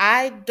like,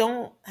 I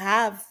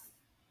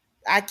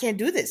can't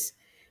do this.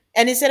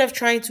 And instead of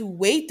trying to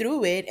wade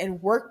through it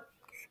and work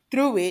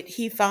through it,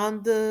 he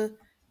found the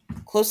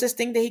closest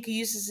thing that he could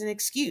use as an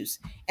excuse.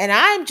 And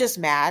I'm just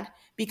mad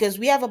because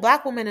we have a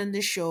black woman on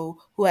this show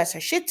who has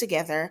her shit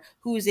together,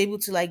 who is able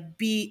to like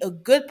be a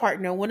good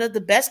partner, one of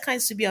the best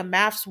kinds to be on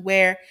MAFS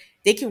where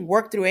they can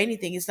work through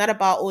anything. It's not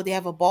about, oh, they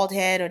have a bald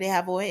head or they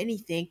have or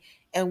anything.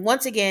 And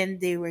once again,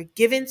 they were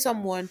given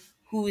someone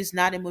who is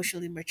not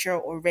emotionally mature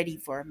or ready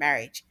for a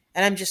marriage.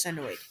 And I'm just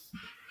annoyed.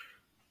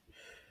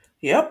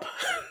 Yep.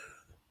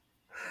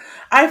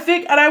 I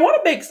think, and I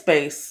want to make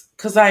space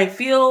because I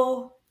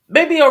feel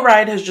maybe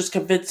Orion has just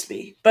convinced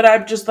me, but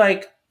I'm just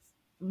like,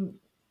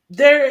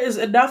 there is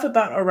enough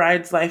about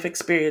Orion's life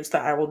experience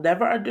that I will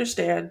never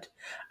understand.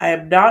 I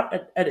am not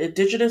an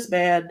indigenous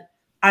man.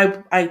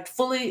 I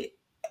fully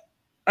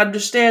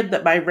understand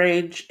that my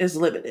range is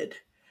limited.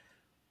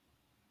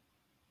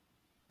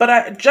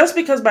 But just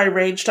because my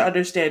range to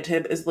understand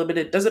him is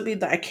limited doesn't mean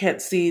that I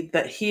can't see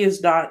that he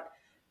is not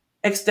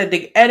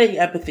extending any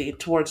empathy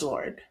towards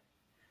Lauren.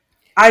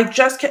 I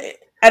just can't.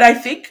 And I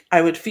think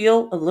I would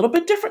feel a little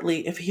bit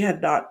differently if he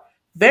had not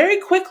very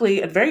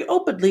quickly and very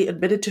openly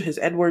admitted to his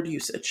N word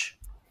usage.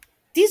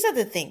 These are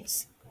the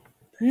things.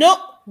 No,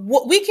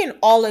 what we can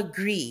all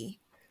agree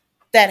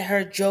that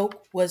her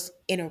joke was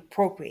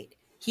inappropriate.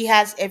 He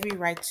has every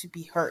right to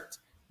be hurt.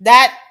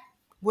 That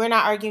we're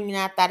not arguing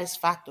that that is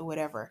fact or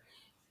whatever.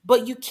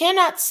 But you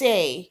cannot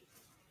say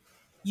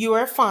you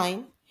are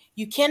fine.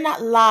 You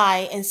cannot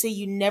lie and say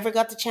you never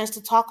got the chance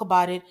to talk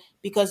about it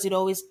because it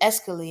always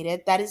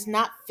escalated. That is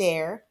not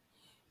fair.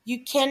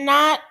 You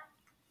cannot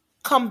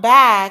come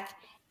back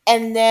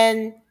and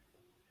then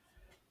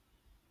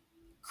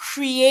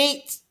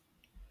create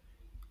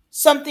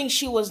something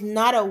she was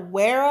not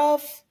aware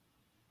of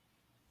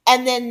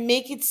and then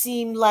make it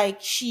seem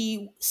like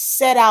she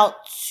set out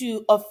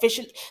to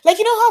officially, like,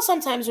 you know how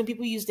sometimes when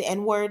people use the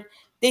n-word,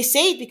 they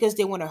say it because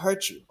they want to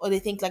hurt you, or they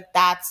think like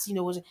that's,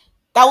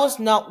 that was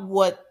not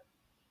what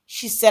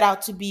she set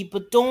out to be.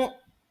 But don't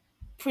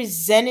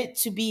present it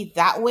to be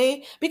that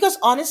way, because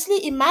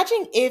honestly,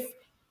 imagine if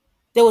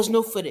there was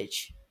no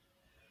footage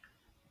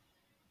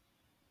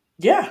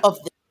Yeah. of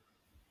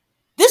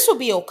this would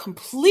be a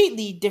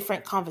completely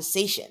different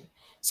conversation.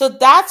 So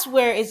that's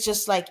where it's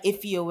just like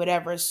iffy or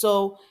whatever.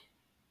 So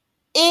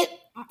it,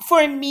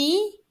 for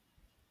me,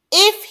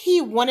 if he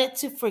wanted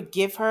to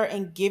forgive her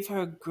and give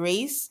her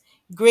grace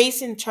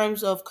in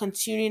terms of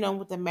continuing on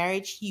with the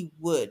marriage, he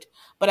would.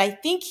 But I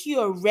think he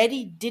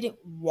already didn't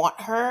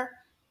want her,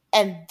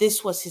 and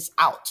this was his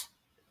out.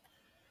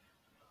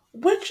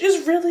 Which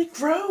is really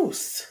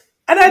gross.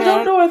 And I don't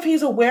Man, know if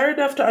he's aware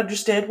enough to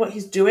understand what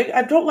he's doing.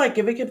 I don't like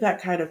giving him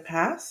that kind of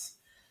pass.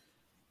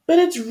 But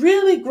it's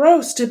really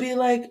gross to be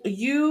like,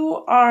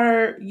 you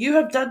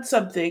have done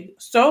something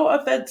so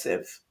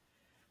offensive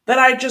that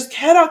I just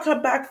cannot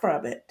come back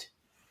from it.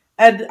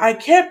 And I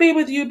can't be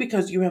with you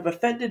because you have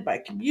offended my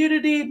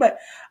community. But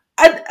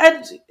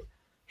and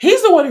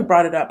he's the one who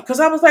brought it up, because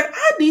I was like,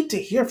 I need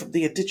to hear from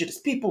the indigenous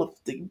people of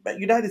the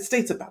United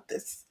States about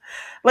this.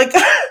 Like,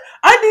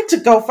 I need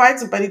to go find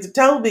somebody to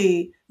tell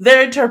me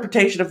their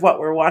interpretation of what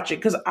we're watching,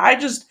 because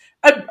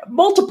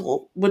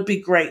multiple would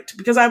be great,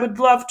 because I would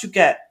love to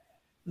get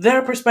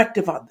their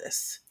perspective on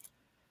this.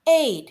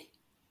 Aid,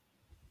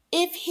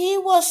 if he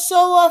was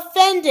so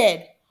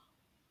offended,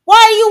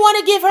 why do you want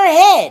to give her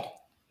head?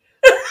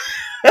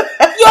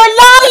 You're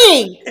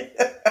lying.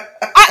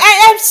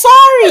 I'm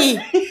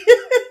sorry.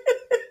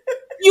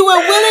 You were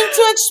willing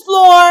to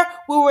explore.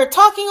 We were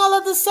talking all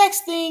of the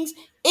sex things.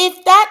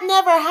 If that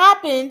never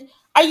happened,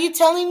 are you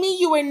telling me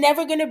you were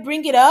never going to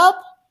bring it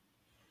up?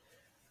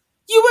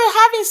 You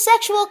were having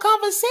sexual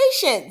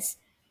conversations.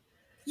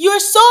 You're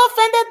so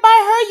offended by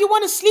her, you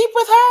want to sleep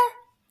with her?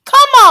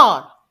 Come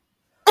on.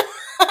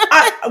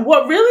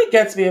 What really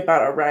gets me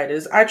about it, right,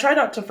 is I try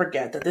not to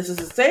forget that this is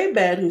the same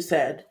man who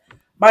said,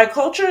 my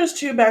culture is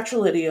too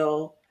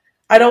matrilineal.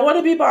 I don't want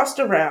to be bossed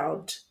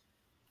around.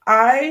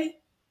 I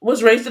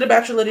was raised in a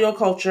matrilineal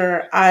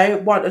culture. I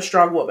want a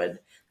strong woman.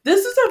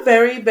 This is a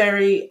very,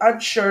 very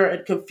unsure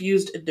and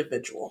confused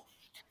individual.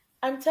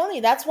 I'm telling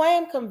you, that's why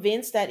I'm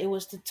convinced that it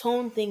was the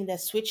tone thing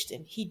that switched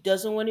him. He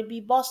doesn't want to be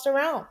bossed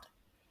around.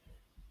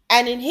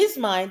 And in his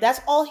mind,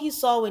 that's all he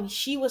saw when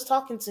she was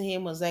talking to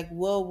him was like,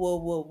 whoa, whoa,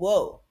 whoa,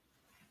 whoa.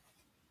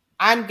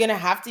 I'm going to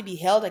have to be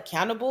held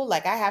accountable.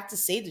 Like I have to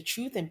say the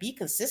truth and be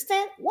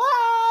consistent.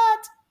 What?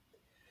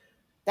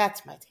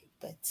 That's my take.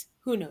 But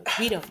who knows?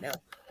 We don't know.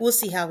 We'll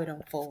see how it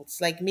unfolds.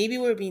 Like maybe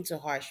we're being too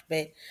harsh,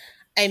 but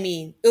I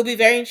mean, it'll be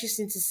very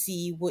interesting to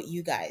see what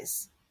you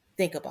guys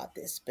think about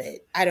this.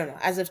 But I don't know.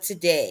 As of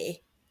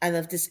today, I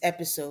love this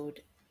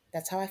episode.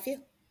 That's how I feel.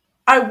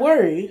 I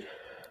worry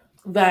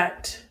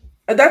that,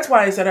 and that's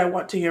why I said I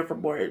want to hear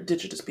from more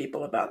indigenous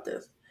people about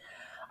this.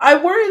 I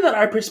worry that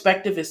our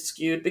perspective is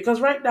skewed, because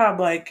right now I'm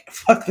like,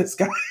 fuck this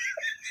guy.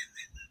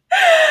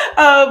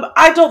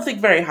 I don't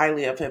think very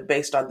highly of him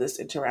based on this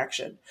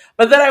interaction.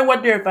 But then I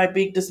wonder if I'm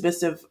being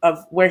dismissive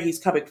of where he's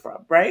coming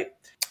from, right?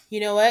 You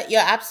know what?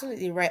 You're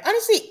absolutely right.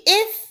 Honestly,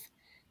 if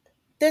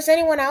there's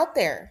anyone out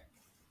there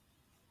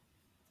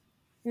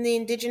in the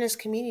indigenous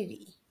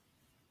community,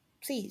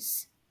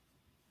 please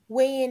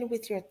weigh in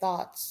with your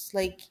thoughts.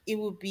 Like it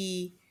would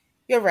be,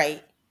 you're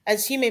right.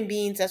 As human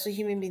beings, that's what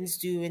human beings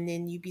do, and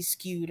then you be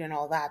skewed and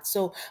all that.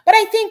 So, but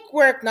I think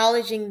we're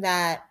acknowledging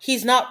that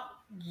he's not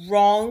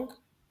wrong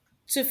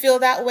to feel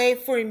that way.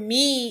 For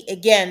me,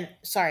 again,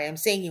 sorry, I'm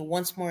saying it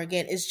once more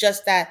again, it's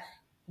just that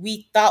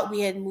we thought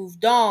we had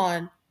moved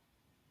on,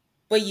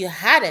 but you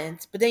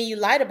hadn't. But then you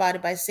lied about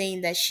it by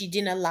saying that she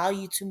didn't allow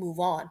you to move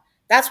on.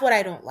 That's what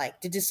I don't like,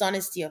 the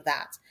dishonesty of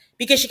that.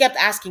 Because she kept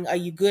asking, are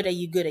you good? Are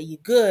you good? Are you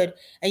good?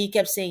 And you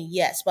kept saying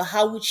yes. But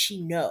how would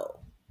she know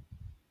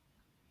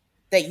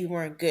that you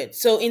weren't good?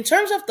 So in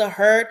terms of the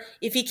hurt,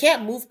 if he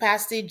can't move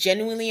past it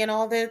genuinely and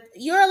all that,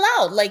 you're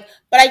allowed. Like,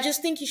 but I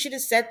just think you should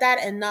have said that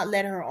and not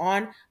let her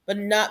on, but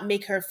not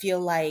make her feel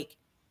like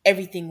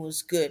everything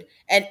was good.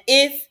 And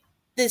if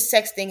this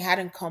sex thing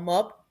hadn't come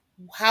up,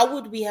 how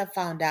would we have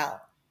found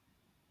out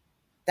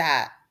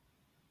that,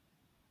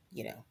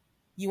 you know,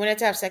 you wanted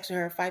to have sex with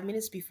her 5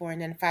 minutes before,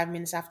 and then 5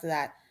 minutes after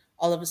that,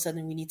 all of a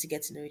sudden we need to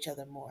get to know each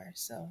other more.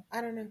 So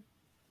I don't know.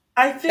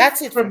 I think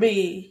That's it for for me.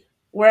 me,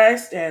 where I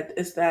stand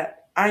is that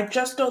I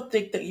just don't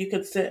think that you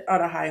could sit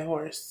on a high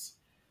horse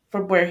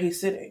from where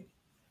he's sitting.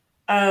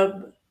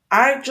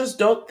 I just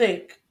don't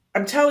think.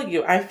 I'm telling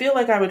you, I feel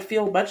like I would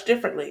feel much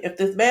differently if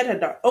this man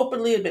had not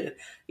openly admitted,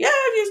 yeah,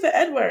 I've used the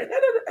N word.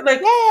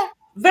 Like, Yeah,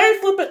 very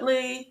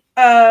flippantly.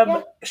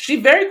 yeah,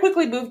 She very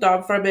quickly moved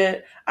on from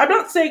it. I'm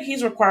not saying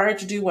he's required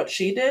to do what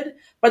she did,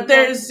 but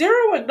there no, is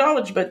zero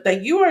acknowledgement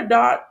that you are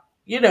not,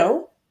 you're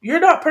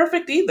not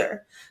perfect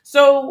either.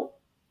 So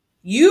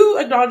you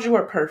acknowledge you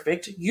were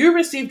perfect, you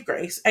received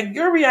grace, and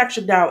your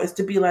reaction now is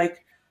to be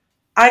like,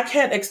 I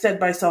can't extend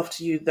myself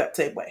to you that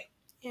same way.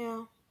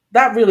 yeah.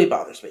 That really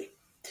bothers me.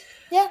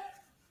 Yeah.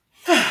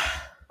 All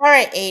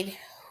right, Aid.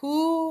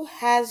 Who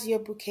has your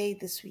bouquet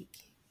this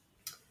week?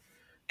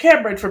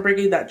 Cameron for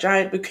bringing that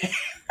giant bouquet.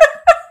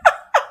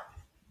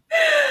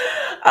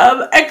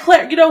 And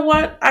Claire, you know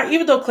what?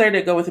 Even though Claire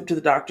didn't go with him to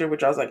the doctor,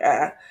 which I was like,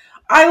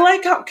 I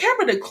like how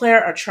Cameron and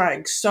Claire are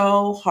trying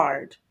so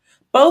hard.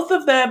 Both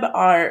of them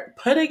are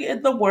putting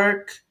in the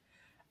work.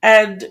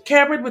 And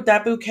Cameron with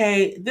that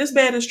bouquet, this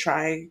man is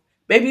trying.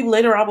 Maybe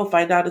later on we'll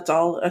find out it's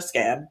all a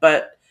scam,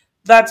 but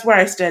that's where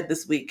I stand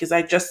this week, because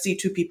I just see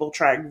two people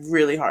trying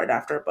really hard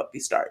after a bumpy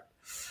start.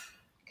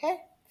 Okay,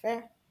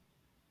 fair.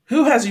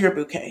 Who has your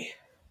bouquet?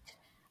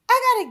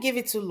 I gotta give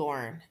it to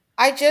Lauren.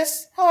 I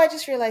just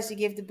realized you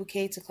gave the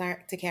bouquet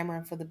to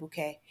Cameron for the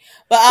bouquet,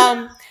 but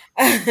I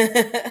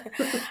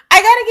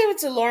gotta give it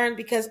to Lauren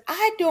because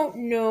I don't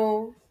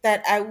know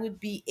that I would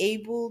be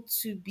able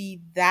to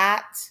be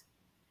that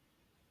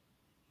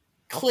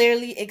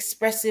clearly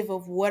expressive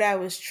of what I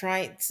was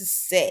trying to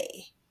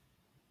say.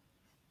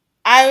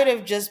 I would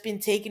have just been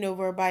taken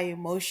over by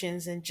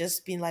emotions and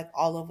just been like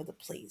all over the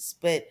place.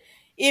 But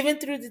even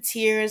through the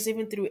tears,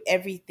 even through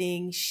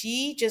everything,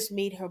 she just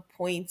made her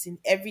points in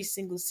every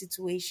single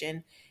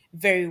situation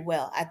very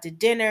well. At the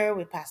dinner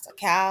with Pastor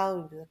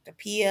Cal, with Dr.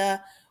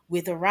 Pia,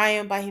 with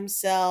Orion by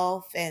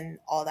himself, and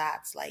all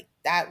that. Like,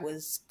 that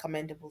was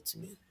commendable to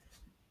me.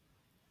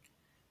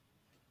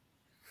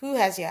 Who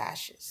has your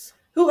ashes?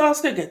 Who else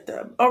could get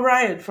them?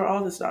 Orion for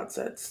all this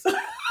nonsense.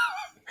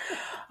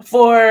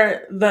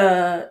 For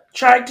the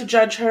trying to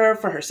judge her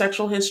for her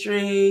sexual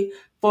history,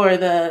 for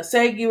the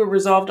saying you were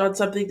resolved on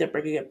something, then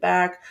bringing it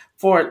back,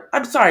 for,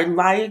 I'm sorry,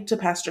 lying to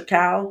Pastor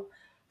Cal,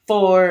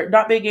 for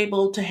not being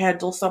able to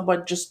handle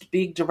someone just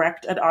being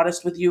direct and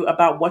honest with you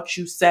about what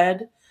you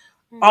said.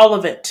 All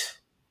of it.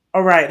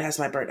 Orion has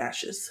my burnt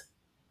ashes.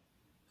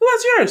 Who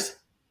has yours?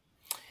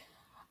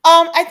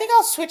 I think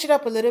I'll switch it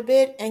up a little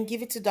bit and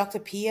give it to Dr.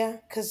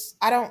 Pia because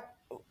I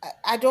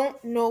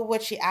don't know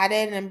what she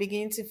added, and I'm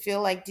beginning to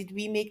feel like did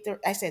we make the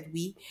I said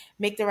we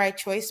make the right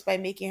choice by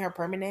making her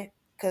permanent?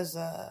 Because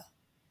I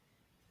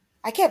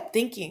kept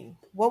thinking,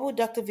 what would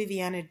Dr.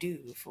 Viviana do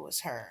if it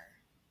was her?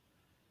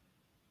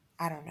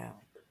 I don't know,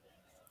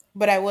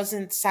 but I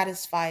wasn't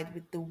satisfied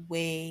with the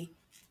way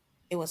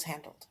it was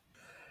handled.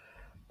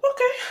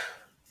 Okay.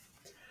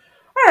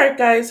 All right,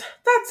 guys,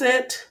 that's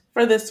it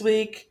for this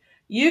week.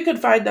 You can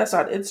find us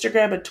on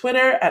Instagram and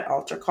Twitter at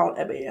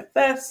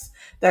AltarCallMAFS.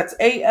 That's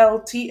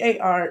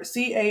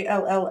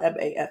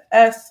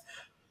AltarCallMAFS.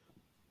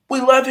 We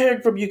love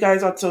hearing from you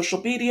guys on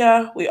social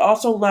media. We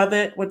also love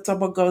it when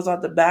someone goes on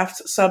the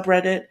MAFS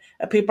subreddit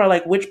and people are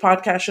like, which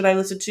podcast should I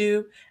listen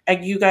to?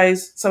 And you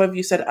guys, some of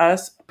you said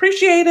us.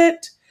 Appreciate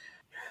it.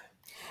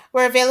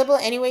 We're available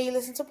anywhere you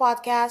listen to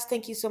podcasts.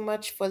 Thank you so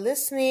much for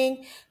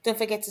listening. Don't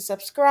forget to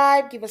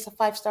subscribe. Give us a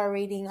 5-star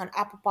rating on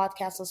Apple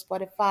Podcasts or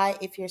Spotify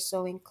if you're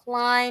so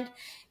inclined.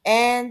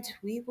 And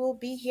we will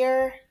be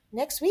here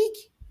next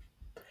week.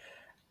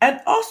 And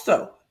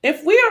also,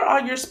 if we are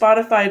on your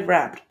Spotify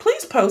Wrapped,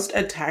 please post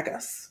and tag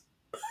us.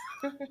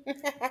 All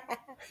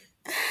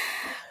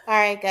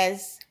right,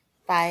 guys.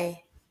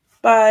 Bye.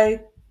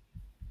 Bye.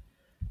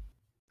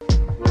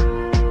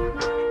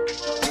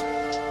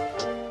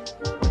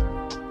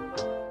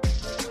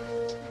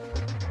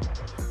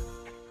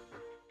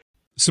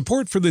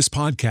 Support for this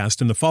podcast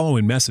and the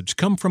following message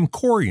come from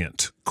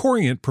Corient.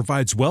 Corient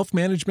provides wealth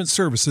management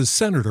services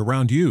centered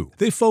around you.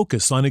 They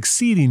focus on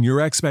exceeding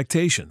your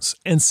expectations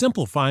and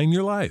simplifying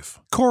your life.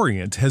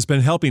 Corient has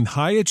been helping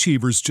high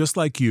achievers just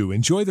like you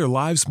enjoy their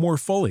lives more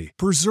fully,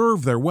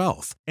 preserve their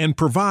wealth, and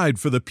provide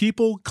for the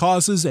people,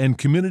 causes, and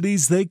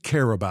communities they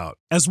care about.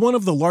 As one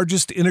of the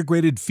largest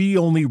integrated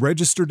fee-only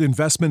registered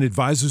investment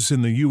advisors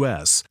in the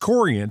U.S.,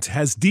 Corient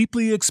has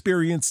deeply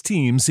experienced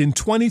teams in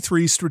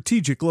 23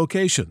 strategic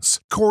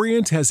locations.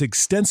 Corient has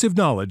extensive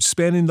knowledge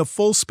spanning the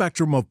full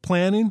spectrum of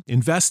planning,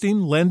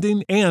 investing,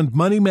 lending, and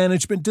money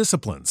management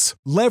disciplines.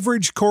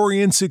 Leverage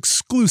Corient's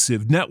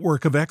exclusive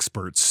network of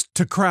experts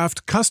to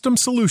craft custom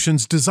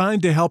solutions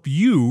designed to help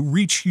you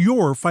reach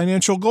your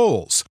financial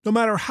goals, no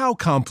matter how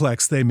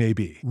complex they may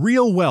be.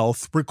 Real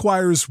wealth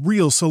requires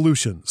real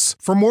solutions.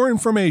 For more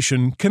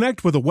information,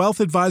 connect with a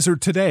wealth advisor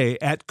today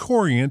at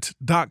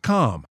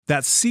Corient.com.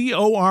 That's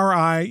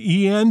Corient.com.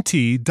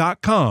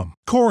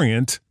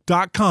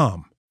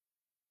 Corient.com.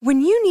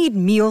 When you need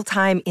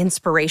mealtime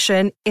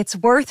inspiration, it's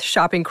worth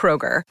shopping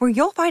Kroger, where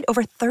you'll find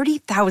over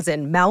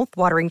 30,000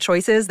 mouth-watering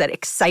choices that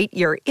excite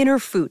your inner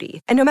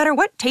foodie. And no matter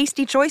what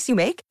tasty choice you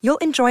make, you'll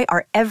enjoy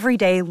our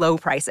everyday low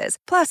prices,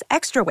 plus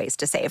extra ways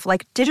to save,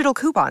 like digital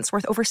coupons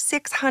worth over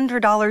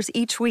 $600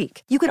 each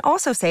week. You can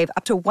also save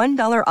up to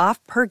 $1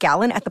 off per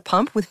gallon at the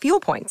pump with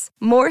fuel points.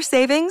 More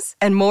savings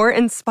and more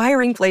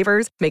inspiring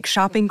flavors make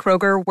shopping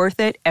Kroger worth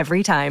it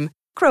every time.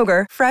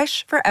 Kroger,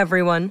 fresh for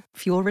everyone.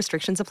 Fuel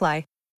restrictions apply.